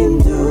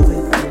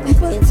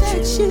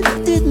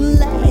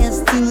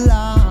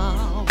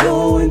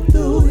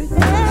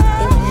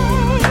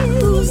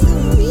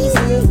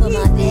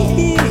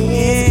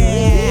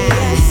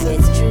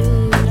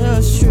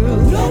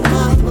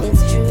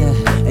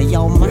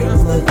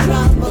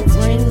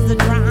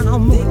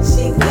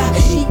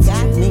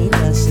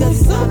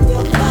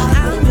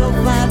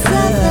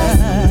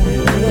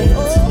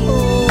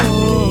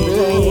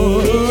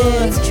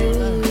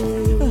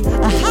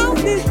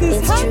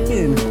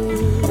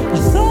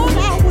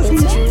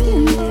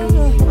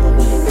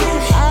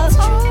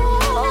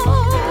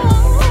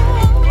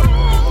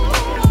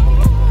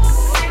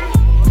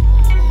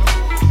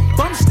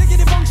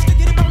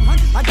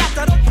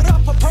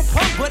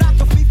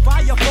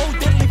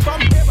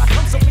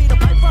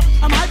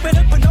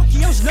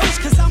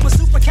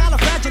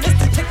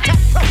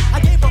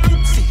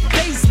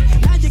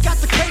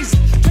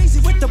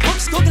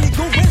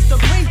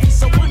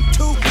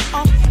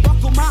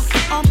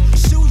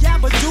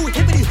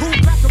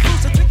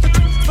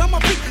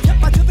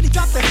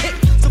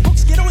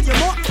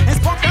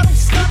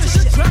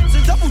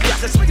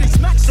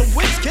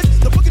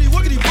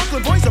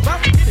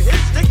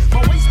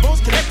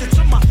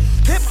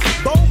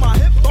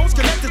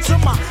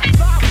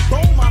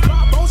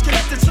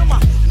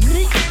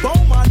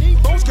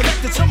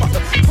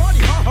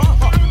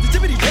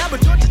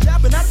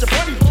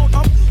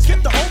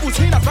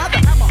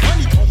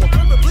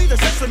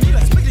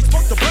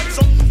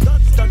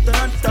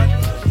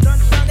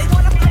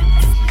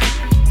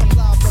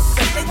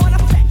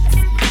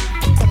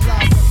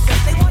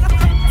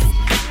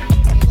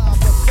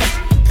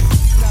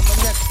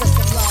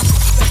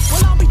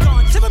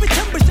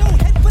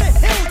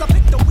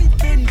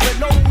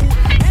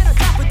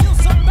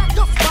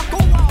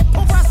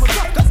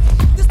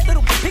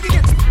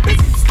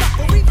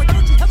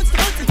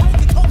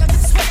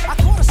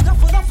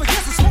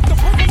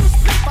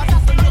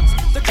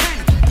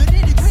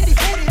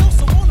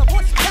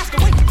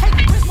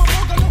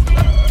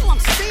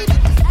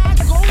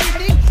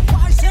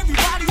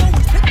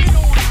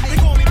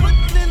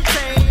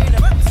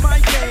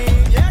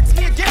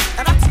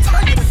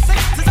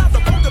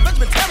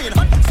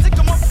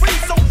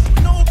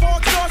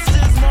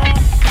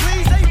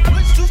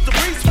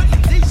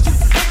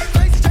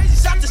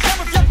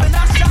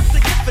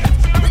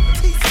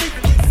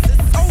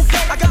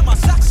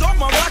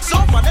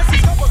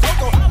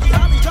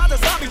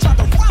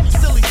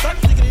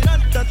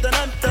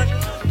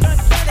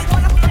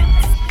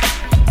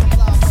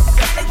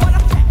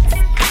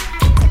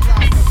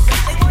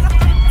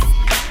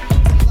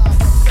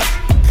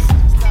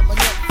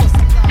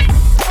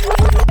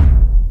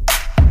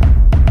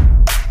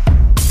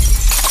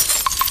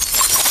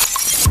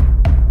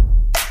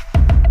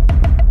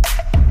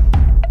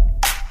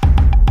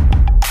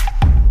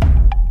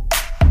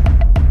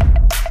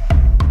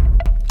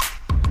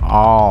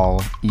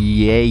 all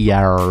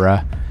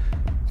yeah.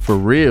 For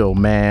real,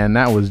 man.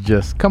 That was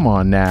just, come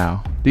on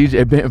now.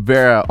 DJ Ben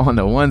Vera on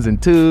the ones and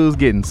twos,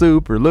 getting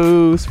super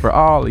loose for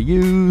all of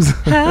yous.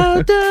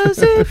 How does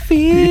it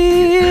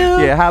feel?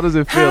 Yeah, how does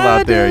it feel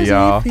out there,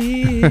 y'all?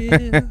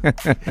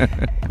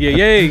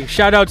 Yeah.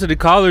 Shout out to the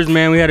callers,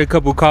 man. We had a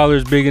couple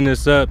callers bigging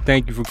us up.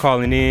 Thank you for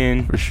calling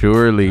in. For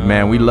surely,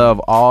 man. We love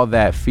all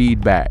that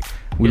feedback.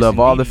 We love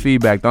all the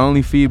feedback. The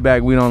only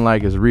feedback we don't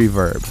like is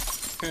reverb.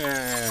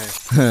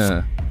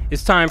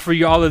 It's time for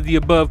your all of the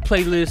above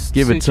playlist.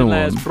 Give it to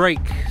last him. break.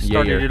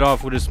 Started it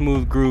off with a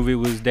smooth groove. It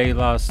was De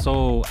La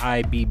Soul,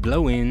 I Be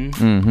Blowin'.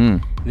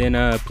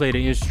 Then played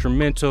an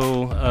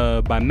instrumental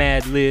by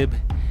Madlib.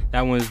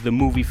 That was the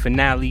movie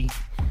finale.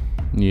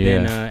 Yeah.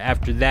 Then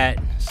after that,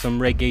 some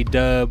reggae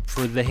dub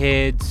for the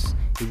heads.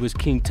 It was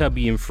King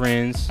Tubby and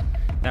Friends.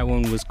 That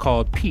one was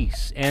called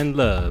Peace and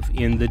Love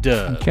in the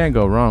Dub. You can't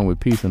go wrong with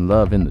Peace and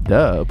Love in the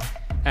Dub.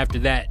 After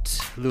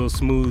that, little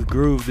smooth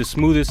groove. The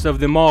smoothest of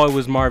them all, it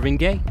was Marvin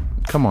Gaye.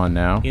 Come on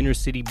now. Inner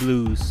City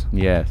Blues.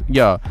 Yes.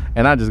 Yo,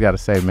 and I just got to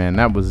say, man,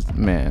 that was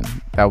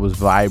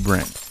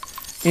vibrant.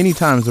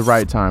 Anytime's the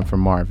right time for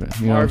Marvin.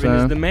 You know what I'm saying?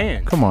 Marvin is the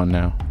man. Come on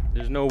now.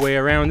 There's no way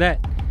around that.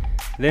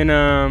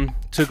 Then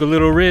took a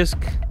little risk,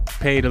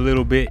 paid a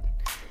little bit.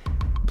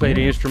 Played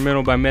an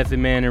instrumental by Method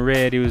Man and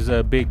Red. It was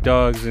Big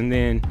Dogs. And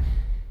then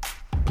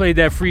played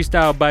that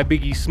freestyle by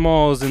Biggie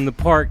Smalls in the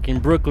park in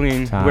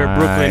Brooklyn. Tight. Where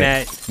Brooklyn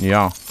at.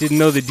 Yeah. Didn't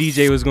know the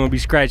DJ was going to be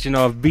scratching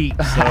off beats.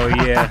 So,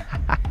 yeah.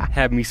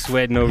 Had me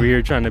sweating over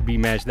here trying to beat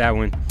match that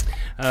one.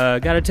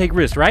 Gotta take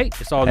risks, right?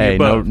 It's all the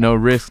above. No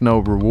risk, no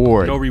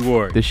reward. No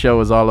reward. This show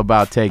is all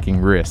about taking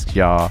risks,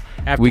 y'all.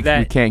 After we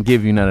that, can't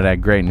give you none of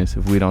that greatness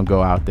if we don't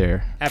go out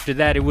there. After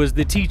that, it was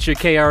The Teacher,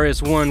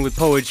 KRS-One with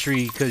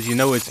Poetry, Cause You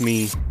Know It's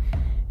Me.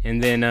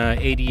 And then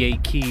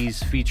 88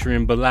 Keys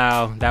featuring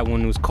Bilal. That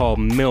one was called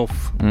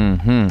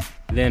MILF.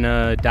 Then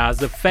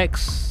Daz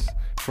Effects.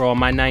 For all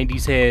my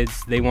 90s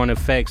heads, They Want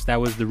Effects.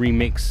 That was the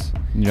remix.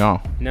 Yeah.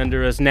 And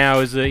under us now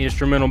is an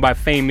instrumental by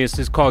Famous.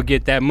 It's called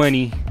Get That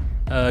Money.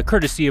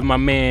 Courtesy of my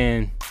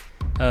man,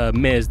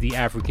 Mez, the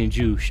African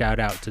Jew. Shout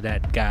out to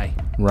that guy.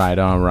 Right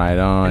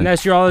on. And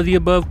that's your all of the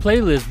above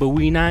playlist, but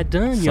we not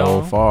done,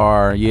 y'all. So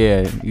far,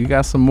 yeah. You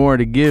got some more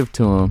to give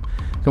to him.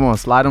 Come on,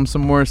 slide him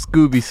some more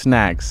Scooby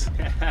snacks.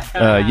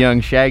 Young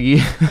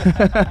Shaggy.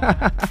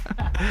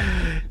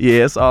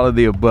 Yeah, it's all of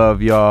the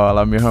above, y'all.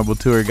 I'm your humble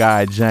tour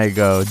guide,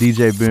 Django.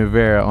 DJ Ben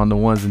Vera on the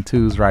ones and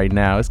twos right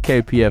now. It's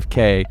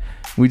KPFK.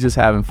 We just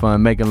having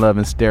fun, making love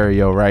in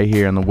stereo right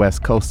here on the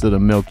west coast of the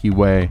Milky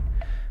Way.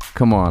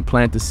 Come on,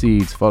 plant the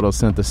seeds,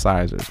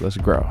 photosynthesizers. Let's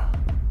grow.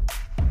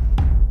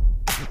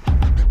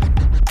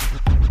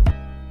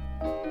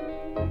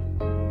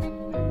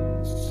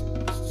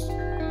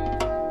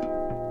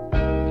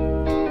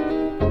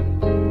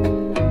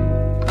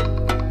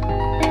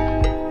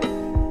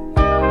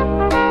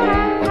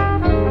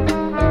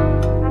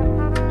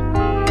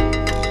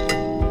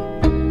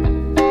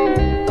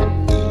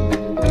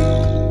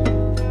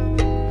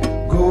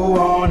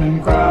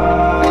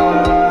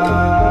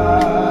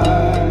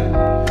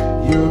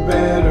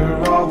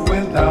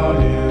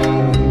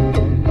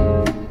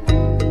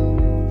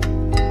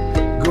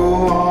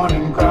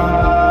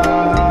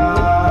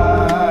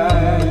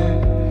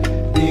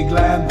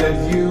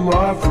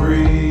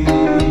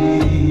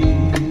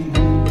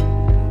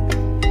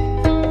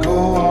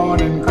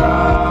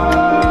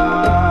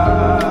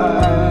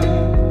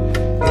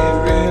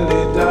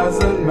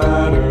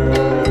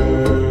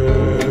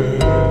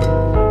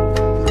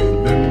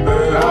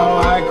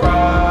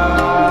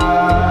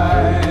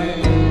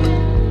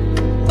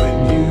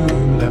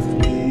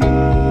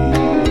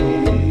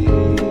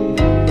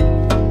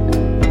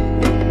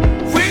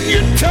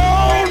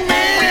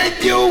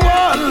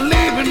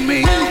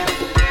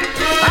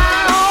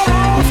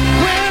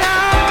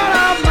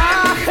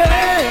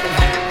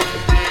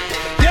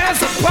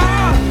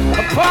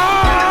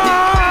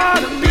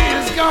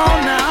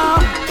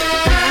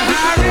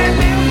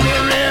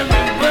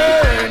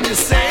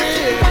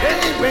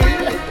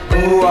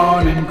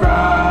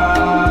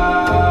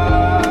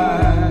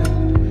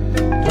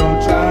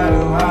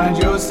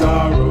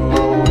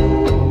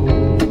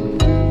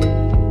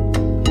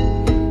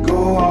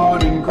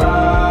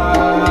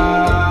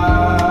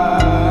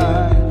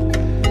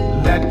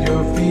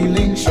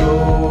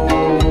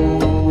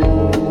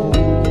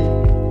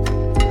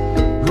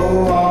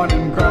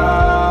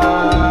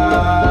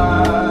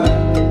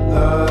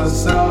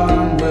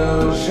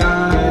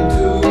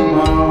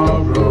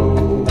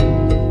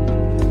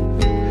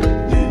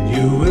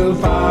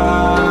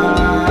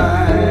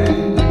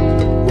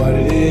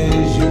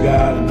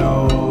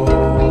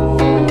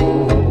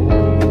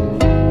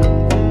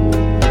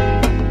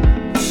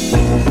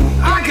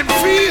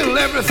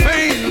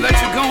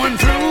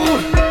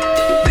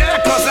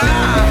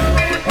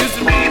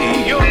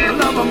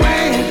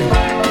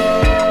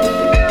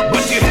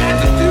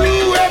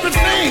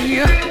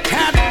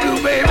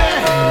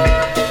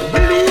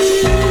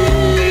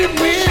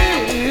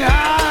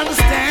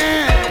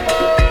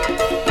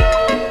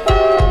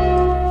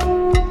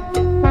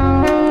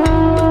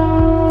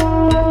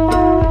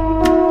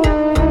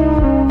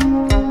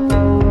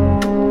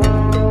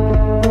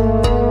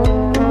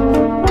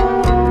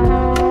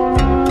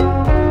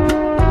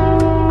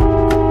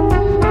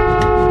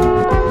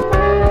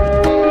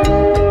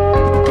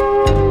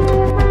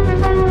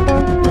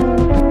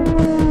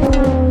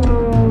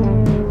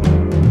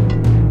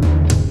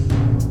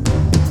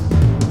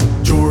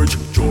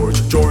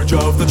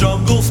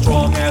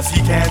 as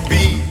he can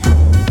be.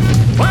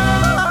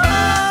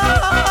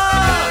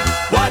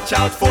 Watch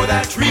out for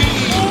that tree.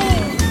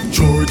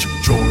 George,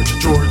 George,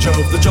 George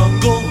of the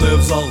jungle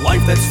lives a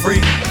life that's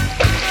free.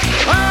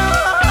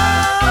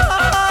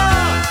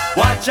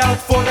 Watch out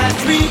for that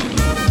tree.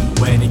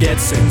 When he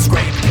gets in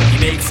scrape, he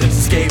makes his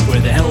escape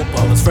with the help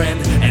of his friend,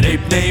 an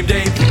ape named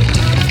Ape.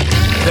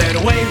 Then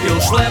away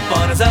he'll schlep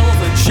on his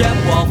elephant shep,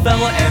 while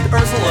Fella and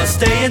Ursula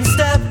stay in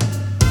step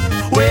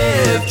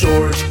with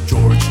George,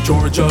 George,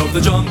 George of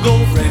the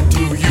jungle, friend to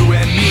you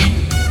and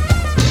me.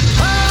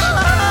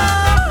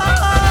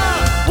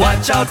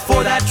 Watch out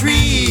for that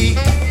tree.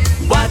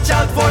 Watch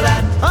out for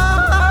that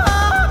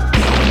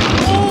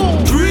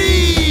tree.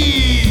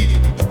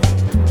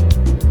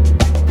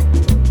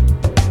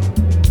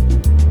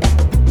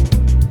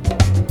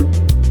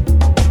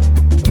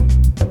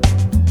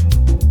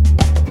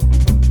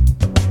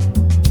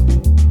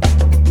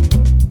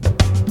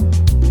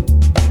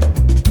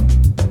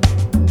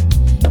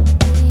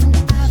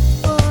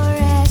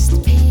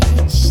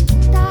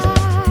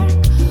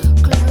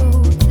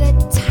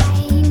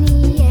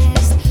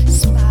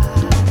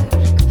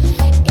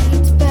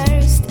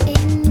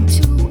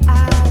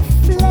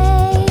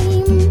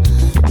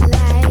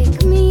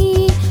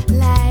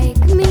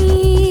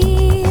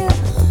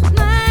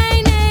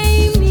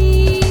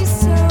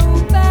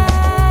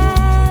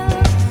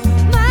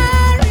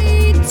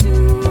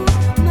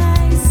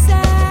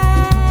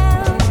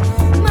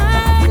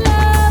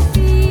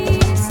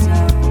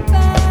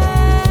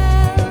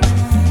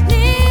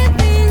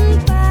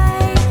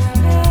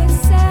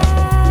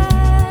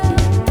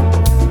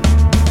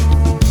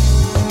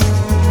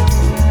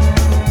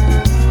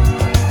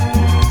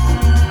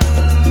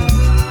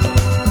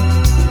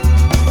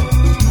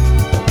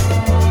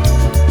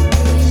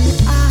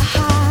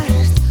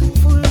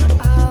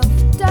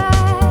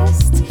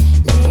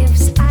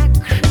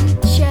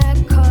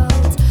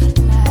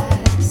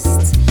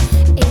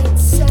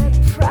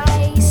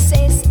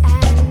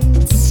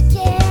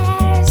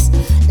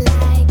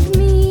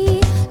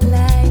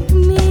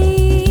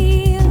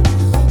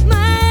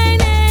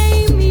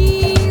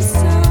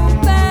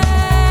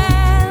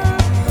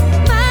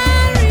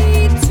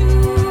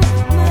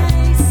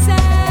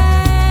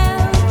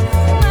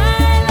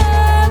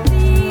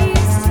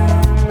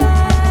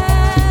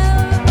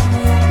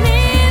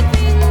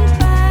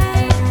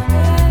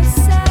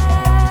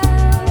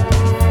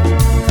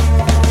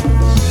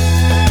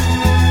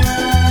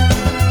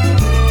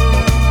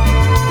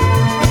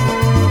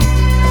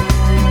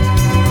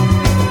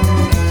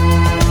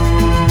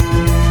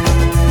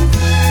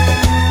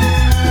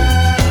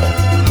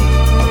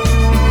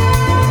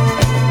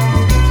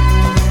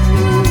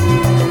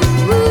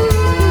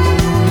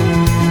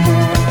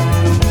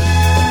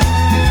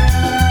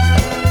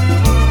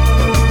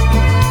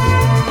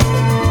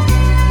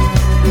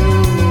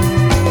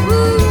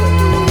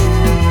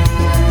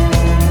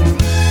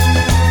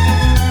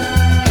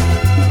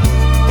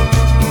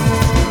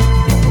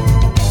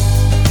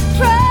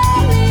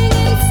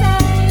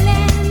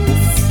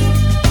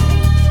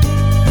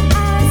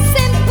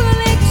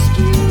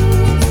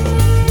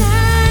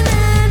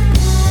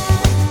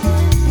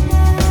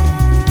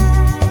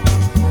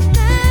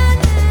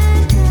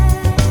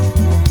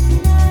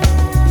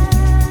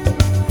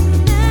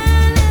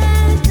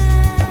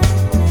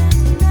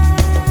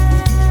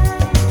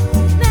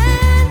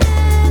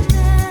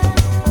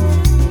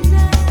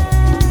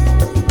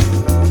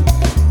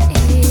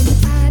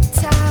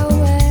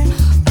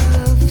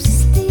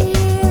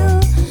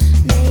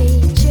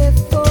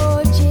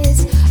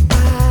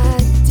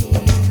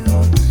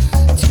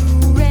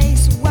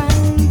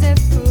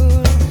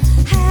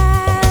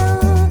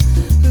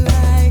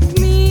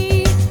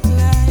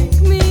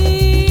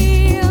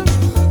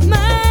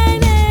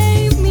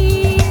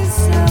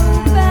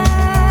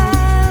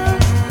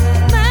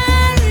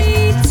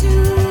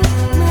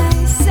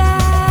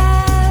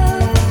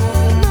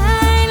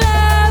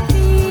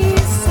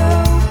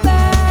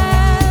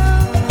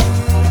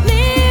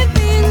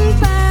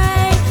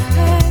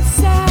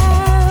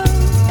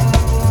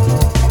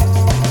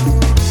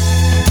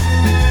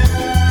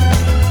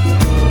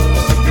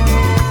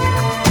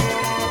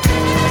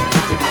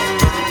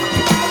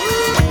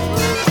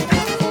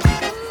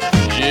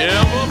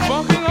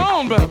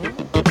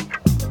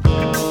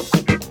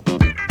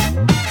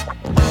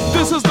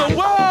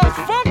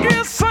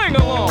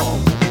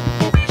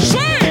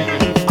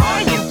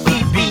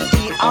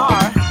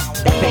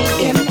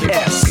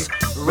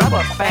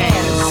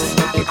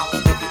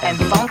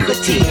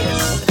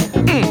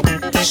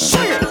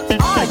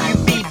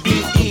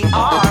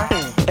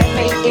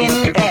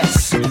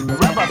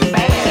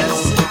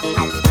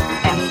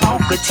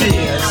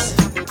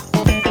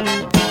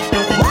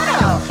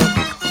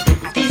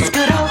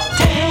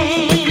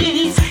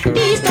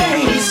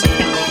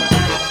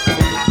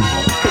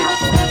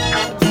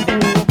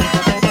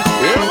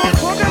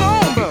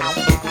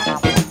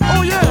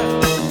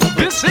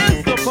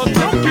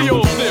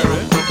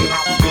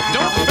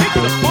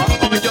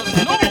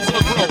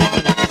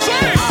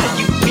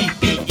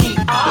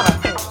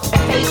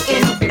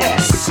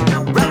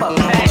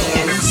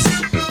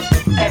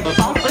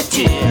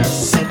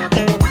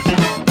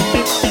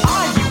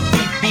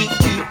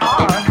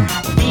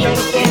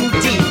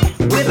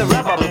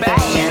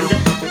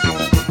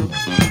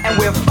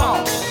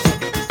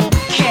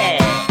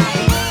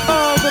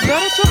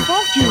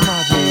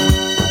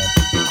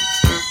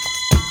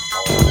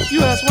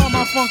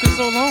 funkin'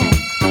 so long.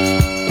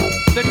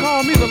 They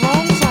call me the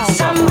long song.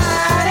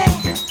 Somebody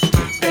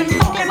been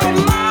funkin'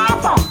 with my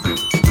funk.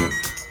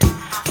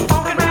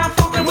 Funkin' round,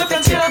 funkin' with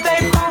until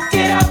they funk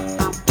it up.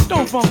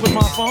 Don't funk with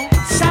my funk.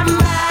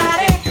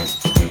 Somebody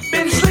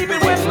been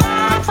sleeping with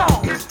my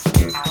funk.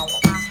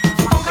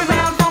 Funkin'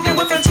 round, funkin'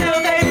 with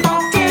until they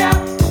funk it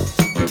up.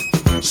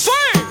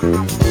 Sing!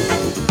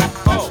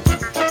 Oh.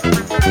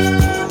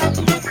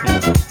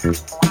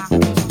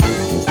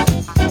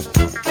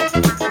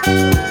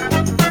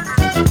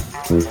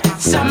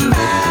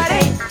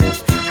 Somebody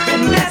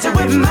been dancing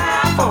with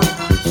my funk.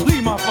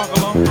 Leave my funk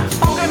alone.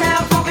 Funkin'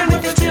 round, funkin'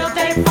 with until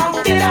they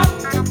funk it up.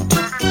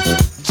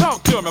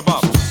 Talk to me,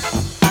 Bubba.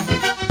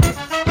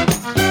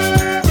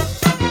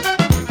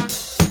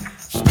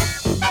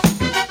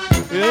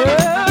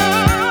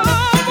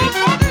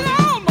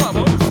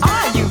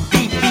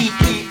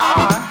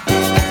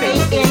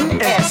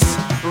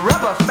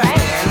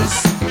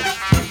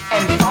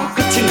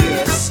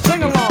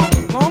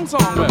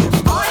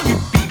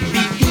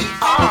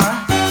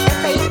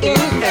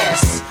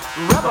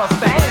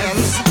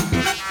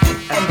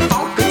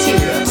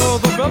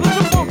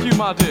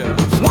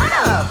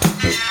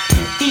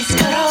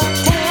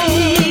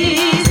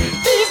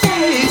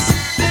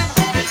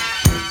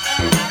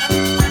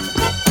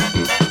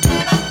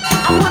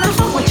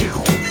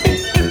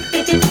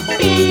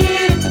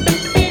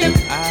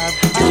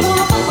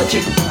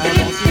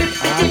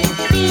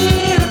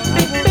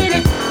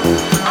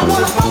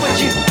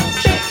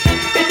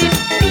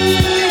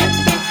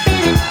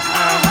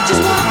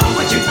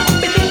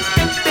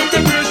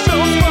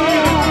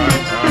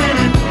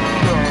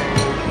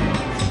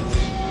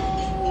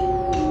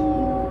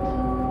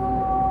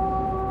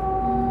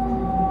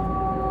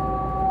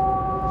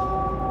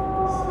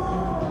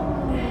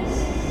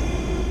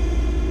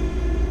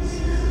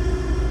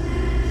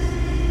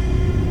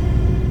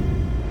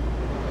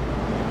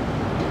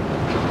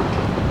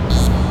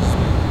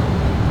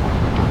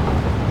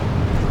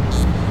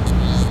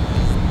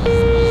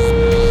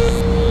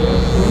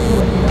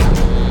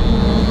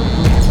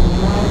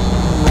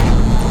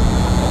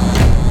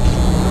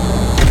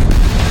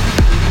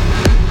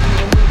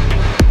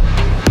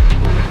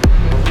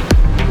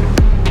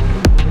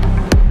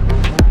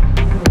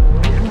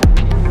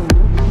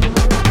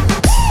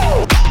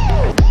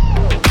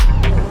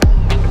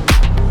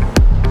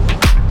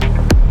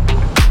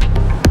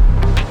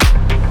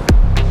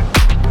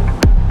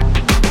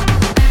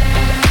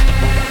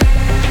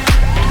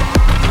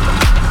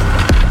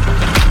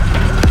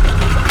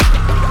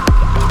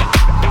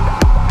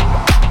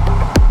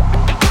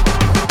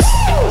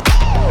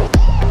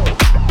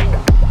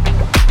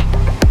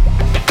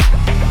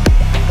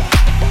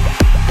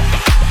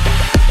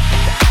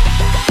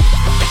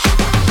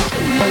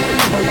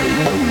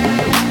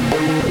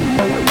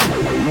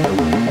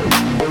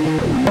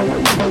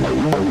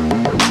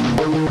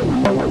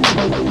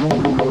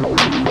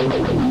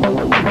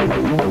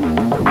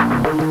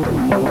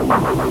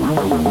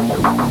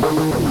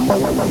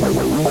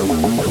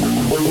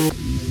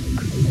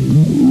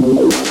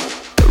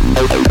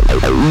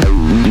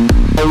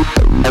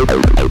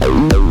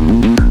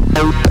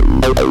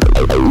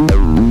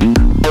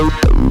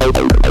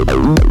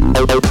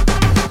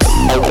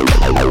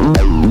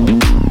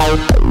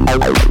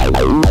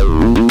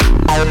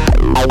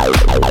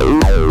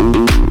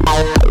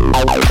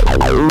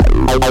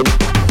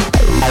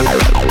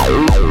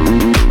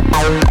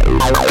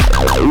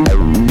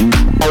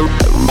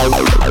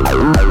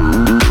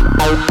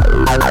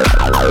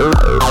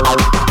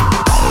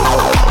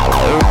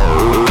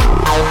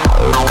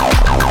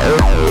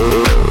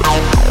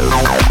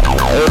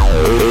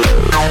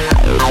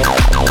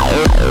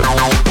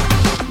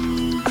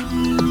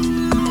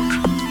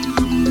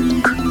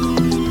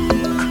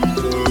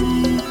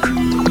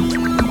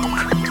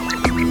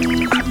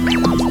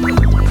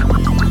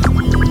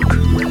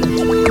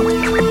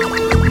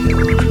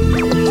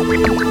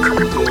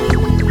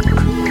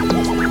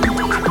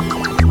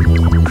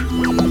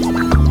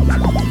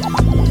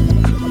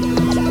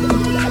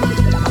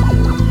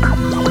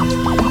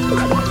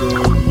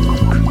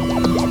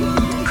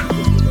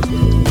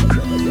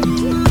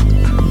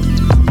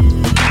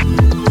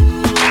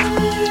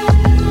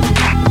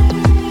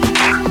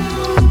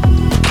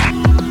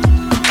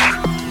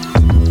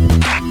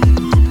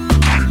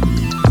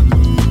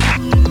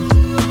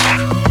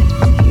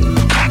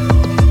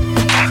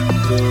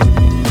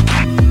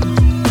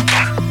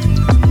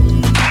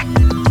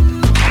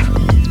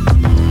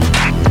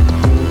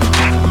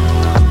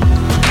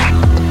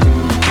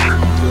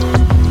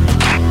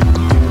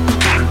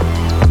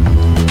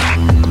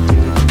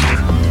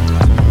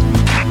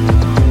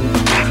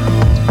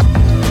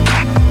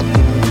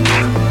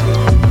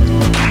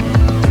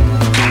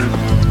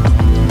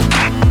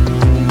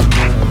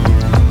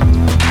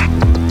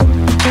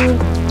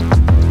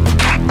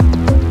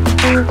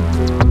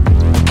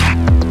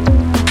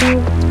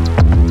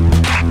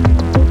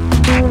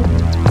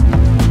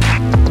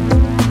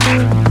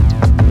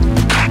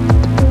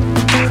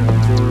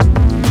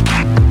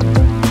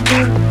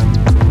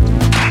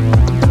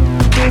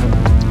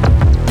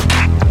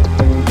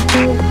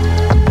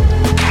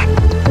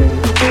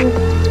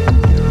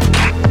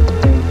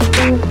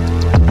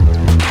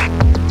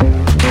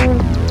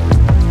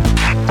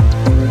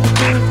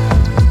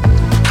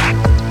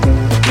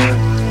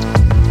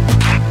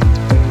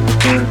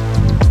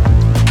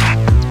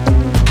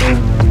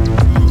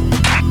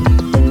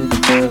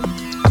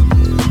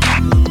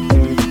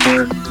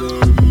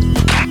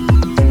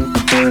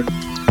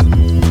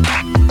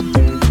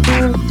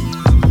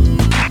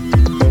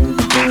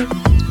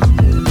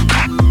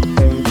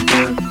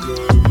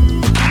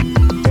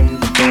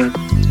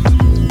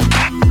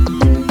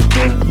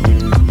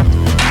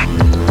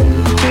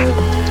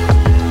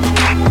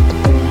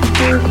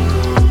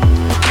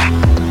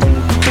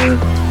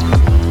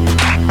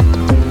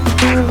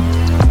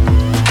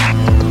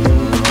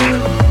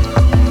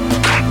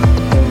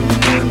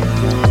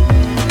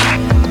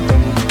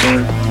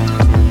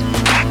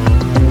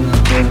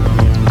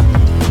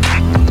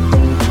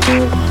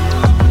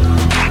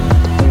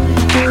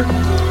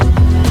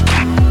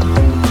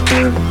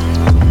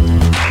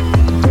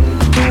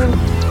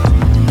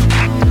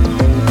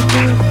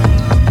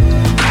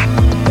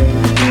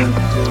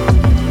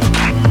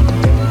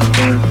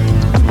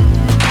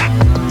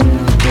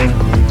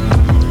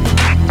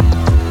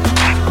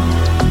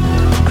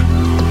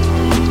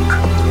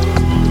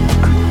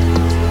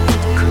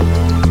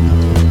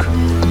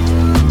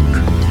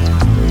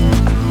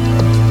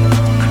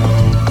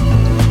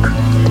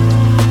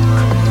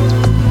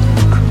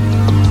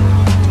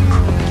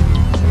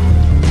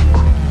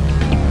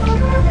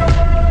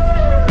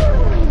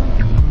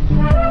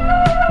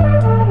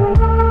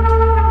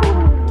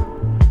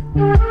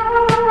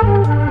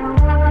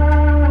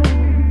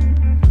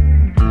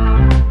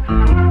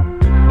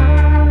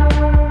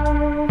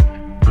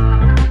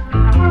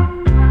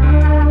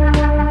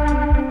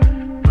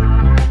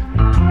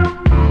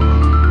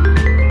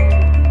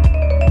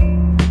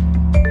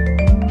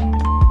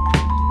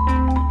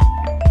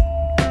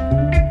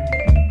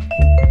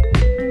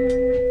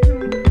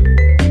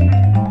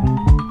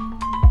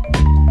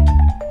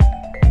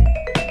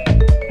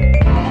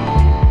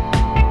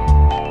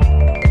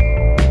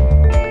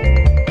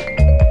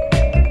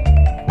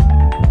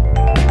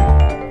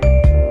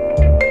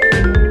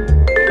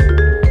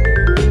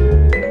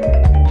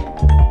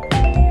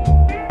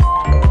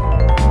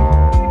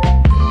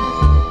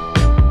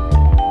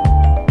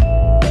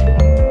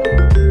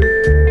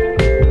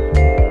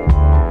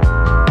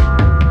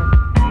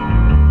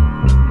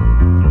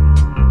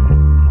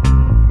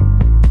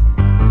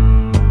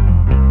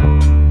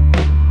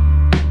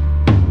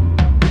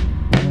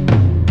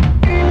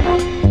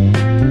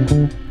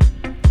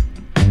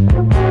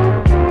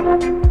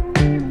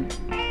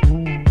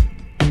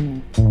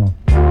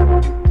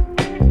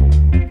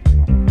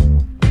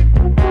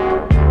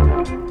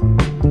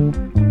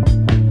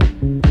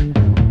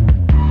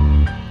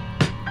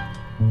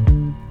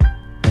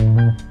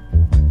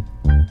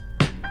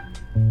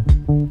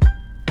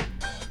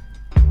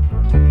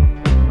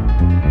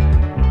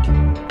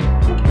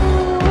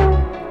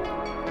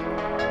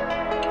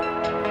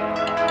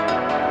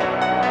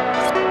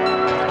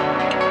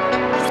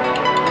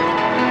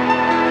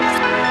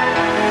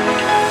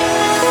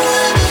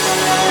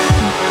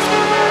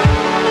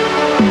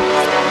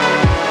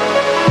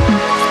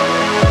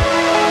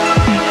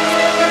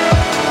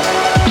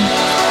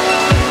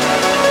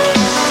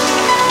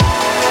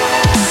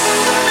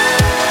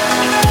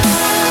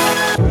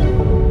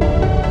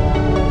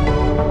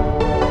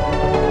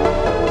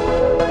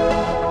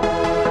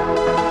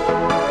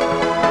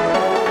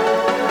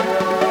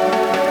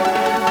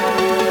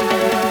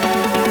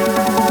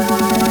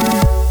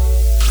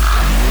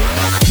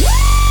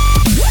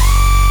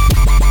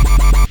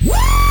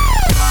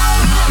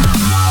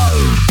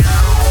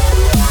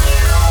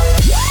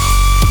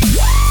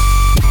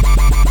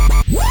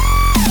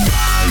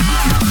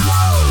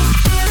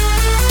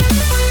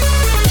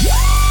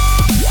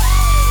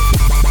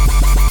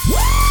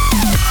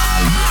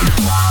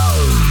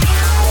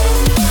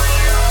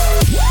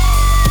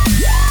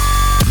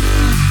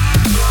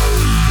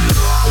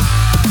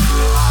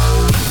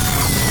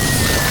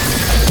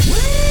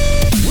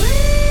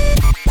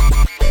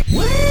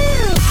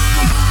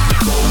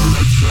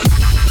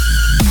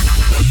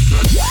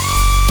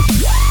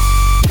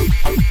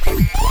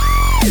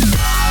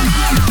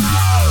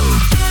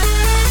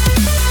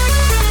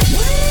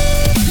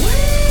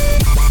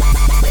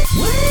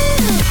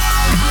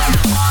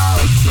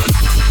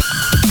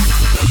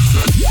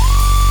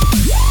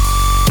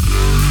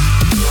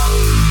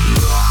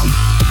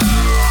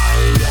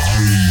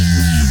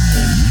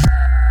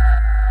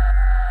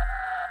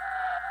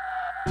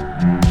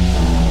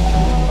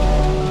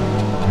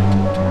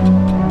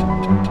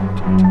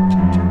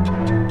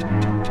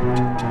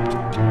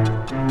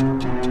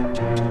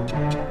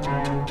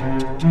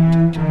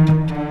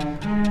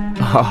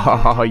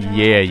 Oh,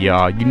 yeah,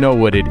 y'all. You know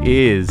what it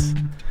is.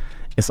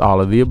 It's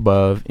all of the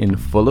above in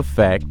full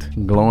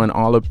effect, glowing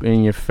all up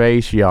in your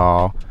face,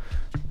 y'all.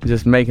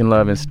 Just making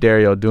love in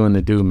stereo, doing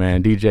the do,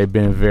 man. DJ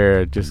Ben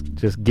Vera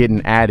just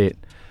getting at it.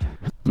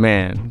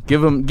 Man,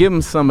 give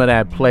him some of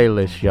that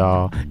playlist,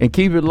 y'all. And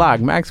keep it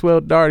locked. Maxwell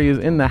Darty is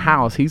in the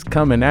house. He's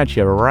coming at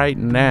you right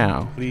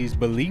now. Please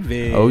believe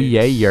it. Oh,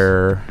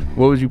 yeah.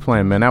 What was you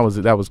playing, man?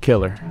 That was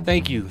killer.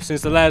 Thank you.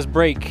 Since the last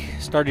break,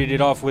 started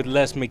it off with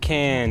Les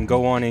McCann,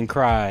 Go On and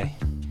Cry.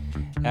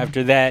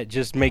 After that,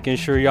 just making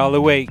sure y'all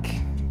awake.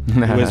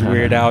 It was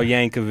Weird Al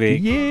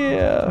Yankovic.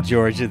 Yeah.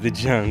 George of the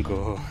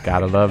Jungle.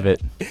 Gotta love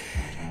it.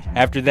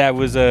 After that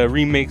was a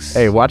remix.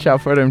 Hey, watch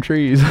out for them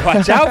trees.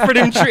 Watch out for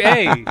them trees.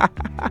 Hey.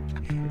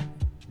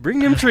 Bring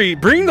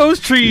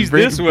those trees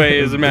this way,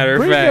 as a matter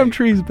of fact. Bring them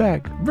trees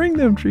back. Bring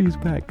them trees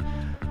back.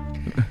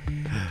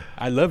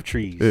 I love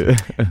trees.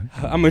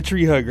 I'm a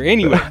tree hugger.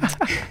 Anyway,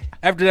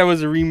 after that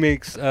was a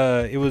remix.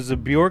 It was a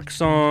Bjork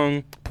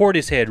song.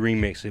 Portishead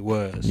remix it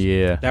was.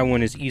 Yeah. That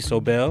one is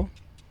Isobel.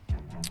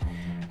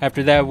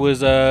 After that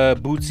was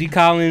Bootsy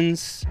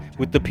Collins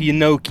with the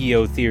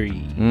Pinocchio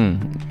Theory.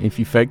 If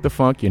you fake the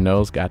funk, your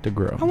nose got to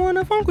grow. I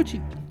wanna funk with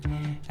you.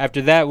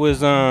 After that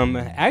was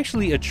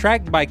actually a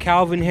track by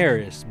Calvin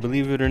Harris.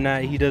 Believe it or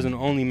not, he doesn't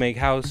only make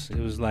house. It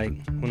was like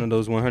one of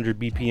those 100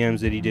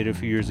 BPMs that he did a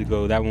few years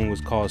ago. That one was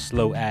called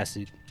Slow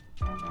Acid.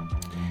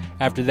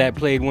 After that,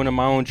 played one of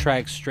my own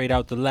tracks straight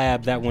out the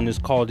lab. That one is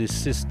called his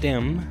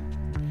System.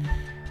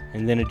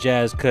 And then a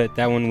jazz cut.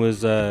 That one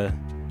was The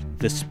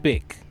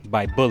Spick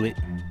by Bullet.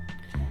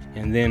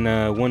 And then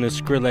one of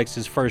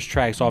Skrillex's first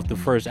tracks off the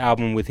first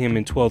album with him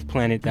and 12th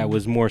Planet, that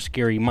was More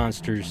Scary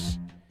Monsters.